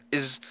me. But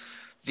is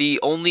the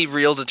only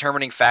real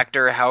determining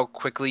factor how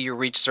quickly you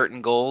reach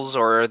certain goals,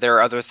 or are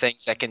there other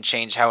things that can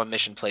change how a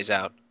mission plays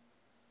out?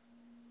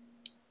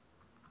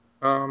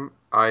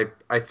 I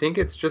think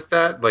it's just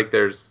that like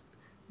there's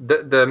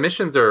the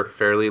missions are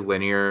fairly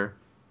linear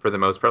for the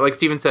most part. Like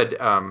Steven said,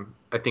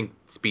 I think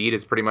speed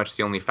is pretty much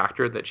the only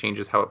factor that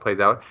changes how it plays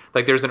out.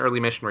 Like there's an early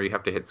mission where you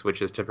have to hit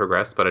switches to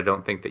progress, but I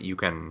don't think that you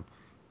can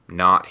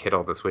not hit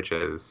all the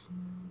switches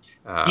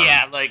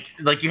Yeah,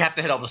 like you have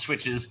to hit all the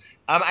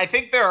switches. I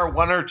think there are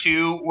one or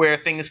two where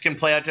things can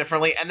play out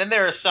differently, and then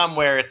there are some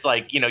where it's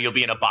like you'll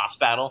be in a boss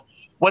battle.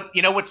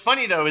 What's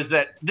funny though is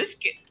that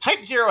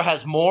Type Zero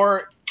has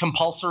more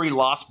compulsory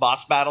lost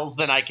boss battles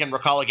than I can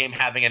recall a game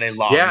having in a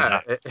long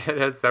time. it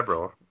has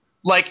several.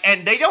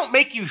 And they don't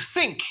make you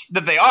think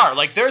that they are.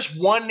 Like, there's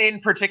one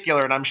in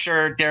particular, and I'm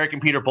sure Derek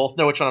and Peter both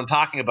know which one I'm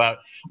talking about,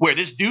 where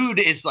this dude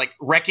is like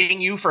wrecking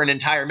you for an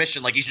entire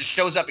mission. Like, he just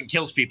shows up and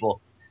kills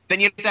people.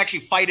 Then you have to actually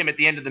fight him at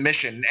the end of the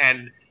mission,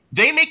 and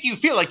they make you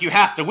feel like you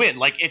have to win.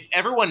 Like, if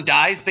everyone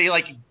dies, they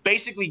like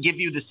basically give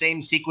you the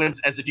same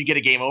sequence as if you get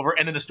a game over,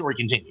 and then the story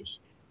continues.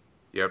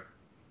 Yep,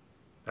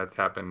 that's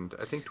happened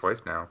I think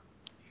twice now.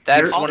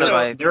 That's one of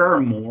my. There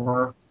are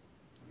more.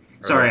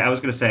 Sorry, I was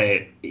going to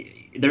say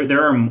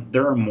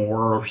there are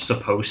more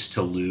supposed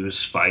to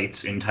lose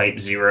fights in Type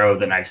Zero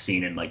than I've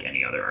seen in like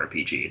any other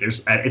RPG.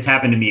 It's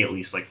happened to me at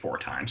least like 4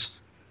 times.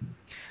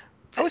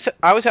 I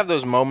always have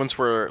those moments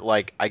where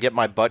like I get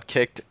my butt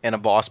kicked in a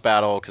boss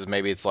battle because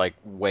maybe it's like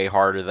way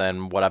harder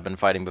than what I've been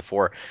fighting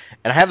before,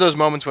 and I have those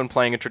moments when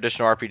playing a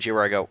traditional RPG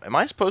where I go, "Am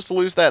I supposed to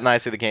lose that?" And I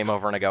see the game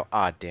over and I go,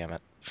 "Ah, damn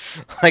it!"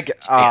 Like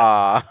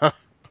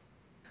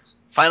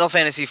Final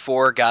Fantasy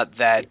IV got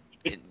that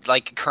It,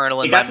 like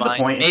kernel in it my got to the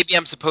mind. point. Maybe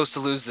I'm supposed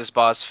to lose this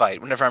boss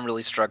fight whenever I'm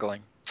really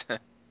struggling.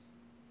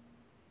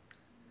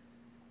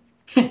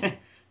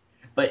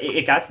 But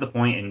it got to the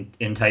point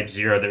in Type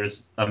Zero.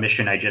 There's a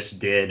mission I just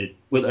did.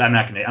 Well, I'm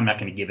not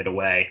gonna give it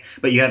away.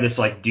 But you have this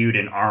like dude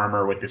in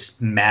armor with this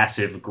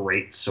massive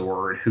great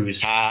sword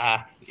who's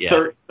Yeah.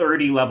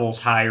 30 levels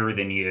higher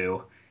than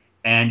you,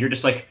 and you're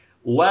just like,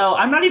 well,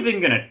 I'm not even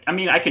gonna. I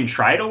mean, I can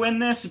try to win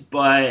this,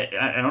 but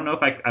I don't know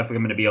if I'm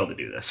gonna be able to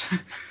do this.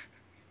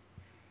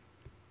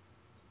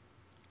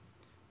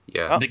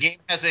 Yeah, Oh. The game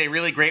has a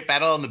really great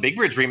battle on the Big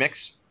Bridge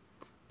remix.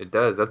 it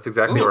does. That's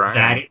exactly Ooh, where I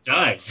That am. it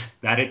does.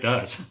 That it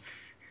does.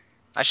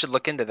 I should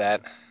look into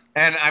that.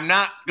 And I'm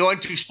not going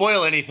to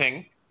spoil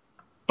anything,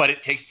 but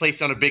it takes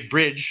place on a big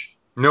bridge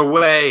No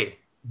way.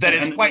 that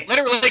is And quite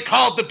literally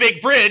called the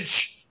Big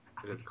Bridge.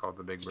 It is called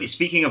the Big Bridge.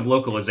 Speaking of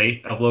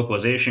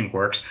localization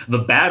quirks, the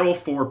battle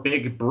for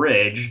Big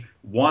Bridge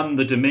won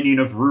the Dominion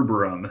of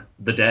Rubrum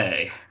the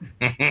day.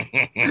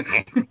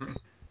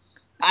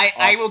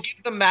 I will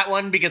give them that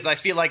one because I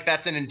feel like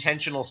that's an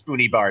intentional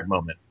Spoony Bard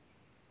moment.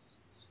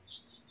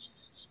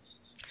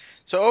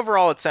 So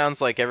overall, it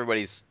sounds like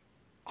everybody's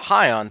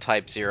high on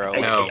Type Zero.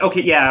 No.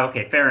 Okay, yeah,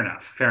 okay, fair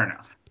enough, fair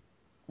enough.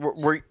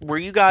 Were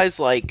you guys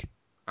like?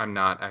 I'm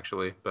not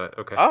actually, but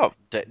okay. Oh,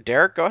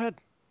 Derek, go ahead.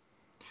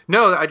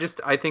 No, I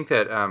think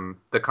that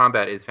the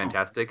combat is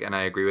fantastic, and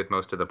I agree with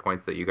most of the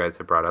points that you guys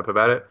have brought up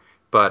about it.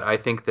 But I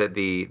think that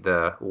the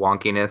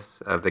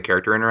wonkiness of the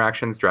character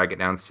interactions drag it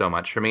down so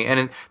much for me,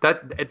 and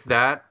it's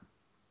that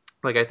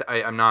like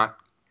I'm not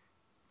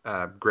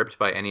gripped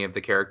by any of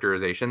the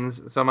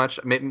characterizations so much.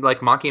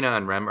 Like Machina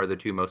and Rem are the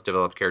two most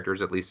developed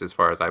characters, at least as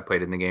far as I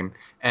played in the game,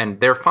 and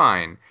they're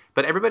fine.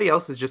 But everybody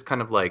else is just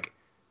kind of like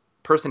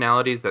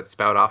personalities that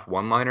spout off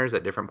one-liners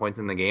at different points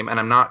in the game, and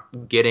I'm not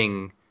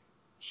getting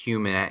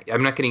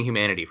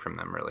humanity from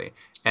them really,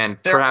 and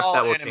They're perhaps all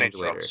that will anime change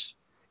later. tropes.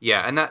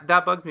 Yeah, and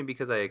that bugs me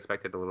because I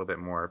expected a little bit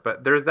more.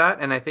 But there's that,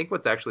 and I think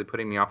what's actually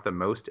putting me off the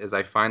most is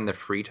I find the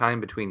free time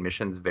between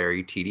missions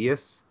very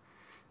tedious.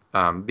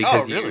 Oh,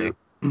 Because really?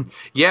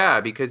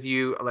 yeah, because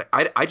you like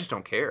I just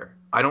don't care.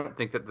 I don't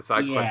think that the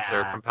side quests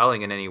are Yeah.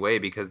 compelling in any way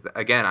because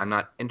again, I'm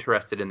not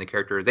interested in the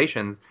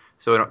characterizations,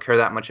 so I don't care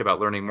that much about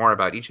learning more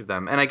about each of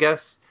them. And I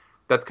guess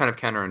that's kind of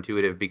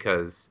counterintuitive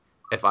because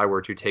if I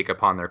were to take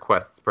upon their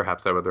quests,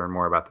 perhaps I would learn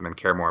more about them and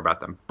care more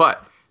about them.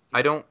 But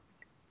I don't.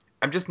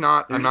 I'm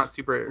not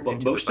super Well,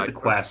 into the side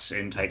quests.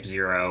 most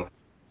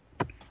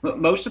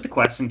of the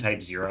quests in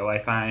Type Zero, I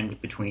find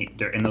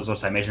in those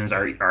side missions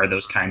are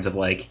those kinds of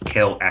like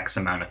kill X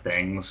amount of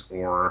things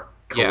or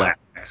Yeah. collect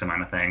X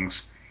amount of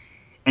things.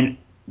 And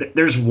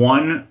there's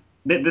one.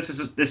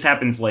 This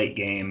happens late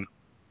game.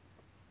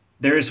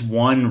 There's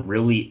one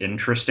really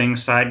interesting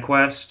side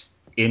quest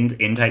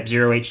in Type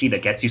Zero HD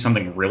that gets you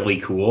something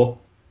really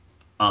cool.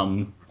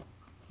 Um,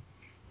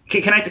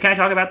 can I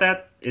talk about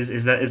that? Do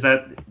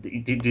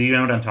you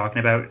know what I'm talking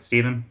about,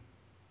 Stephen?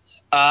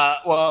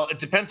 Well, it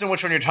depends on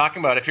which one you're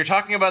talking about. If you're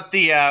talking about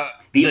The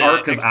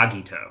Ark of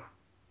Agito.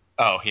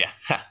 oh yeah,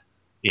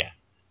 yeah,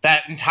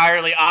 that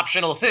entirely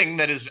optional thing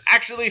that is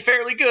actually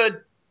fairly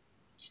good.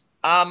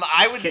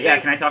 I would say, Yeah,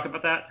 can I talk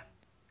about that?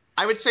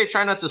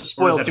 try not to Or is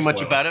spoil that too a much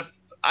spoiler? about it.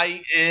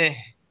 I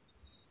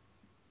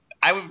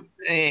would,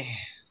 I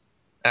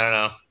don't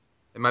know.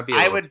 It might be a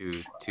I little would.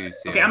 too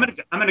soon. Okay, I'm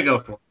gonna go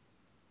for it.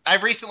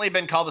 I've recently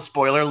been called a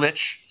spoiler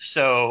lich,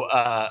 so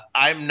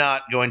I'm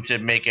not going to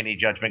make any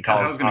judgment I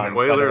calls was gonna on go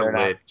for whether Spoiler or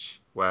not.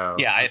 lich. Wow.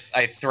 Yeah,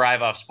 I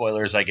thrive off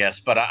spoilers, I guess,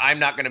 but I'm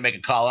not going to make a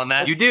call on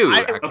that. You do I,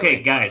 actually.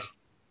 Okay,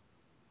 guys.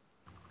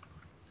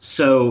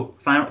 So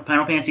Final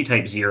Fantasy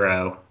Type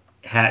Zero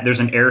there's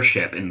an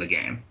airship in the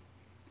game,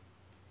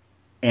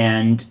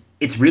 and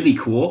it's really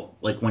cool.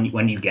 Like when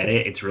you get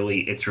it, it's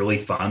really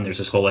fun. There's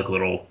this whole like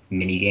little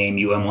mini game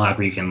you unlock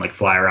where you can like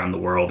fly around the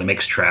world. It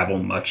makes travel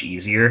much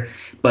easier.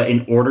 But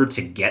in order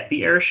to get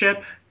the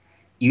airship,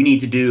 you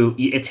need to do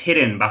it's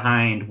hidden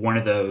behind one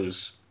of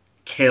those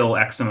kill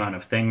X amount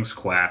of things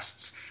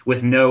quests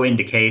with no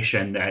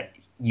indication that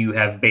you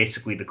have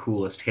basically the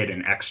coolest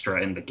hidden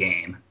extra in the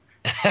game.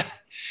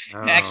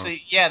 Oh. Actually,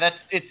 yeah,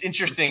 it's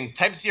interesting.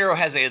 Type Zero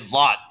has a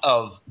lot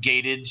of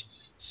gated,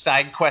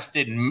 side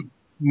quested,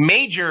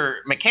 major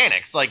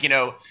mechanics. Like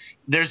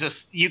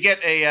there's you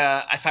get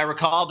a if I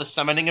recall the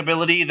summoning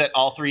ability that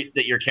all three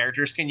that your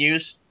characters can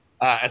use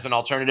as an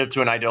alternative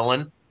to an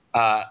Eidolon.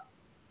 Uh,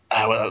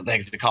 what the heck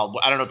is it called?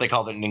 I don't know what they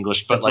called it in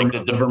English, The, but like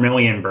the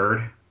Vermilion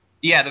Bird.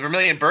 yeah, the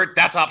Vermilion Bird.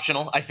 That's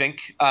optional, I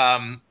think.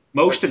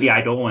 Most of the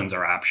Eidolons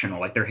are optional.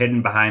 Like they're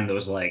hidden behind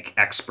those like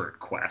expert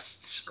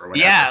quests or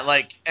Yeah, whatever.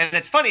 like, and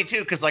it's funny too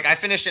because like I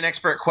finished an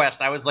expert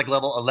quest. I was like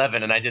level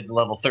 11, and I did the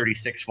level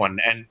 36 one,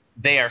 and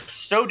they are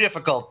so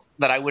difficult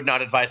that I would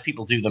not advise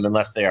people do them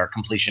unless they are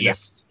Yeah.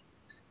 completionists.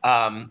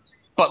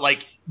 But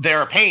like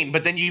they're a pain.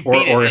 But then you Or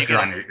beat it, or and you if get you're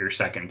a on your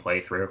second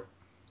playthrough. But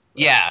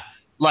yeah.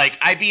 Like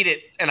I beat it,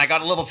 and I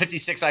got a level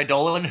 56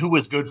 Eidolon who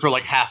was good for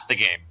like half the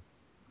game.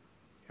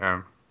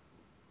 Yeah.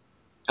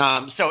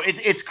 So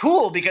it's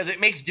cool because it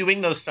makes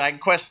doing those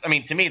side quests. I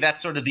mean, to me,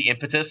 that's sort of the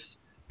impetus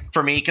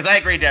for me. Because I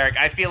agree, Derek.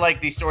 I feel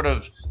like these sort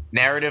of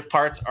narrative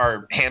parts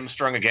are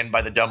hamstrung again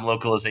by the dumb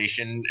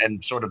localization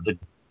and sort of the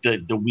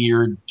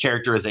weird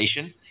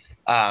characterization.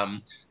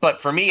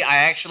 But for me, I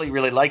actually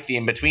really like the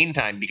in between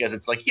time because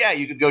it's like, yeah,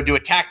 you could go do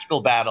a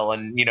tactical battle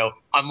and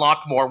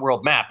unlock more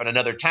world map in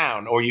another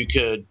town, or you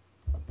could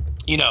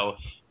you know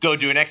go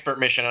do an expert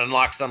mission and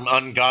unlock some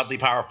ungodly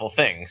powerful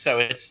thing. So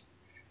it's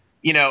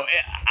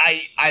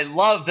I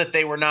love that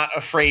they were not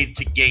afraid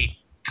to gate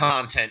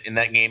content in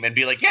that game and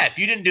be like, yeah, if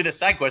you didn't do this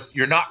side quest,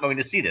 you're not going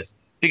to see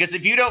this. Because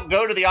if you don't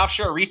go to the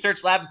offshore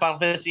research lab in Final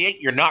Fantasy VIII,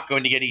 you're not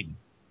going to get eaten.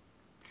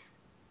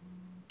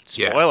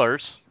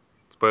 Spoilers. Yes.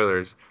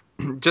 Spoilers.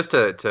 Just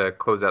to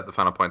close out the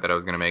final point that I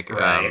was going to make,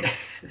 right.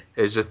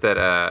 is just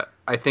that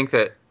I think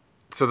that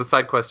so the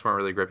side quests weren't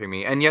really gripping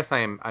me, and yes,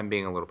 I'm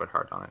being a little bit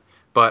hard on it,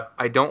 but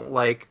I don't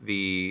like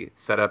the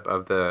setup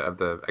of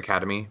the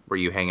academy where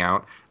you hang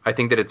out. I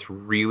think that it's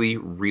really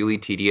really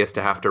tedious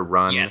to have to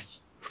run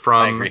Yes, I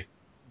from agree.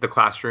 the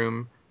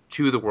classroom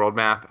to the world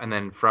map, and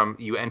then from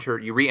you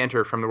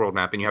re-enter from the world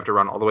map, and you have to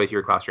run all the way to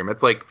your classroom.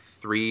 It's like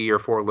 3 or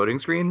 4 loading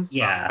screens.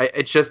 Yeah.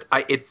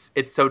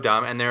 It's so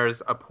dumb, and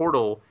there's a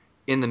portal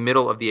in the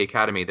middle of the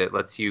academy that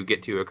lets you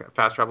get to a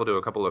fast travel to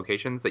a couple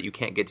locations that you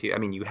can't get to. I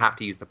mean, you have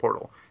to use the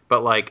portal,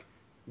 but like,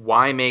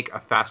 why make a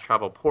fast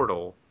travel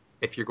portal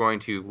if you're going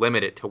to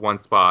limit it to one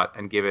spot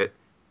and give it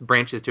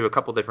branches to a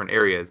couple different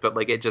areas? But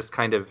like, it just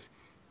kind of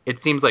it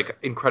seems like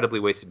incredibly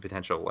wasted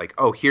potential. Like,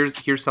 oh,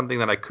 here's something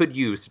that I could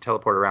use to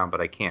teleport around,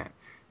 but I can't.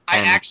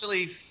 And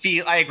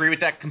I agree with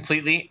that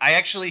completely. I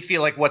actually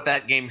feel like what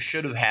that game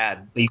should have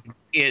had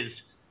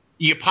is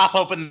you pop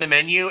open the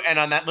menu, and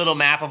on that little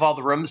map of all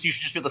the rooms, you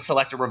should just be able to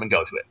select a room and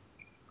go to it.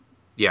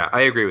 yeah,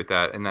 I agree with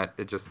that, and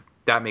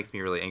that makes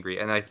me really angry.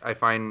 And I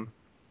find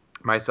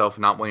myself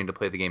not wanting to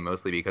play the game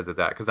mostly because of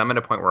that. Because I'm at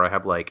a point where I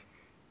have like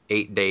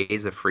 8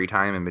 days of free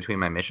time in between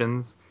my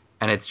missions,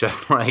 and it's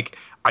just like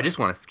I just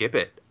want to skip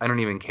it. I don't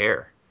even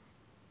care.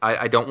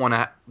 I don't want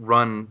to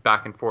run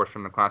back and forth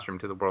from the classroom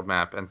to the world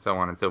map and so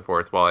on and so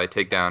forth while I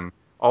take down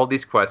all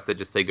these quests that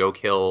just say go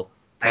kill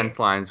 10 I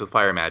slimes with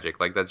fire magic.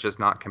 Like that's just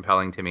not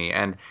compelling to me.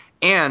 And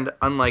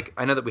unlike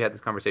I know that we had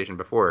this conversation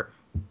before,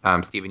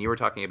 Stephen, you were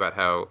talking about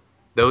how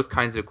those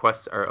kinds of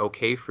quests are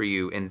okay for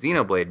you in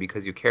Xenoblade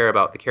because you care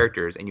about the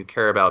characters and you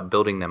care about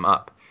building them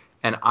up.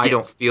 And Yes.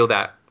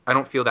 I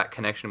don't feel that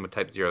connection with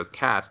Type Zero's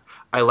cast.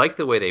 I like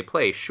the way they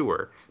play,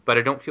 sure, but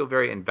I don't feel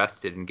very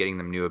invested in getting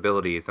them new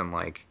abilities and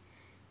like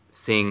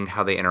seeing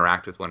how they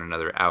interact with one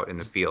another out in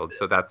the field.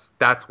 So that's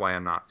why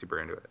I'm not super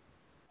into it.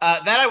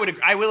 That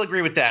I will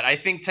agree with that. I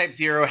think Type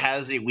Zero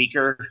has a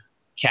weaker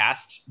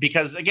cast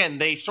because again,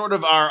 they sort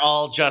of are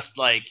all just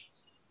like,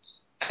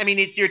 I mean,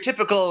 it's your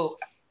typical.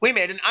 We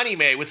made an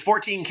anime with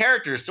 14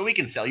 characters, so we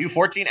can sell you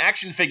 14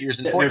 action figures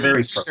and they're 14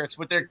 very T-shirts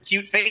with their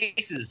cute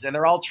faces, and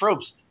they're all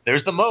tropes.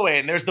 There's the moe,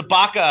 and there's the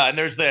baka, and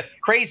there's the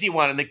crazy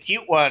one, and the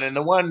cute one, and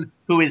the one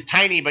who is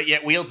tiny but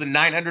yet wields a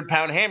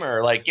 900-pound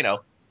hammer. Like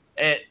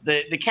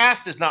the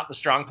cast is not the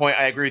strong point.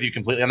 I agree with you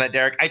completely on that,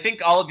 Derek. I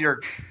think all of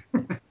your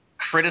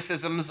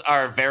criticisms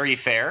are very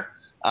fair.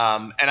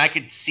 And I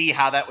could see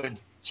how that would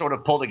sort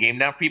of pull the game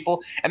down for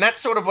people. And that's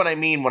sort of what I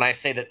mean when I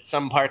say that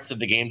some parts of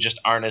the game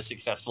just aren't as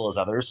successful as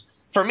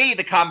others. For me,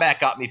 the combat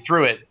got me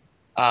through it.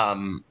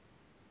 Um,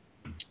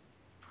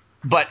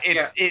 but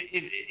Yeah,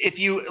 if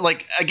you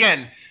like,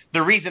 again,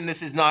 the reason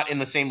this is not in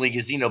the same league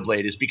as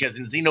Xenoblade is because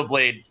in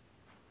Xenoblade,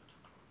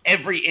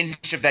 every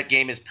inch of that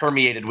game is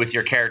permeated with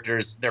your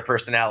characters, their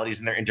personalities,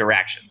 and their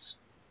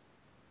interactions.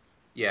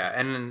 yeah,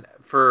 and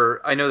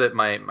for I know that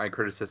my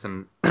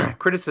criticisms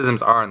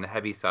are on the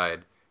heavy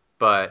side,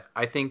 but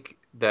I think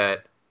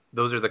that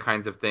those are the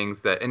kinds of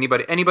things that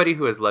anybody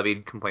who has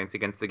levied complaints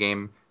against the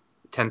game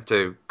tends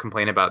to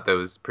complain about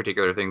those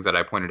particular things that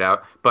I pointed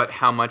out, but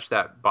how much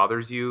that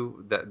bothers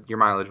you, that your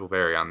mileage will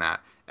vary on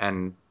that.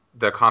 And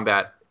the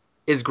combat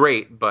is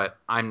great, but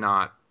I'm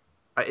not.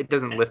 It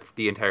doesn't lift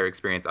the entire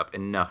experience up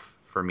enough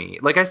for me.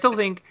 Like I still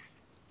think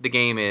the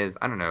game is,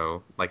 I don't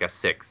know, like a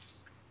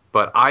 6,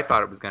 but I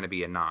thought it was going to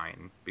be a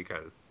 9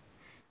 because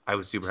I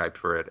was super hyped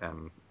for it,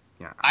 and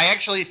yeah. I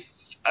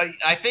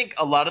think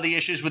a lot of the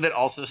issues with it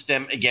also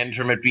stem again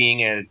from it being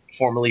a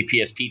formerly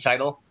PSP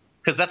title,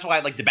 because that's why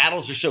like the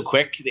battles are so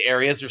quick, the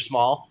areas are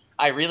small.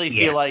 I really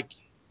feel Yeah. like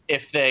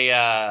if they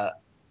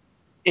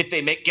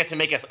get to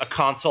make a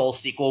console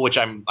sequel, which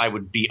I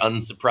would be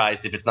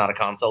unsurprised if it's not a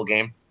console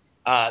game,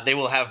 they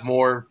will have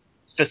more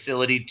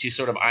facility to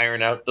sort of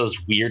iron out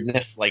those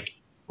weirdness, like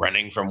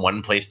running from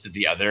one place to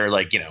the other.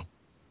 Like,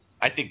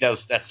 I think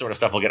that sort of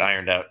stuff will get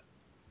ironed out.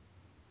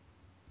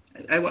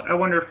 I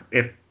wonder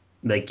if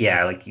like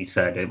yeah, like you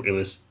said,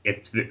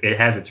 it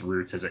has its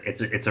roots as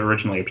it's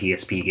originally a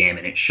PSP game,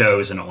 and it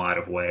shows in a lot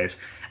of ways.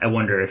 I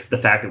wonder if the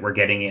fact that we're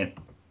getting it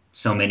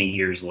so many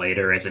years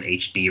later as an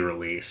HD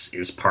release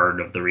is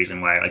part of the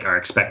reason why like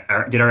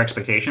did our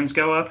expectations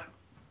go up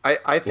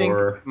I think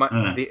or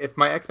if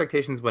my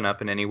expectations went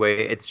up in any way,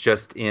 it's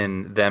just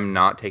in them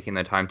not taking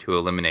the time to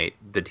eliminate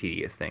the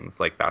tedious things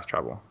like fast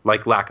travel,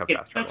 like lack of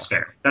fast that's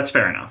travel. fair. That's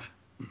fair enough.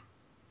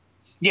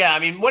 Yeah, I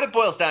mean, what it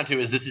boils down to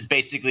is this is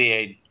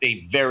basically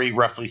a very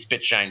roughly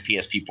spit-shine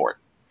PSP port.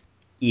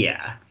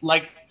 Yeah.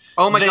 Like,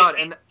 Oh my the god,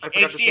 and I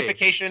forgot to say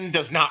HDification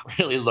does not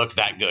really look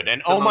that good. And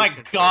the oh my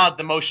motion blur. god,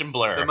 the motion The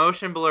blur.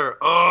 motion blur.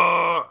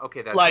 Oh,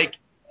 okay, that's it. Like,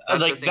 That's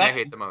the like thing I that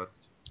hate the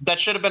most. that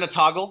should have been a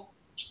toggle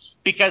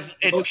because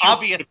it's Motion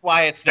obvious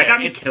why it's that there. got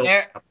me It's killed.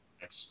 there.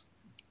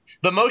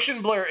 The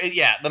motion blur,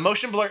 yeah, the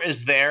motion blur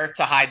is there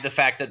to hide the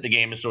fact that the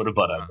game is sort of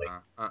butt ugly.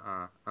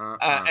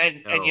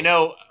 And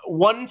No.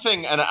 one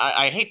thing, and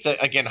I hate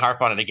to again harp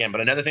on it again,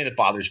 but another thing that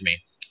bothers me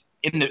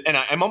and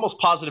I'm almost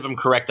positive I'm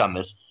correct on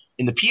this.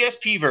 In the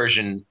PSP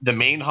version, the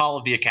main hall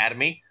of the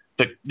Academy,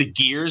 the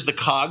gears, the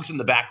cogs in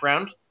the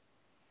background,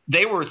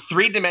 they were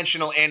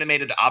 3-dimensional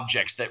animated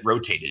objects that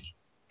rotated.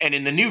 And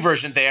in the new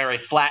version, they are a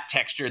flat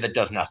texture that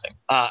does nothing.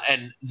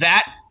 And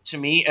that, to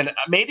me, and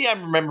maybe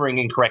I'm remembering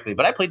incorrectly,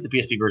 but I played the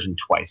PSP version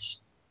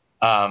twice.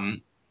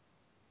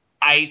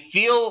 I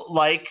feel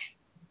like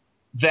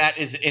that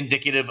is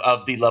indicative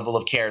of the level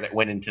of care that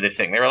went into this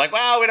thing. They were like,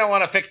 well, we don't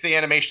want to fix the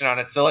animation on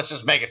it, so let's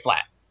just make it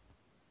flat.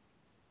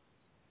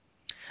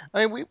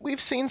 I mean,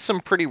 we've seen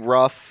some pretty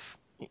rough.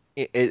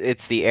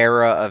 It's the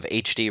era of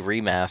HD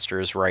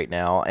remasters right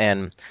now,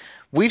 and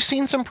we've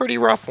seen some pretty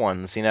rough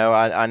ones.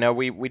 I know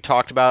we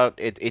talked about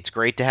it. It's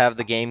great to have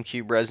the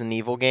GameCube Resident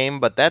Evil game,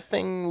 but that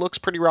thing looks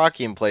pretty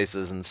rocky in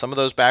places, and some of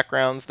those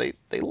backgrounds they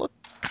look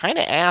kind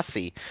of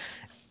assy.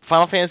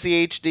 Final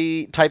Fantasy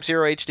HD Type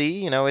 0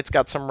 HD, it's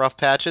got some rough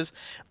patches.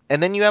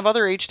 And then you have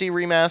other HD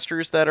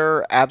remasters that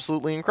are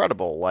absolutely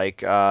incredible.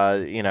 Like,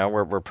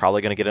 we're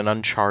probably going to get an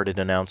Uncharted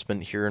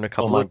announcement here in a Oh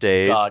couple my of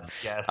days. god,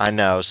 yes. I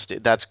know,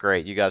 that's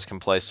great. You guys can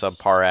play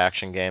subpar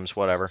action games,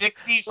 whatever.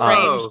 60 Um,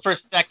 frames Bro, per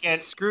second.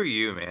 screw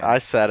you, man. I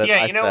said it. Yeah,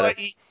 I you know said it.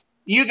 what?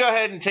 You go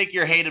ahead and take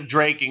your hate of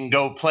Drake and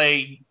go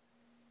play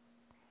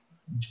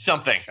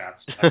something.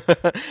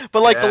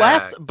 But like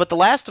Yeah. the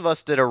Last of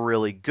Us did a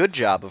really good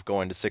job of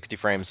going to 60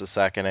 frames a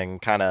second and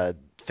kind of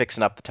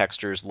fixing up the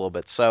textures a little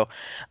bit. So,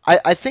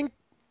 I think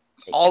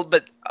All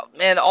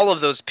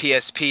of those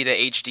PSP to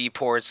HD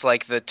ports,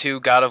 like the two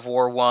God of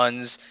War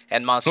ones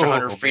and Monster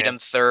Hunter Oh man, Freedom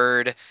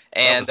Third, that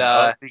and was an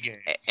ugly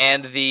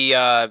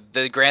game.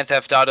 the Grand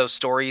Theft Auto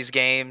Stories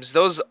games,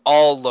 those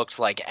all looked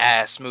like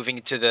ass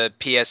moving to the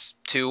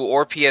PS2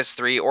 or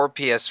PS3 or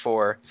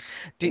PS4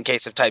 do, in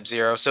case of Type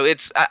Zero. So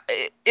it's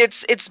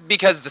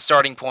because the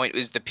starting point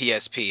is the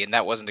PSP, and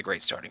that wasn't a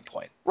great starting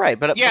point. right,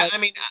 Yeah, I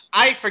mean,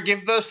 I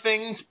forgive those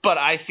things, but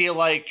I feel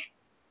like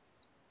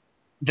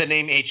the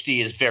name HD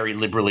is very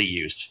liberally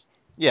used.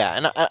 Yeah,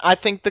 and I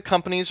think the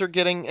companies are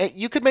getting.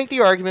 You could make the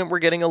argument we're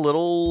getting a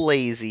little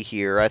lazy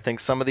here. I think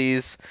some of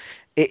these,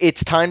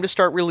 it's time to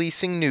start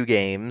releasing new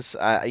games.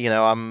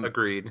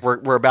 Agreed.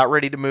 We're about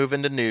ready to move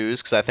into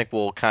news because I think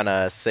we'll kind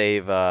of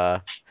save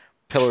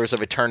Pillars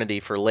of Eternity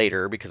for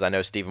later because I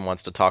know Steven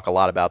wants to talk a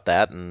lot about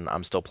that, and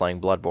I'm still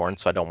playing Bloodborne,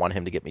 so I don't want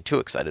him to get me too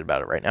excited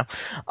about it right now.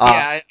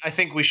 Yeah, I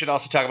think we should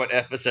also talk about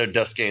episode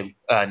Duske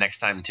next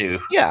time too,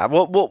 Yeah,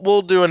 we'll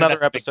do because another that's a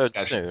big episode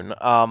discussion.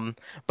 soon.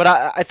 But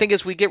I think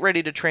as we get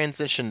ready to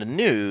transition to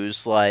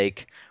news,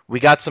 like we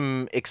got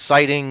some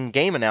exciting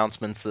game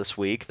announcements this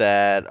week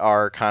that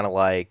are kind of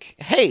like,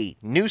 hey,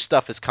 new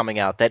stuff is coming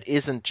out that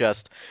isn't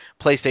just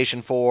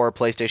PlayStation 4,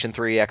 PlayStation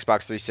 3,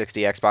 Xbox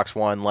 360, Xbox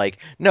One. Like,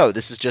 no,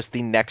 this is just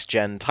the next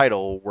gen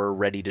title. We're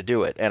ready to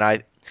do it, and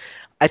I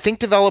think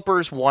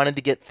developers wanted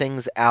to get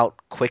things out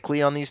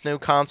quickly on these new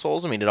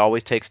consoles. I mean, it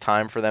always takes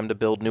time for them to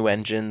build new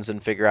engines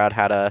and figure out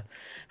how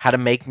to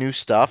make new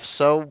stuff.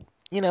 So,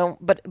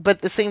 but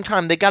at the same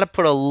time, they got to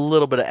put a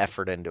little bit of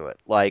effort into it.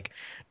 Like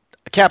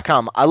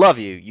Capcom, I love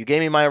you. You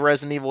gave me my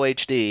Resident Evil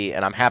HD,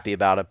 and I'm happy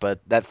about it.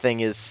 But that thing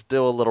is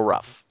still a little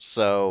rough.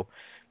 So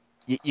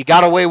You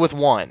got away with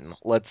one.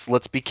 Let's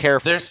be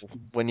careful There's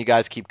when you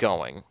guys keep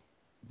going.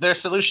 their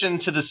solution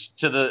to this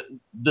to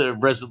the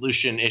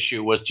resolution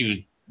issue was to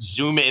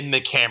zoom in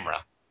the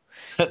camera.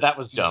 That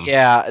was dumb.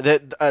 Yeah,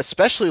 that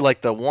especially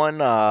like the one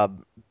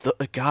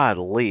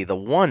godly, the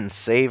one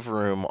save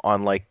room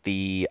on like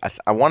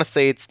I want to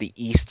say it's the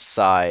east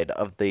side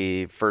of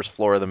the first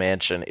floor of the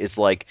mansion is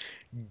like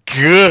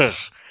gah.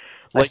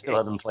 I Like still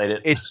haven't played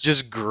it. it's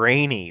just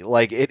grainy.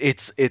 Like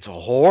it's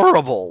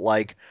horrible.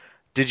 Like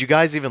did you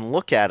guys even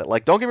look at it?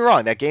 Like don't get me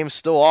wrong, that game's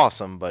still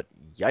awesome, but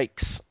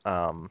yikes.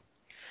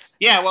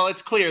 Yeah, well,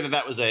 it's clear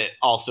that was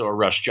also a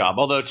rush job.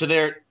 Although to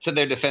their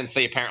defense,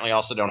 they apparently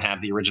also don't have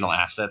the original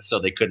assets, so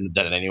they couldn't have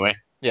done it anyway.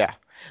 Yeah.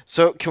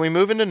 So can we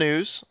move into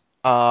news?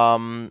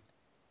 And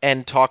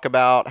talk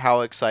about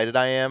how excited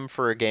I am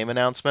for a game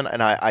announcement,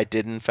 and I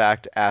did in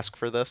fact ask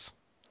for this.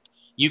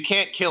 You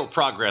can't kill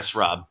progress,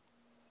 Rob.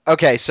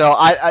 Okay, so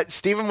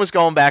Steven was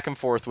going back and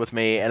forth with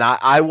me, and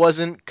I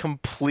wasn't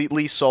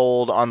completely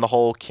sold on the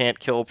whole can't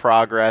kill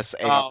progress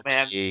Oh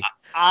man, ARG.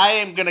 I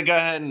am gonna go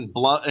ahead and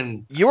blunt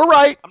and You were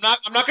right. I'm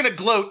not gonna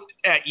gloat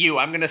at you.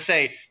 I'm gonna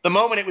say the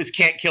moment it was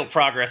can't kill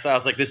progress, I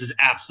was like, this is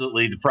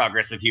absolutely the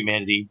progress of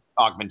humanity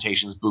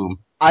augmentations. Boom.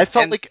 I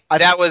felt And like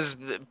that was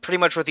pretty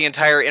much what the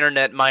entire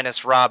internet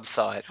minus Rob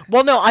thought.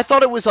 well, no, I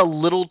thought it was a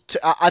little.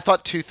 I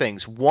thought two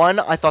things. One,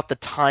 I thought the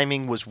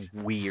timing was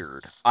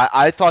weird.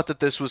 I thought that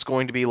this was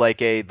going to be like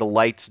the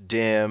lights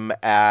dim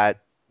at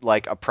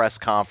like a press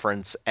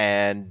conference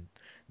and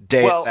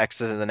Deus Well,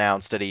 Ex is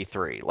announced at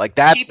E3. Like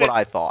that's keep what it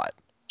I thought.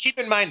 keep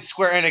in mind,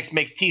 Square Enix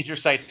makes teaser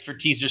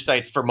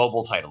sites for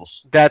mobile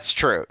titles. That's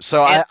true.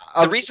 So And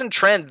I the was recent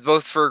trend,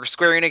 both for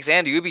Square Enix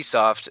and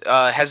Ubisoft,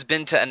 has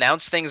been to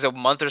announce things a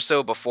month or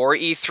so before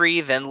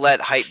E3, then let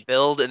hype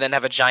build, and then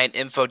have a giant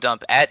info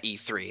dump at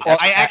E3. well.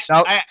 That's I what actually,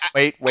 No, I,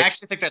 wait, I wait,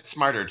 actually think that's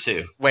smarter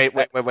too. wait.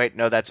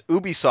 No, that's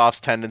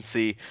Ubisoft's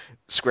tendency.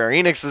 Square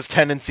Enix's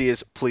tendency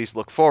is please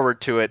look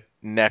forward to it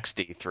next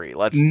E3.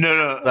 No,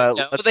 no, No,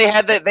 Let's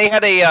they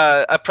had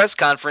a press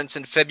conference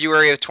in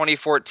February of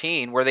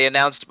 2014 where they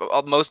announced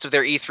most of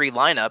their E3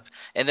 lineup,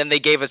 and then they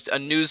gave us a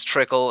news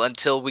trickle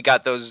until we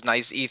got those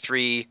nice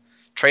E3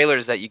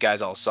 trailers that you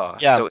guys all saw.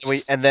 yeah, So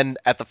it's and then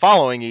at the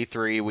following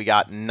E3 we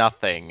got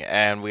nothing,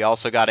 and we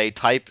also got a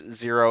Type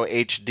Zero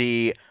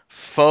HD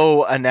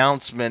faux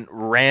announcement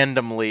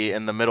randomly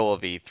in the middle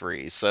of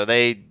E3. So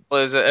they,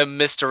 was a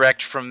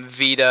misdirect from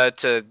Vita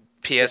to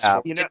yeah,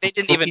 PS4. you know, They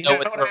didn't even you know know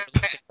what they what? were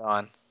releasing it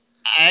on.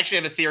 I actually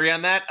have a theory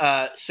on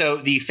that. So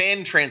the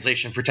fan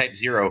translation for Type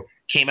Zero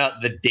came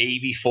out the day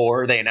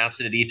before they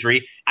announced it at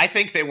E3. I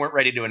think they weren't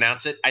ready to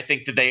announce it. I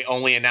think that they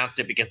only announced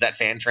it because that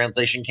fan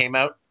translation came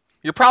out,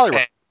 you're probably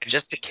right. and,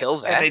 Just to kill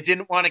and that. they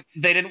didn't want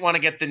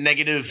to get the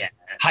negative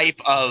hype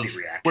of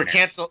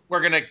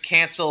we're gonna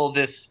cancel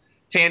this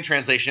fan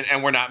translation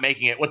and we're not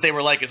making it. What they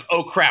were like is,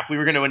 oh crap, we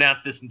were going to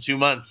announce this in 2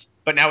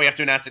 months, but now we have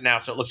to announce it now,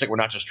 so it looks like we're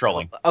not just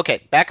trolling. Okay,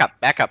 back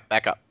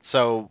up.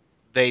 So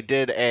they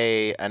did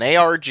an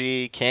ARG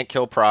can't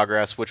kill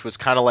progress, which was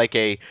kind of like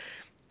a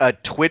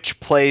Twitch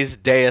plays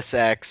Deus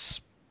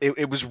Ex.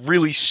 It was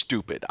really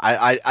stupid.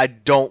 I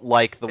don't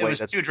like the It way was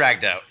that too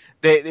dragged out.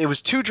 it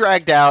was too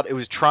dragged out. It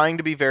was trying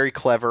to be very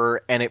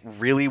clever, and it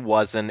really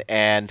wasn't.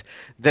 And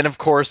then, of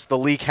course, the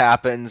leak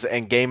happens,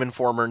 and Game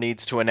Informer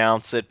needs to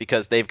announce it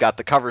because they've got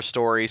the cover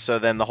story. So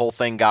then the whole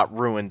thing got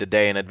ruined a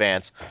day in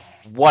advance.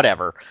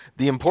 Whatever.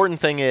 The important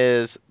thing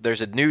is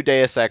there's a new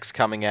Deus Ex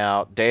coming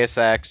out. Deus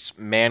Ex: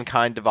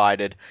 Mankind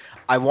Divided.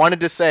 I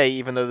wanted to say,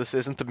 even though this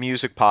isn't the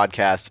music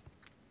podcast,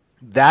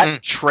 that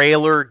Mm.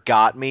 trailer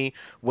got me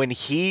when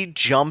he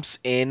jumps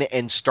in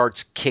and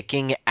starts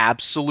kicking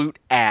absolute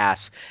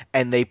ass,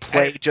 and they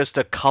play just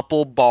a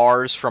couple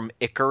bars from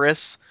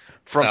Icarus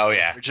from Oh the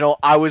yeah. original.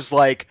 I was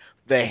like,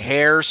 the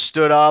hair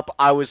stood up.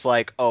 I was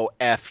like, oh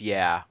F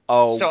yeah.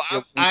 Oh, So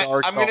we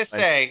are I'm gonna going.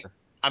 say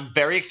I'm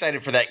very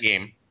excited for that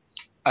game.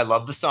 I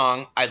love the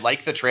song. I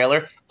like the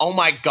trailer. Oh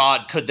my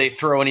god, could they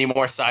throw any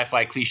more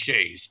sci-fi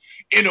cliches?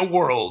 In a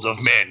world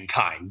of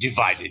mankind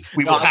divided,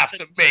 we No, will have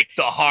to make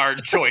the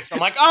hard choice. I'm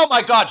like, oh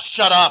my god,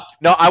 shut up.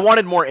 no, I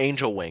wanted more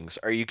angel wings.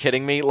 Are you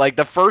kidding me? Like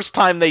the first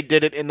time they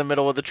did it in the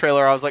middle of the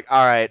trailer, I was like,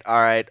 all right,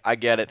 I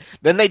get it.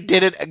 Then they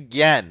did it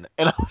again,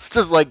 and I was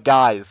just like,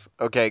 guys,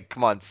 okay,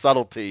 come on,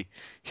 subtlety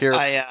here.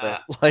 I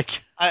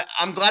Like,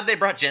 I'm glad they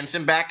brought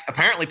Jensen back.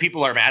 Apparently,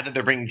 people are mad that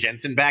they're bringing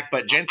Jensen back,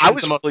 but I Jensen's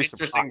was the most really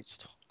interesting.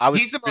 surprised. I was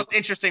He's the most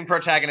interesting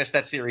protagonist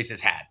that series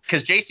has had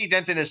because JC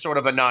Denton is sort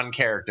of a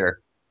non-character.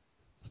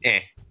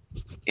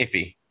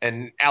 Iffy.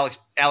 And Alex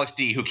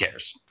D. Who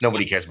cares?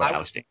 Nobody cares about I Alex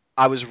was D.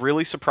 I was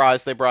really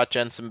surprised they brought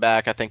Jensen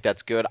back. I think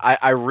that's good.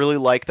 I really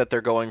like that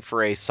they're going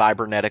for a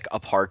cybernetic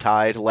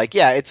apartheid. Like,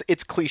 yeah,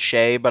 it's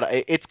cliche, but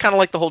it's kind of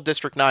like the whole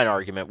District 9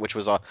 argument, which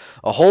was a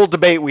whole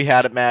debate we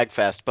had at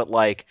MagFest. But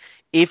like,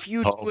 if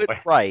you Oh do it boy,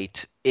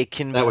 right, it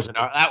can. that was an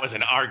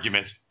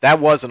argument. That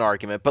was an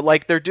argument, but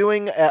like they're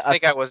doing I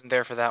think I wasn't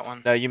there for that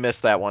one. no, you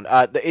missed that one.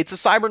 It's a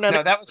cybernetic.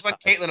 No, that was when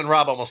Caitlin and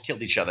Rob almost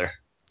killed each other.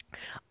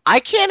 I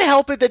can't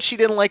help it that she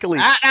didn't like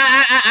Elysium. Ah,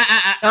 ah, ah, ah,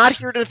 ah, She's not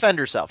here to defend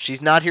herself.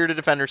 She's not here to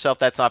defend herself.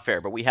 That's not fair.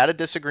 But we had a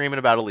disagreement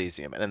about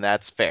Elysium, and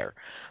that's fair.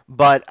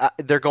 But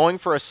they're going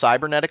for a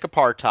cybernetic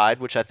apartheid,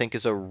 which I think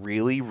is a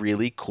really,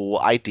 really cool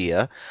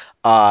idea.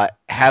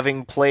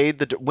 Having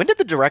played when did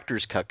the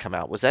director's cut come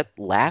out? Was that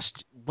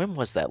last? When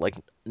was that? Like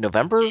two,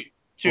 November?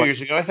 2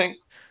 years ago, I think.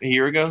 A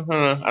year ago?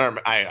 I don't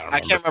I remember.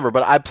 can't remember,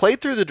 but I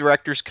played through the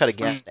director's cut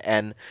again,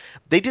 and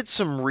they did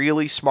some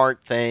really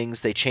smart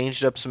things. They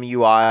changed up some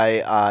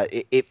UI.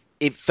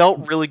 It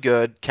felt really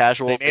good, They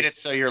casual. made it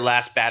so your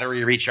last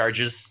battery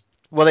recharges.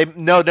 Well, they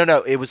no.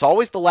 It was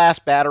always the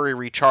last battery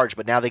recharge,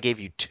 but now they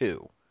gave you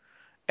two,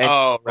 and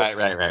Oh, so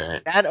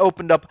right. that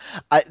opened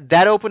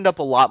up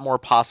a lot more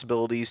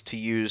possibilities to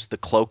use the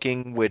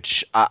cloaking,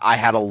 which I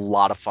had a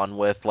lot of fun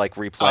with, like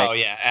replaying. Oh,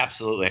 yeah,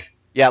 absolutely.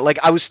 Yeah, like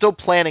I was still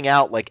planning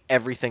out like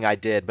everything I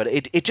did, but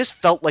it just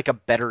felt like a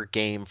better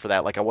game for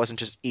that. Like I wasn't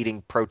just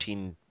eating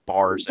protein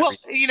bars Well,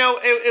 every.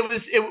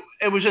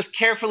 it was just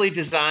carefully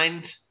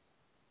designed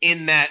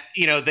in that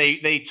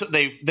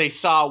they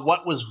saw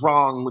what was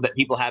wrong that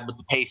people had with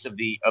the pace of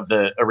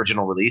the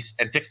original release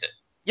and fixed it.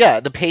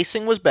 Yeah, the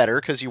pacing was better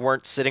because you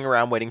weren't sitting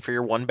around waiting for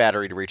your one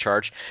battery to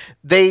recharge.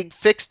 They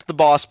fixed the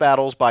boss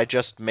battles by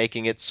just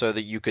making it so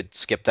that you could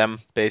skip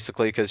them,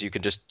 basically, because you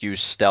could just use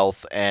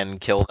stealth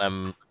and kill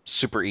them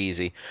super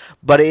easy.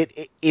 But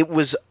it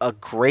was a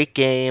great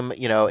game.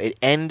 You know, it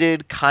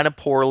ended kind of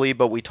poorly,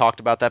 but we talked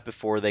about that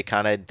before. They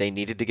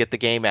needed to get the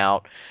game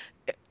out.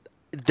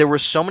 There were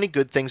so many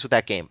good things with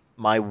that game.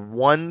 My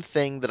one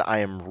thing that I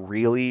am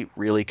really,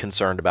 really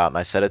concerned about, and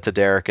I said it to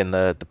Derek in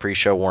the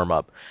pre-show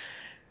warm-up,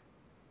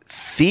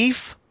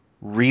 Thief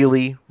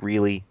really,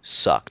 really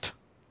sucked.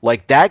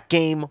 Like that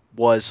game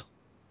was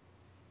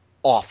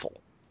awful.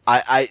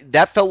 I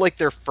that felt like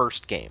their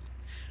first game.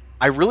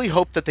 I really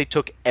hope that they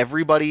took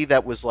everybody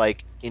that was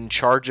like in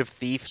charge of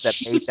Thief that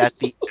made that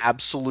the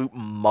absolute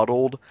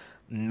muddled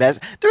mess.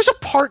 There's a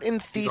part in You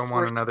don't Thief where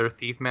want it's another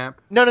thief map?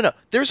 no.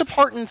 There's a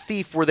part in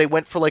Thief where they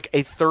went for like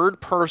a third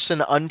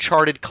person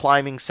uncharted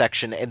climbing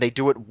section and they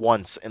do it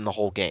once in the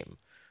whole game.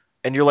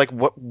 And you're like,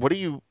 what are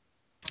you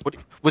what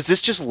was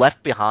this just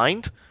left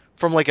behind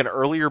from like an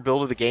earlier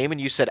build of the game and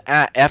you said,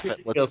 F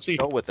it, let's just DLC.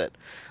 go with it.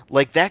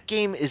 Like that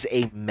game is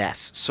a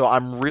mess. So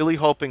I'm really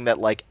hoping that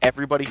like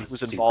everybody It who was was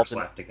super involved in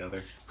slapped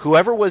together.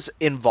 whoever was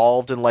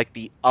involved in like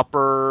the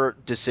upper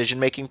decision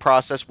making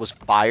process was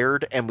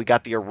fired and we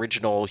got the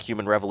original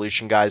Human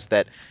Revolution guys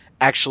that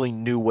actually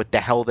knew what the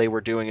hell they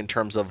were doing in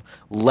terms of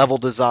level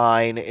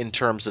design, in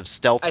terms of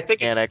stealth I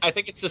think mechanics.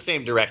 it's the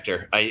same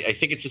director. I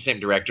think it's the same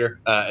director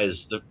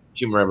as the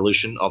Human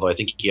Revolution, although I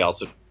think he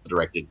also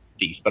directed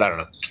Thief, but I don't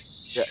know.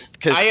 Yeah,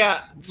 because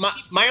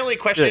My only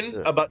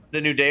question about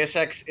the new Deus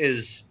Ex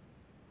is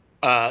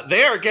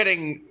they are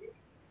getting.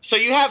 So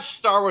you have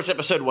Star Wars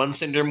Episode One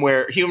syndrome,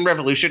 where Human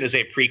Revolution is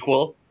a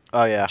prequel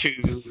oh yeah.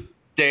 to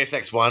Deus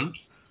Ex One.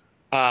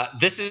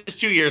 This is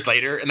 2 years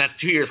later, and that's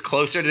 2 years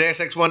closer to Deus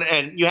Ex One.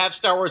 And you have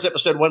Star Wars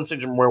Episode One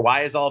syndrome, where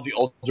why is all the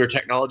older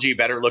technology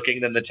better looking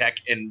than the tech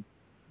in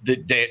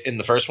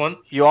the first one?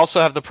 You also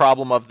have the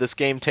problem of this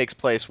game takes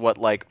place what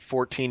like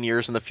 14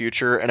 years in the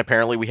future, and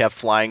apparently we have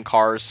flying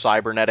cars,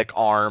 cybernetic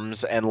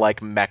arms, and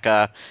like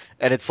mecha,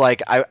 and it's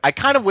like I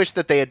kind of wish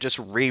that they had just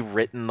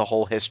rewritten the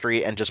whole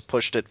history and just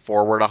pushed it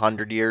forward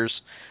 100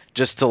 years,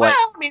 just to Well,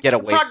 like I mean, get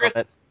away from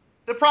it.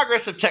 the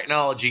progress of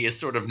technology is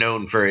sort of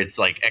known for its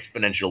like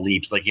exponential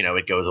leaps. Like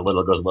it goes a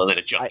little, and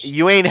it jumps.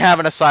 You ain't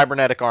having a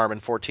cybernetic arm in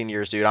 14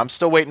 years, dude. I'm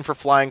still waiting for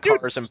flying Dude,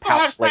 cars and people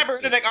power have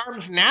cybernetic laces.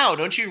 arms now.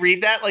 Don't you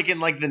read that like in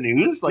like the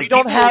news? We Like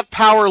don't people, have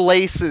power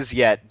laces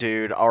yet,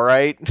 dude. All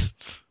right.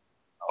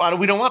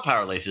 we don't want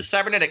power laces.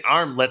 Cybernetic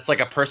arm lets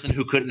like a person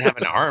who couldn't have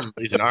an arm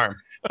lose an arm.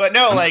 But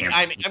no, I'm like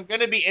camping. I'm going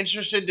to be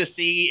interested to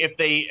see if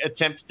they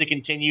attempt to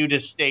continue to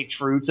stay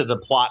true to the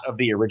plot of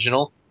the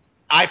original.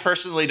 I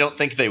personally don't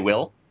think they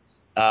will,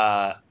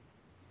 uh,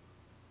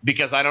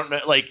 because I don't know.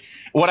 Like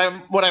what I'm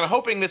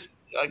hoping this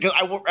because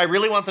I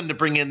really want them to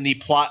bring in the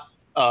plot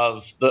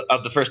of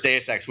the first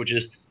Deus Ex, which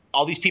is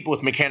all these people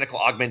with mechanical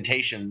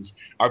augmentations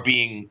are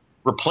being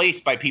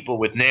replaced by people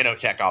with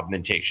nanotech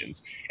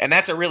augmentations, and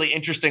that's a really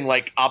interesting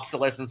like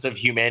obsolescence of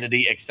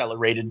humanity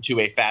accelerated to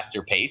a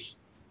faster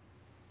pace.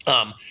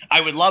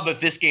 I would love if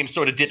this game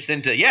sort of dips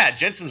into, yeah,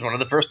 Jensen's one of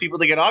the first people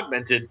to get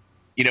augmented,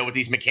 with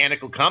these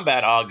mechanical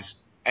combat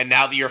augs, and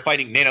now that you're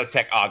fighting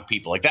nanotech aug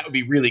people, like that would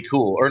be really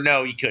cool. Or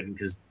no, you couldn't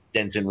because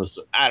Denton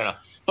was, I don't know,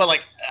 but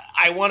like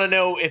I want to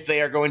know if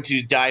they are going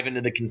to dive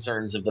into the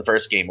concerns of the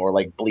first game or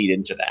like bleed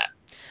into that.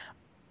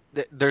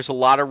 There's a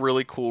lot of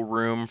really cool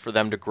room for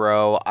them to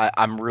grow.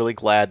 I'm really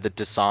glad that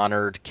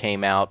Dishonored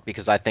came out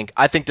because I think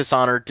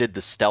Dishonored did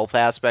the stealth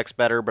aspects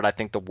better, but I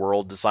think the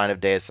world design of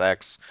Deus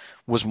Ex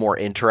was more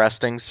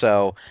interesting.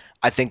 So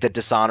I think that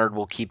Dishonored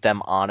will keep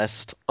them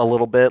honest a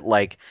little bit.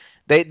 Like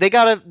they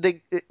gotta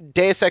they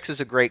Deus Ex is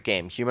a great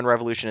game. Human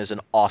Revolution is an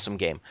awesome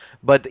game,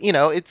 but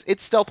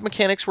its stealth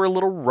mechanics were a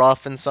little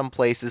rough in some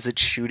places.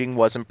 Its shooting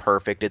wasn't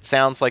perfect. It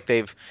sounds like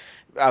they've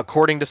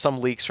according to some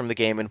leaks from the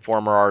Game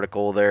Informer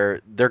article,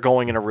 they're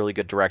going in a really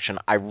good direction.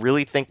 I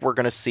really think we're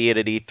going to see it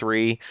at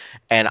E3,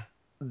 and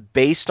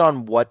based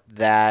on what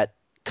that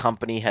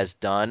company has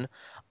done,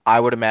 I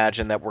would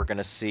imagine that we're going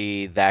to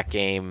see that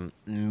game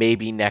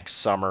maybe next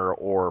summer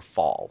or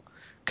fall,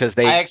 because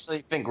I they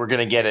actually think we're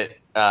gonna get it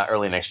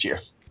early next year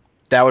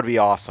that would be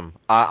awesome.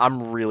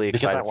 I'm really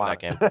because I excited for that want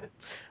game. it.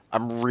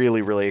 I'm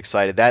really really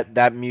excited.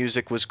 That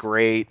music was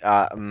great.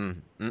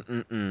 I'm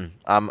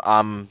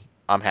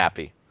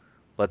happy.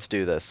 Let's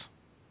do this.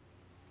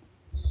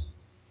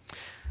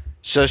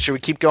 So should we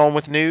keep going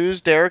with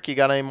news, Derek? You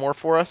got any more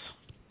for us?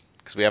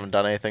 Because we haven't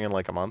done anything in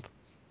like a month.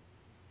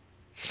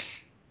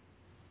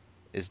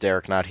 Is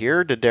Derek not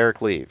here? Did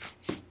Derek leave?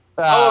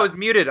 Oh, I Uh, was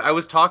muted. I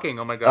was talking.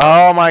 Oh my god.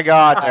 Oh my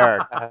God,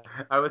 Derek!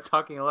 I was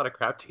talking a lot of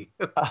crap to you.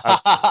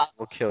 I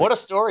will kill you. what a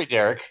story,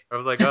 Derek. I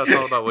was like, oh, it's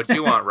all about what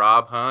you want,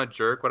 Rob, huh?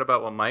 Jerk. What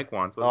about what Mike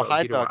wants? What Oh about what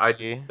hi, Peter wants?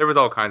 Ducky. There was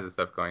all kinds of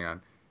stuff going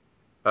on.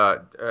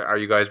 Are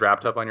you guys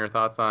wrapped up on your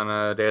thoughts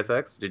on Deus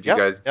Ex?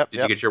 Yep, yep,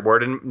 Did you yep. get your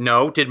word in?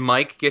 No. Did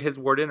Mike get his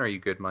word in? Are you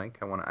good, Mike?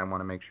 I want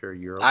to make sure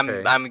you're I'm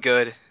okay. I'm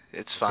good.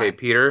 It's Okay, fine.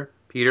 Peter.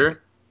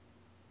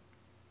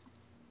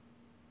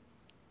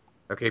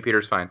 Okay,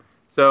 Peter's fine.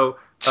 So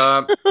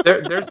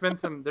there's been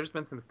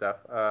some stuff.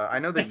 I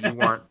know that you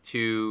weren't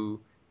too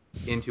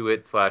into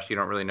it slash you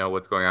don't really know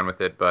what's going on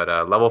with it, but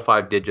Level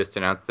 5 did just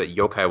announce that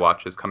Yokai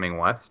Watch is coming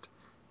west.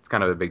 It's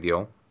kind of a big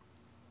deal.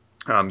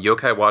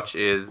 Yokai Watch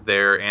is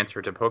their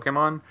answer to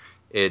Pokemon.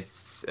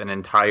 It's an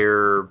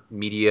entire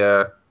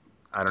media,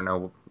 I don't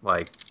know,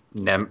 like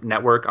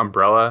network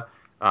umbrella.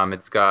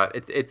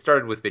 It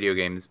started with video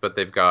games, but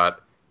they've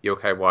got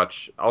Yokai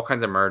Watch, all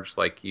kinds of merge.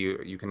 Like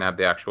you can have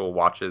the actual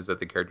watches that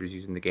the characters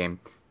use in the game.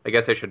 I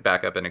guess I should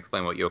back up and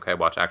explain what Yokai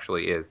Watch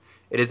actually is.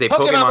 It is a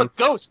Pokemon Pokemon. with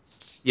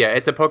ghosts. Yeah,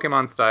 it's a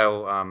Pokemon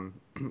style,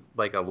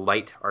 like a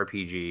light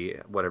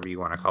RPG, whatever you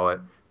want to call it,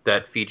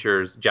 that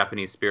features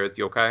Japanese spirits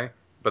yokai,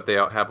 but they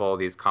have all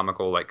these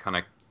comical, like kind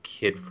of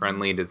kid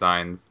friendly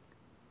designs.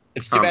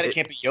 It's too bad it It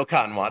can't be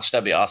Yokon Watch.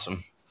 That'd be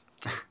awesome.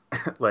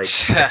 like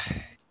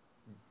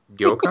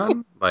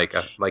Ryokan,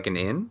 like an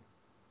inn.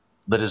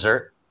 The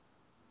dessert,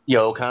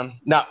 Yokon,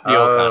 not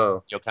Yokon.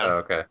 Oh, Yokon. oh,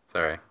 okay,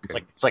 sorry.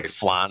 Okay. It's like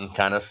flan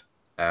kind of.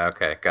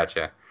 Okay,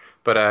 gotcha.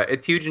 But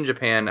it's huge in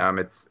Japan.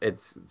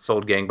 It's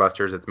sold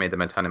gangbusters. It's made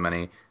them a ton of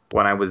money.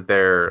 When I was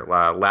there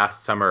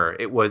last summer,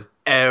 it was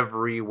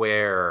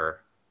everywhere.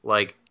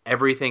 Like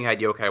everything had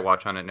Yokai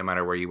Watch on it, no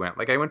matter where you went.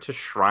 Like I went to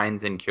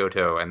shrines in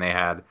Kyoto, and they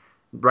had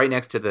right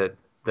next to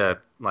the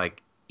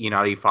like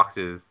Inari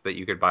foxes that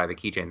you could buy the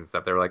keychains and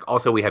stuff. They were like,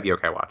 also we have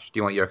Yokai Watch. Do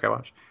you want Yokai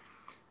Watch?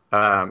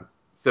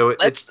 So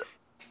it's Let's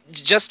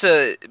just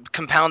to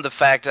compound the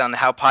fact on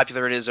how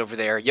popular it is over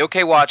there.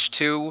 Yokai Watch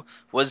 2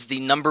 was the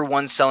number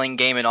one selling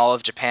game in all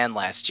of Japan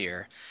last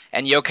year,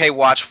 and Yokai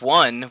Watch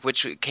 1,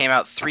 which came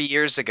out 3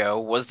 years ago,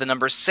 was the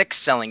number six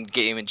selling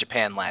game in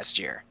Japan last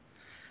year.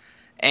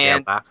 yeah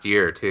And last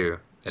year too,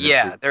 and it's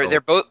yeah, super cool.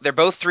 they're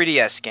both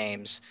 3DS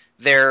games.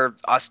 They're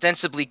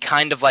ostensibly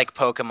kind of like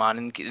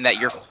Pokemon in that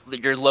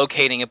you're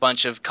locating a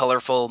bunch of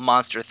colorful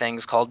monster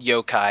things called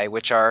yokai,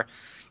 which are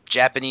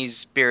Japanese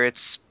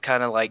spirits,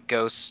 kind of like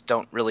ghosts.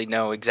 Don't really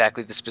know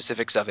exactly the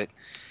specifics of it,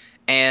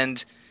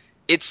 and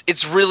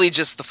it's really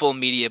just the full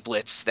media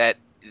blitz that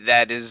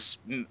is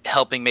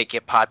helping make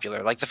it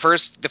popular. Like the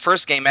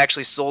first game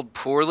actually sold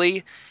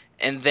poorly,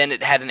 and then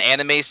it had an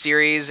anime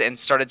series and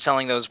started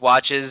selling those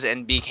watches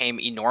and became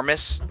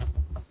enormous.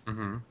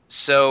 Hmm.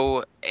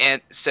 So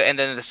then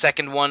the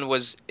second one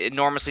was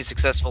enormously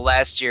successful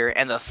last year,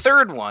 and the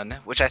third one,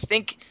 which I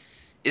think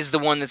is the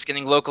one that's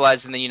getting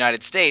localized in the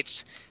United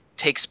States,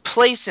 takes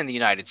place in the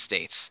United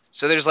States.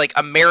 So there's like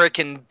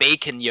American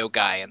bacon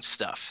yogai and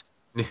stuff.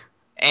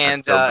 That's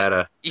And so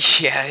meta.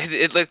 yeah,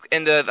 it look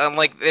and I'm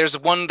like, there's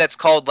one that's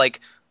called like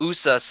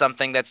USA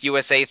something that's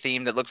USA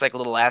themed that looks like a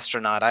little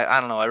astronaut. I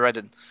don't know. I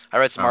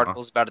read some Oh,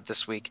 articles about it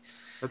this week,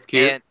 that's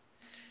cute. and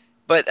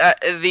but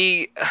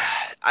the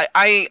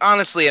I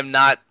honestly am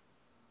not.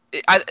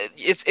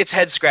 It's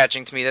head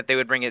scratching to me that they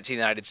would bring it to the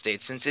United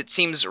States since it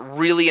seems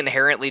really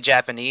inherently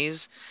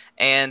Japanese,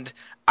 and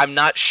I'm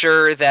not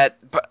sure that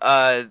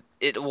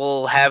it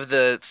will have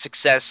the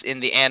success in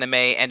the anime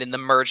and in the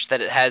merch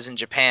that it has in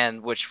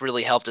Japan, which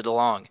really helped it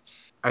along.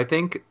 I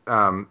think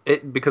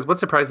it because what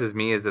surprises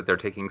me is that they're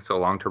taking so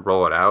long to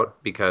roll it out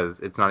because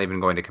it's not even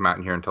going to come out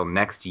in here until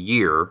next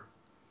year,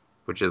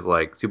 which is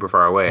like super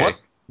far away.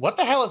 What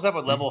the hell is up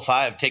with Level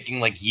 5 taking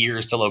like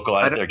years to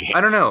localize their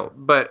I don't games? know,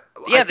 but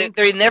I Yeah, think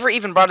they never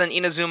even brought an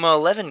Inazuma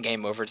 11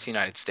 game over to the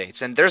United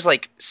States, and there's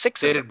like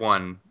six they of did those.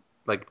 one,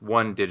 like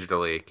one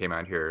digitally came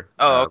out here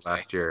Oh, okay.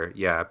 last year.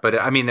 Yeah, but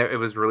I mean it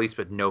was released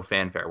with no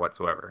fanfare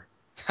whatsoever.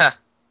 Huh.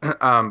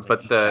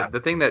 But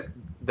the thing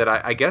that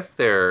I guess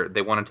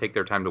they want to take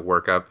their time to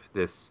work up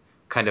this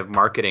kind of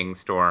marketing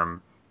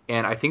storm,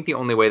 and I think the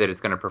only way that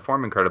it's going to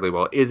perform incredibly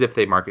well is if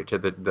they market to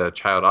the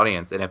child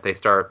audience, and if they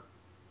start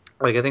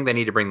like I think they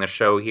need to bring the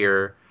show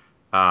here,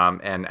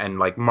 and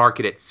like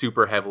market it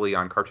super heavily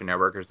on Cartoon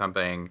Network or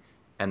something,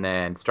 and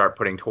then start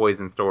putting toys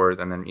in stores,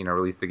 and then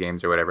release the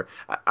games or whatever.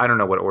 I don't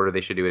know what order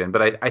they should do it in,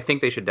 but I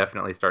think they should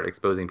definitely start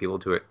exposing people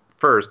to it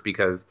first,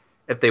 because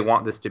if they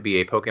want this to be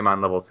a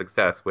Pokemon level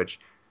success, which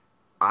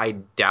I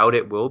doubt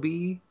it will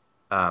be,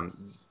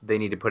 they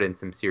need to put in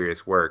some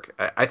serious work.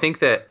 I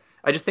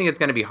just think it's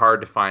going to be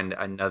hard to find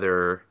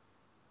another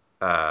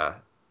uh,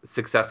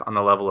 success on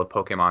the level of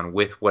Pokemon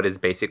with what is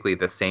basically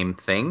the same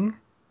thing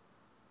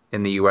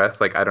in the U.S.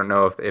 Like, I don't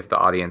know if the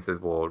audiences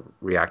will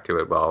react to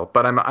it well,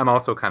 but I'm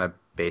also kind of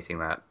basing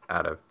that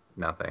out of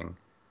nothing.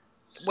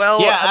 Well,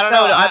 Yeah, I I don't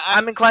don't know. know.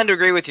 I'm inclined to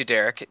agree with you,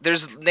 Derek.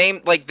 There's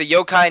name like the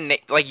yokai,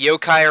 like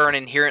yokai are an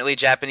inherently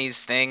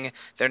Japanese thing.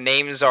 Their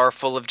names are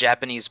full of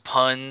Japanese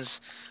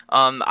puns.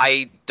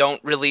 I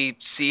don't really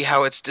see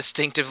how it's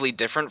distinctively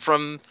different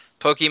from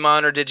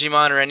Pokemon or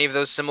Digimon or any of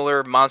those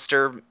similar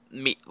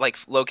like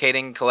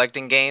locating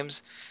collecting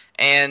games.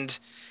 And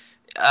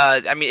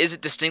I mean, is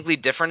it distinctly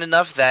different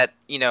enough that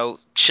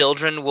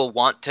children will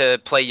want to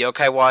play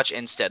Yokai Watch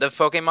instead of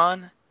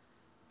Pokemon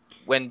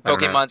when I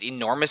don't know. Pokemon's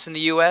enormous in the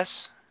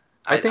U.S.?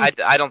 I think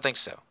I don't think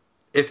so.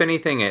 if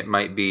anything, it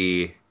might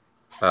be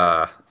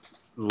uh,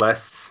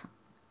 less.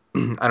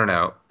 I don't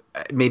know,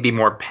 maybe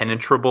more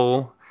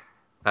penetrable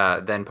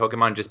than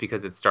Pokemon, just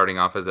because it's starting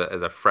off as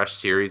a fresh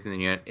series in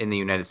the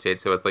United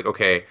States. So it's like,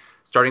 okay,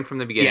 starting from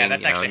the Yeah, beginning,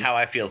 that's actually how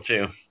I feel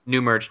too.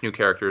 new merch, new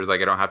characters.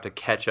 Like, I don't have to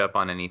catch up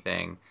on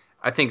anything.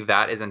 I think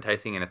that is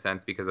enticing in a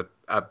sense, because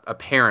a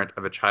parent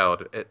of a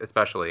child,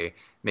 especially,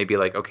 may be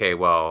like, okay,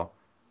 well,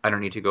 I don't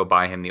need to go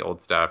buy him the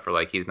old stuff, or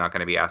like he's not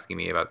going to be asking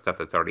me about stuff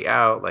that's already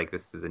out. Like,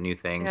 this is a new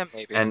thing, Yeah,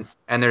 maybe.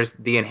 and there's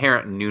the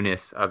inherent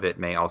newness of it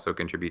may also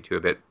contribute to a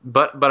bit.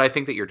 But I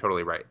think that you're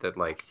totally right that,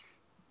 like,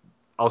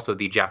 also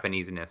the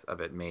Japaneseness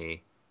of it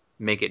may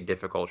make it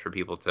difficult for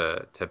people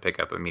to pick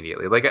up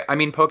immediately. Like, I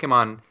mean,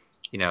 Pokemon,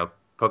 you know,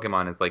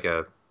 Pokemon is like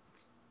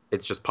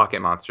it's just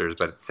pocket monsters,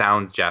 but it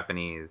sounds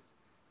Japanese.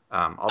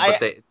 I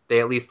But they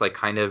at least like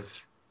kind of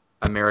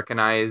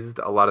Americanized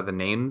a lot of the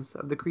names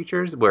of the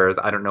creatures, whereas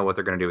I don't know what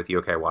they're going to do with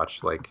Yokai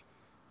Watch, like,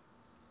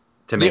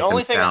 to The make them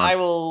only thing I sound.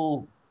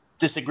 will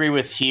disagree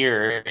with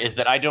here is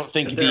that I don't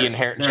think But the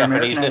inherent they're Japaneseness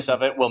Americanized.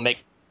 of it will make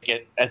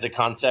it as a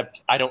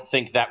concept. I don't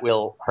think that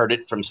will hurt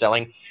it from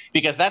selling,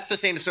 because that's the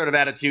same sort of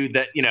attitude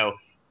that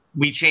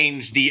we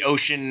changed the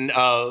ocean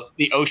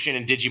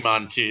in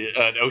Digimon to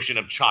an ocean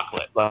of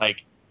chocolate,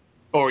 like.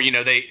 Or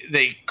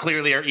they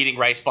clearly are eating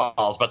rice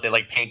balls, but they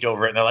like paint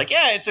over it, and they're like,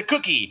 yeah, it's a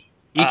cookie.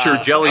 Eat your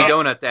jelly Oh,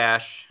 donuts,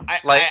 Ash.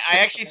 like I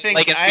actually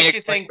like think in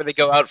Phoenix Wright where they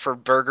go out for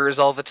burgers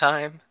all the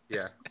time. Yeah.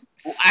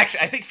 well,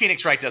 actually I think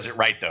Phoenix Wright does it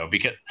right though,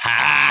 because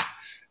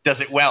does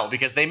it well,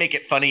 because they make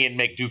it funny and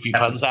make goofy That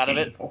puns was out of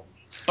it. painful.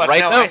 But Right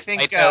no, though,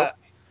 Naito.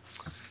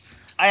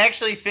 I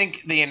actually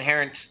think the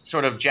inherent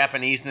sort of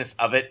Japaneseness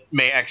of it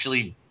may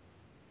actually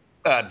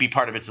be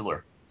part of its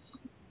allure.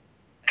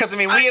 Because I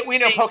mean, I we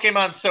know think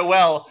Pokemon so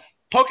well.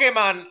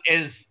 Pokemon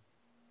is,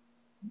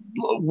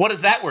 what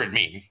does that word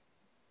mean?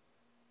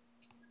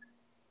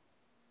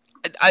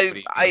 What do you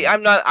mean?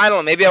 I'm not. I don't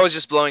know. Maybe I was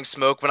just blowing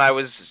smoke when I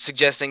was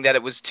suggesting that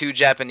it was too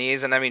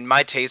Japanese. And I mean,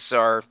 my tastes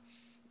are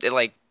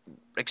like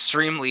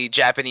extremely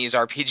Japanese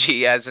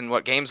RPG, as in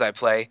what games I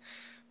play.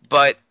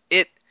 But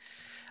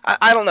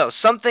I don't know.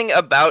 Something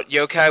about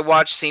Yokai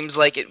Watch seems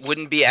like it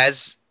wouldn't be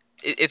as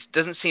it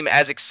doesn't seem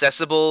as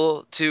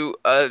accessible to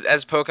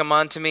as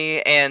Pokemon to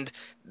me, and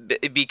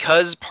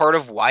because part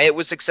of why it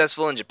was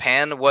successful in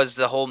Japan was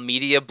the whole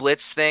media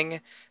blitz thing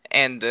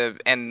and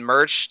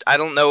merch. I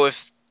don't know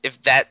if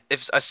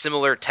a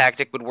similar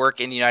tactic would work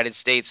in the United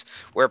States,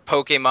 where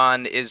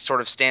Pokemon is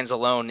sort of stands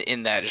alone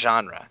in that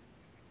genre,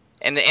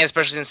 and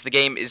especially since the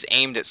game is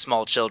aimed at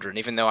small children,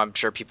 even though I'm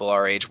sure people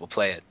our age will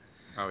play it.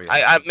 Oh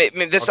yeah,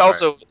 This I'll try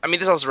it. also, I mean,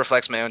 this also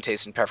reflects my own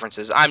taste and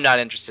preferences. I'm not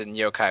interested in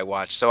Yokai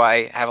Watch, so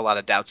I have a lot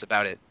of doubts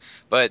about it.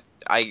 But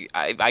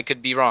I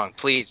could be wrong.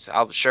 Please,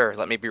 sure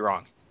let me be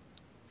wrong.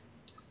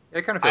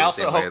 I kind of I feel the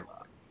also same way. hope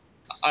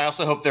I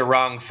also hope they're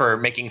wrong for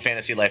making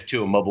Fantasy Life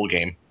 2 a mobile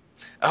game.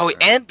 Oh,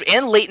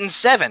 and Leighton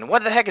 7.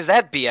 What the heck is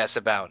that BS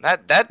about? They're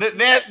going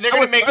to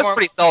I make was more.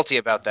 pretty salty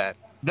about that.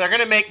 They're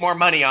going to make more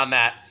money on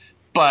that,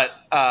 but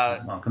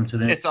Welcome to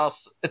the. it's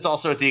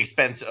also at the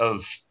expense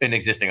of an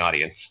existing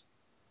audience.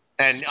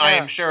 And I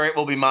Yeah. am sure it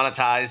will be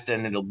monetized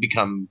and it'll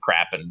become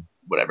crap and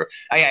whatever.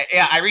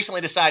 I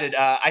recently decided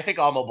I think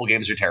all mobile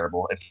games are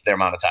terrible if they're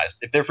monetized.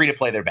 If they're free to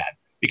play, they're bad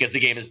because the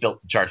game is built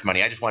to charge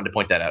money. I just wanted to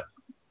point that out.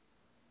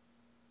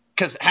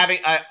 Because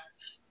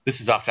this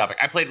is off topic.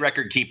 I played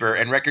Record Keeper,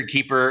 and Record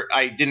Keeper,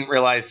 I didn't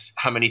realize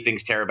how many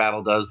things Terra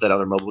Battle does that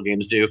other mobile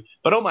games do.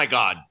 But oh my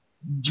god,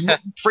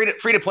 free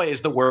to play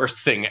is the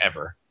worst thing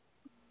ever.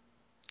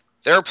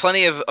 There are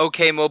plenty of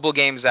okay mobile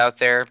games out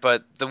there,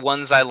 but the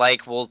ones I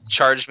like will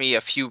charge me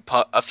a few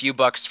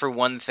bucks for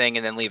one thing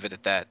and then leave it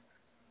at that.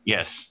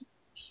 Yes.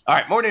 All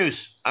right, more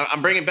news.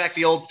 I'm bringing back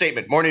the old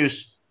statement. More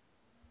news.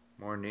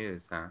 More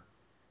news,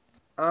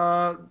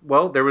 huh?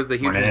 Well, there was the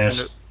huge Morning.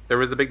 Nintendo. There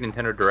was the big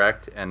Nintendo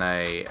Direct, and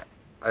I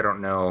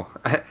don't know.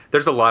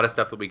 There's a lot of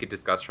stuff that we could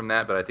discuss from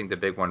that, but I think the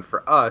big one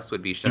for us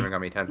would be Shin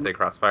Megami Tensei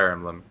Cross Fire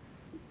Emblem.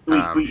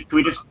 Can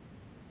we just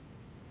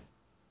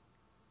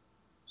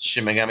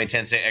Shin Megami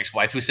Tensei X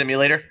Waifu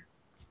Simulator.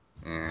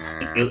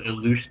 Yeah.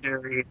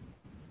 Illusionary,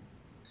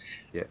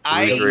 Yeah.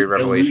 I Illusory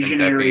Revelations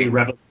illusionary FE.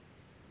 revel.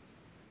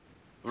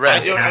 I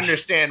Right. don't Hash-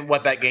 understand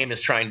what that game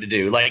is trying to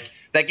do. Like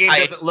that game I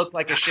doesn't look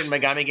like a Shin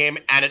Megami game,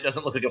 and it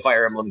doesn't look like a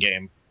Fire Emblem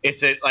game.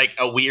 It's like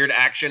a weird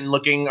action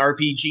looking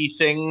RPG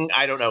thing.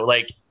 I don't know.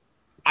 Like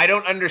I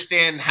don't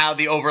understand how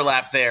the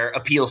overlap there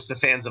appeals to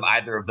fans of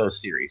either of those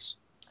series.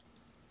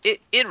 it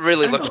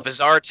really I don't looked know.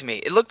 bizarre to me.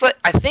 It looked like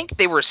I think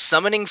they were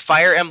summoning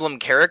Fire Emblem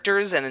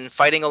characters and then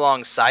fighting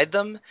alongside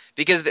them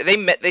because they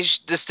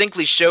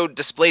distinctly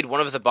displayed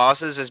one of the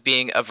bosses as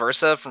being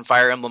Aversa from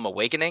Fire Emblem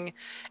Awakening,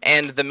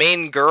 and the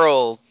main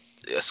girl,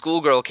 a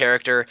schoolgirl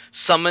character,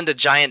 summoned a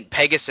giant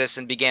Pegasus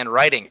and began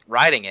riding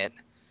it,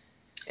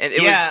 and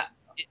it Yeah.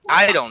 was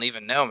I don't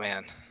even know,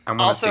 man. I want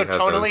to Also, see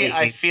how those tonally,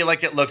 I feel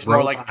like it looks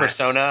more like robot.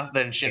 Persona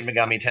than Shin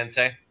Megami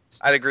Tensei.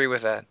 I'd agree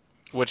with that.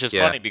 Which is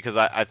Yeah. funny because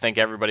I think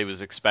everybody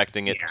was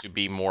expecting it Yeah. to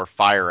be more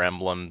Fire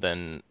Emblem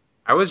than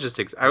I was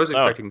Persona.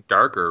 expecting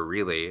darker,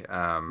 really.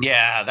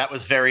 Yeah, that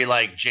was very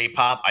like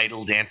J-pop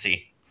idol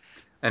dancey.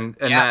 And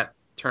Yeah.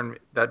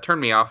 that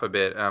turned me off a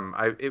bit.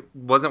 It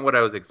wasn't what I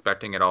was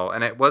expecting at all,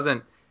 and it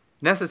wasn't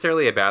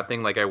necessarily a bad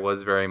thing. Like I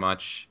was very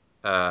much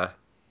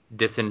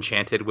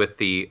disenchanted with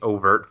the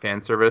overt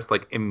fan service,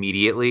 like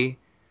immediately.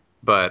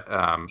 But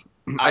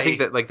I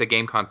think I that like the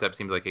game concept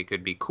seems like it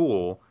could be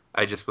cool.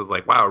 I just was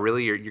like, wow,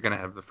 really? You're gonna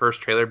have the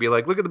first trailer be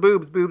like, look at the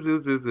boobs, boobs,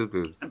 boobs, boobs, boobs,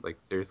 boobs. Like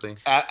seriously?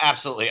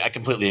 absolutely, I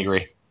completely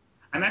agree.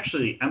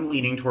 I'm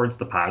leaning towards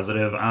the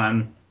positive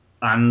on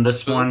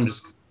this one,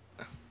 Boobs just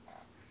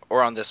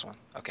or on this one.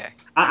 Okay.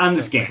 on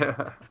this game,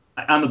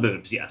 on the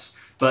boobs, yes.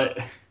 But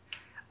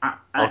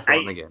Also on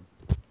I the game.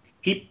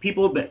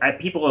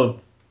 people have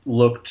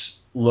looked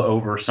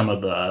over some like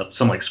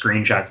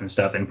screenshots and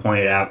stuff and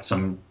pointed out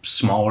some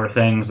smaller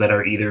things that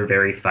are either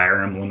very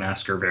Fire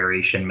Emblem-esque or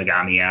very Shin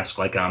Megami-esque.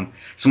 Like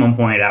someone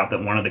pointed out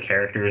that one of the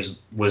characters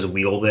was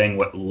wielding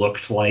what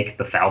looked like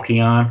the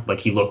Falchion. Like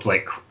he looked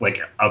like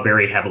a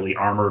very heavily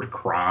armored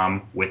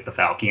Crom with the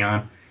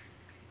Falchion.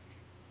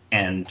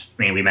 And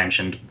I mean, we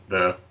mentioned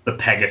the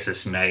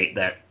Pegasus Knight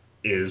that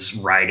is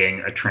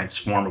riding a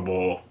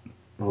transformable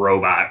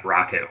robot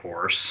rocket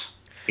horse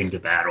into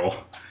battle.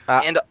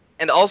 Uh,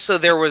 And also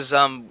there was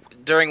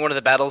during one of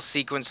the battle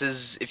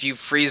sequences, if you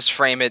freeze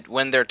frame it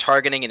when they're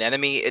targeting an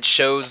enemy, it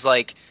shows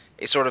like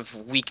a sort of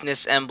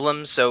weakness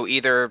emblem. So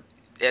either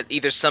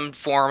some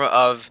form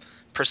of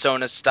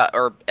Persona style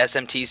or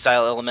SMT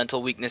style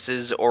elemental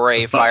weaknesses or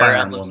a Fire Fire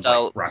Emblem Emblem's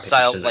like rock paper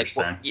style like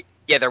scissors thing.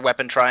 yeah, their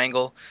weapon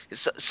triangle.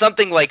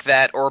 Something like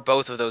that, or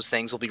both of those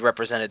things will be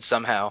represented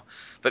somehow.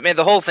 But man,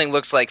 the whole thing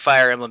looks like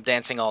Fire Emblem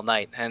Dancing All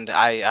Night, and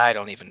I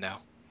don't even know.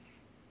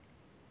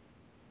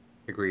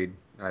 Agreed.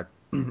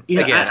 You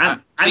know,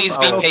 Again, Please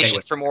be I'm okay patient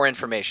with for more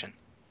information.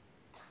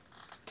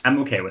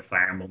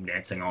 Fire Emblem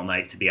Dancing All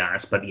Night, to be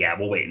honest. But yeah,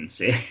 we'll wait and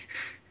see.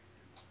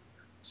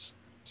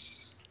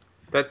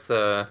 that's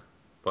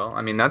well,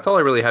 I mean, that's all I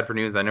really had for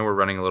news. I know we're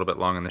running a little bit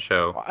long on the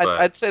show, Well, but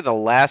I'd say the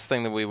last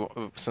thing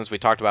that since we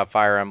talked about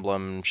Fire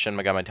Emblem, Shin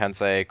Megami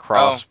Tensei, Oh,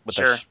 cross with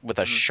sure.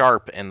 a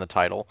sharp in the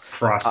title.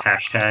 Cross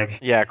hashtag.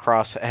 Yeah,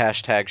 cross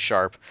hashtag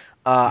sharp.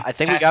 I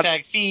think we got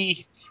Hashtag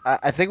fee.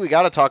 I think we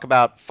got to talk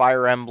about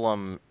Fire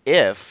Emblem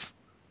If,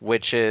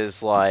 which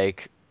is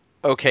like,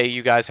 okay,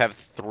 you guys have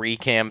 3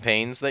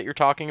 campaigns that you're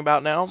talking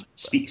about now.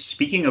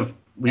 Speaking of,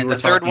 we And were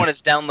the third talking. one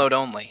is download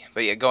only.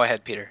 But yeah, go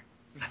ahead, Peter.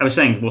 I was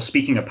saying, well,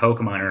 speaking of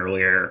Pokemon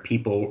earlier,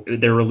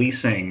 they're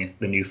releasing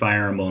the new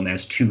Fire Emblem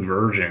as 2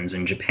 versions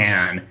in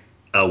Japan,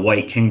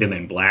 White Kingdom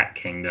and Black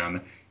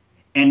Kingdom,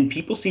 and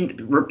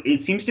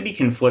it seems to be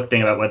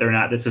conflicting about whether or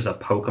not this is a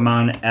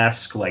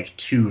Pokemon-esque like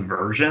 2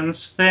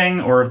 versions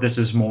thing, or if this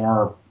is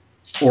more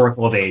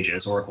Oracle of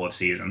Ages, Oracle of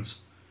Seasons.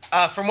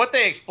 From what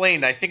they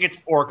explained, I think it's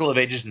Oracle of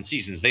Ages and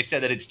Seasons. They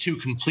said that it's 2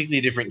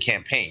 completely different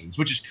campaigns,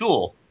 which is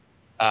cool.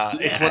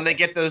 It's Yeah, when they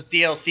get those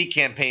DLC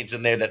campaigns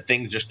in there that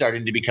things are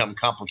starting to become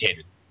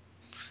complicated.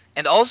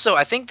 And also,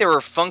 I think there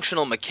were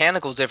functional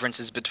mechanical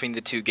differences between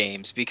the two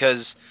games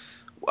because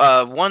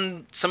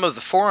some of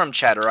the forum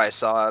chatter I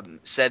saw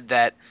said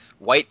that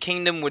White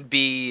Kingdom would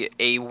be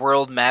a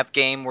world map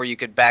game where you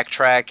could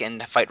backtrack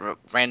and fight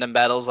random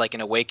battles like in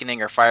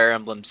Awakening or Fire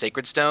Emblem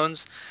Sacred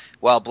Stones,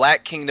 while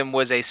Black Kingdom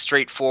was a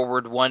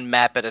straightforward one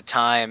map at a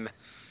time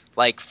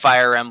like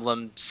Fire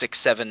Emblem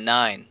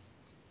 679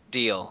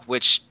 deal,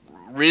 which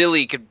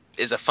really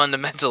is a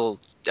fundamental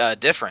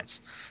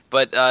difference.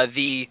 But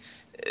the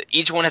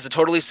each one has a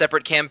totally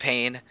separate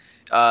campaign.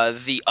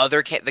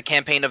 The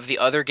campaign of the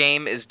other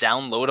game is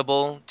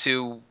downloadable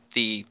to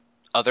the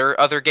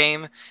other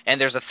game, and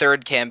there's a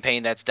third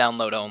campaign that's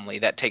download only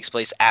that takes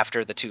place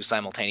after the two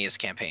simultaneous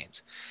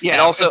campaigns. And Yeah,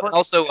 also, if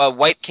we're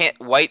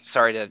White.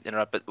 Sorry to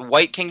interrupt, but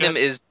White Kingdom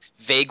good. is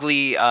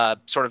vaguely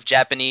sort of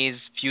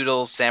Japanese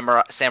feudal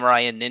samurai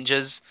and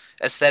ninjas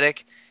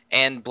aesthetic,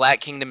 and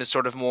Black Kingdom is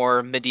sort of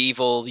more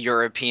medieval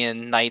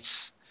European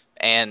knights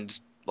and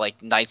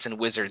like knights and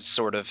wizards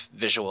sort of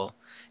visual.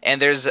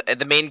 And there's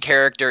the main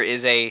character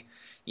is a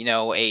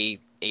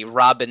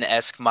Robin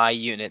esque my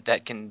unit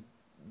that can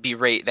be a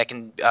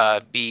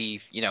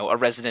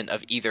resident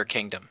of either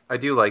kingdom. I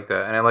do like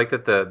that, and I like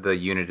that the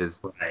unit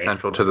is Right.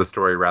 central to the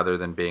story rather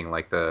than being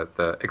like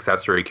the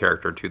accessory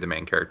character to the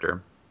main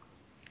character.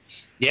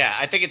 Yeah,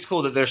 I think it's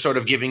cool that they're sort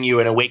of giving you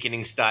an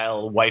Awakening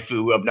style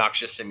waifu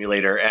obnoxious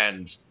simulator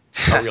and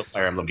a real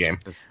Fire Emblem game.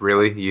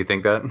 Really, you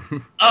think that?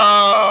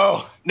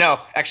 Oh no!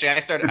 Actually, I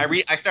started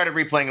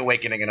replaying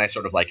Awakening and I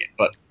sort of like it,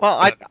 but Well,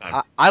 not at the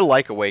time. I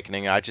like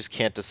Awakening. I just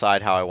can't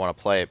decide how I want to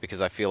play it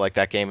because I feel like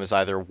that game is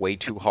either way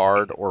too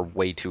hard or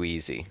way too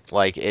easy.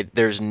 Like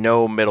there's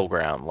no middle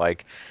ground.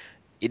 Like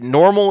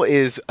normal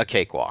is a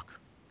cakewalk.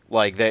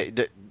 Like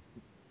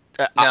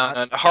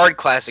No, hard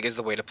classic is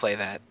the way to play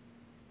that.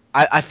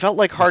 I felt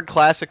like hard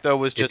classic though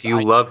was If just you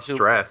I love need to,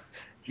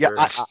 stress, yeah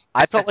sure.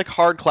 I felt like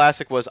hard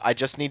classic was I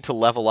just need to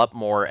level up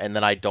more and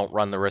then I don't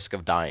run the risk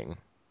of dying.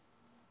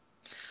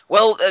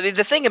 Well, I mean,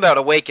 the thing about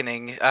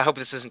Awakening, I hope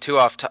this isn't too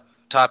off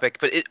topic,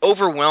 but it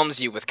overwhelms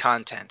you with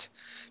content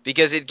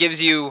because it gives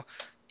you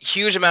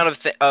huge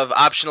amount of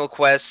optional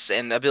quests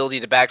and ability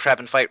to backtrack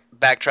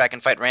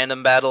and fight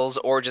random battles,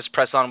 or just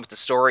press on with the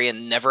story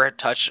and never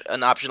touch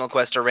an optional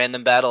quest or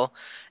random battle.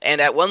 And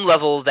at one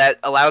level, that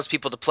allows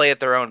people to play at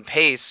their own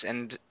pace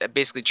and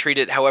basically treat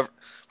it however,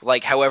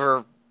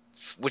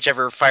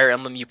 whichever Fire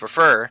Emblem you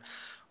prefer.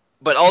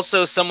 But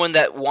also someone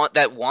that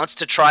wants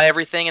to try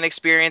everything and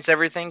experience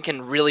everything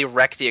can really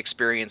wreck the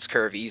experience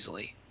curve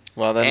easily.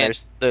 Well, then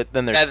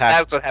And there's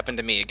that's what happened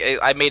to me.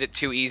 I made it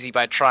too easy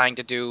by trying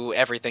to do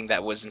everything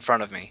that was in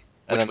front of me,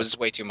 and which then was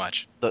way too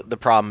much. the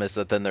problem is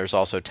that then there's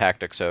also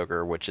Tactics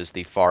Ogre, which is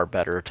the far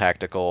better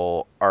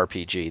tactical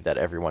RPG that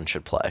everyone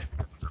should play.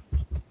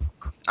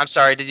 I'm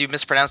sorry, did you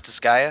mispronounce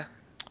Disgaea?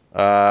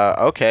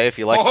 Okay, if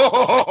you like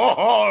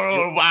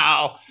Oh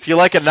wow! if you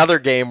like another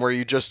game where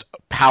you just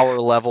power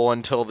level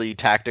until the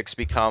tactics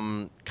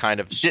become kind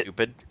of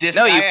stupid. No,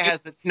 Disgaea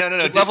has no.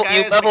 you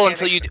Disgaea's level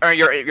until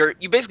mechanics-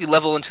 you basically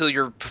level until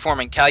you're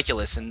performing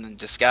calculus in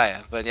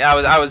Disgaea. But yeah,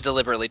 I was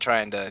deliberately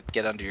trying to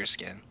get under your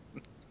skin.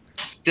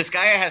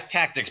 Disgaea has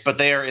tactics, but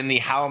they are in the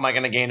how am I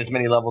going to gain as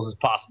many levels as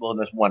possible in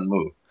this one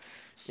move.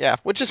 Yeah,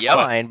 which is Yep.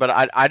 fine, but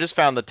I just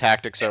found the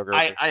Tactics Ogre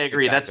was I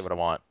agree. exactly what I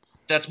want.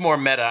 That's more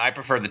meta. I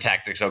prefer the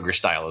Tactics Ogre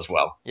style as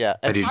well. Yeah,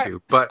 I and do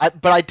too.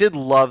 But but I did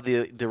love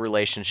the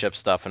relationship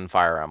stuff in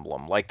Fire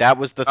Emblem. Like that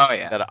was the Oh,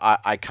 thing yeah. that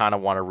I kind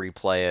of want to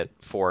replay it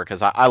for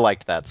because I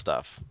liked that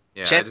stuff.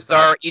 yeah, Chances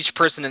are each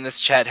person in this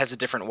chat has a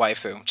different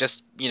waifu.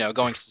 Just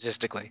going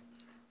statistically.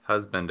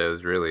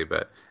 husbandos really,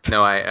 but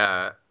no,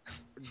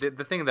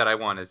 the thing that I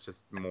want is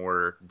just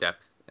more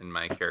depth in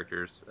my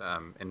characters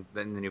in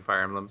the new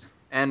Fire Emblem.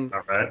 And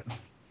All right.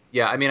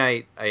 yeah, I mean,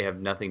 I have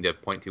nothing to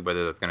point to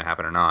whether that's going to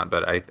happen or not,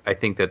 but I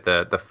think that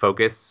the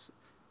focus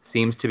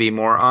seems to be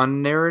more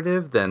on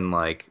narrative than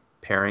like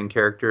pairing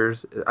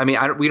characters. I mean,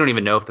 we don't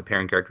even know if the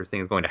pairing characters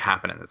thing is going to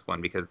happen in this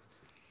one because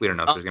we don't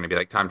know if there's going to be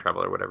like time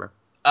travel or whatever.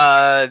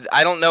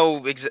 I don't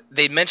know.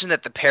 They mentioned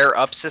that the pair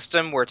up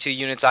system, where two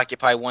units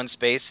occupy one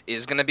space,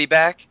 is going to be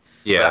back.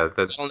 Yeah, But I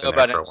that's don't been know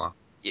there about for a it. while.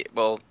 Yeah,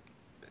 well,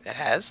 it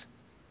has.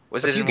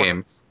 Was A it few in one?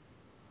 games,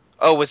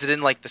 Oh, was it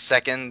in like the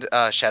second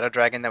Shadow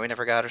Dragon that we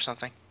never got or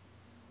something?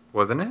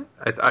 wasn't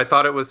it? I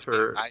thought it was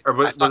for, or I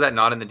was thought that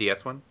not in the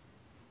DS one?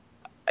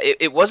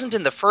 it wasn't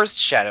in the first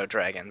Shadow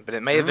Dragon, but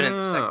it may have been in the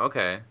Oh, second.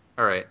 okay,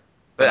 all right.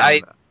 But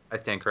Then I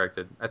stand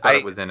corrected. I thought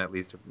it I was in at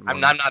least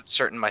I'm one. not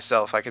certain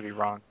myself. I could be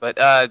wrong, but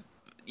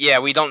yeah,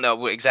 we don't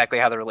know exactly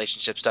how the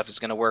relationship stuff is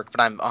going to work.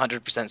 But I'm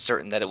 100%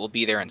 certain that it will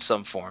be there in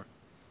some form.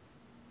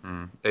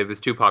 It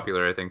was too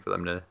popular, I think, for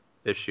them to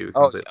issue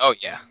Oh, completely. oh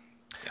yeah.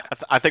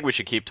 I think we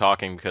should keep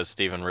talking because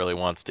Steven really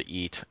wants to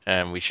eat,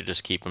 and we should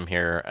just keep him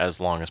here as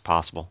long as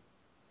possible.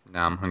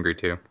 Now I'm hungry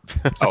too.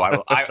 Oh,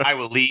 I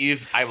will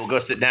leave. I will go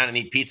sit down and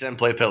eat pizza and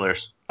play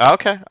Pillars.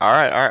 Okay, all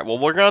right. Well,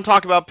 we're going to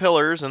talk about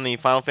Pillars and the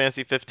Final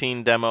Fantasy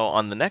 15 demo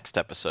on the next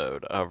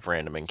episode of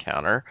Random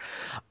Encounter.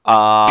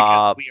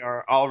 Because we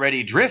are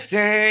already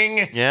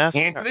drifting Yes.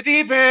 into the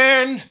deep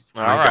end.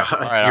 All Oh my right, God,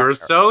 all right. you're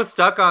so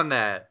stuck on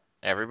that.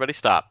 Everybody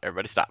stop.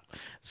 Everybody stop.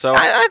 So,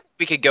 I think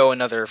we could go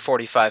another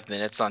 45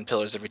 minutes on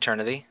Pillars of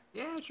Eternity.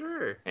 Yeah,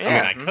 sure. Yeah.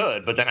 I mean, I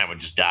could, but then I would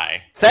just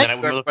die. And thank then I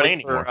you, wouldn't be able to play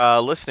everybody, anymore.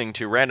 for listening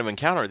to Random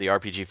Encounter, the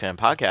RPG fan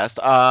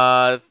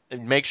podcast.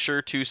 Make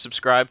sure to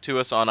subscribe to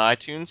us on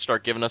iTunes.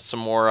 Start giving us some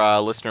more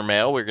listener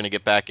mail. We're going to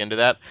get back into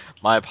that.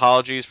 My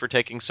apologies for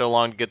taking so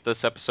long to get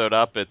this episode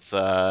up. It's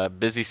a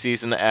busy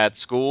season at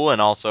school,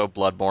 and also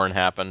Bloodborne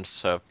happened.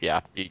 So,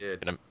 yeah,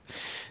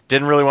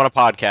 didn't really want a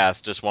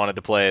podcast, just wanted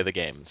to play the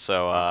game.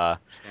 So,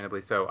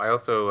 Understandably so. I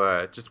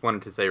also just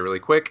wanted to say really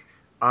quick.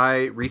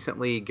 I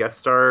recently guest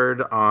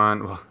starred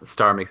on. Well,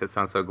 star makes it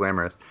sound so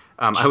glamorous.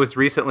 I was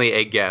recently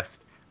a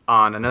guest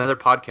on another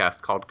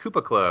podcast called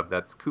Koopa Club.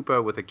 That's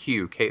Koopa with a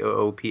Q,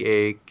 Koopa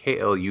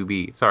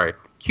Klub. Sorry,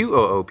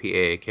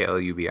 Qoopa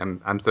Klub.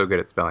 I'm so good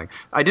at spelling.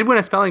 I did win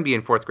a spelling bee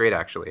in fourth grade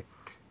actually,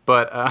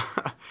 but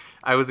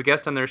I was a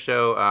guest on their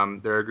show.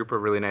 They're a group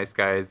of really nice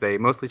guys. They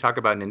mostly talk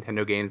about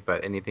Nintendo games,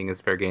 but anything is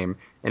fair game.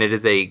 And it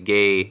is a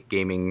gay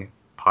gaming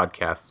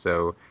podcast.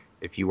 So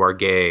if you are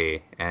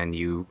gay and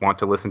you want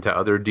to listen to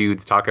other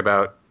dudes talk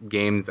about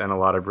games and a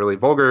lot of really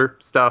vulgar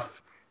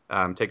stuff,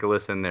 take a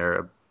listen.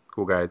 They're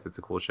cool guys. It's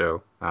a cool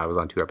show. I was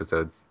on 2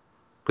 episodes.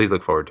 Please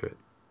look forward to it.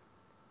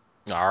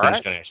 All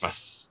right.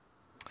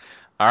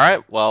 All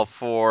right. Well,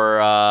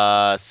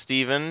 for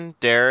Steven,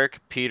 Derek,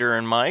 Peter,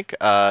 and Mike,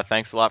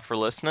 thanks a lot for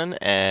listening,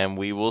 and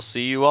we will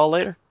see you all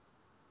later.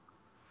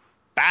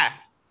 Bye.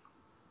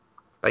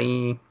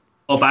 Bye.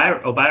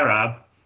 Bye, Rob.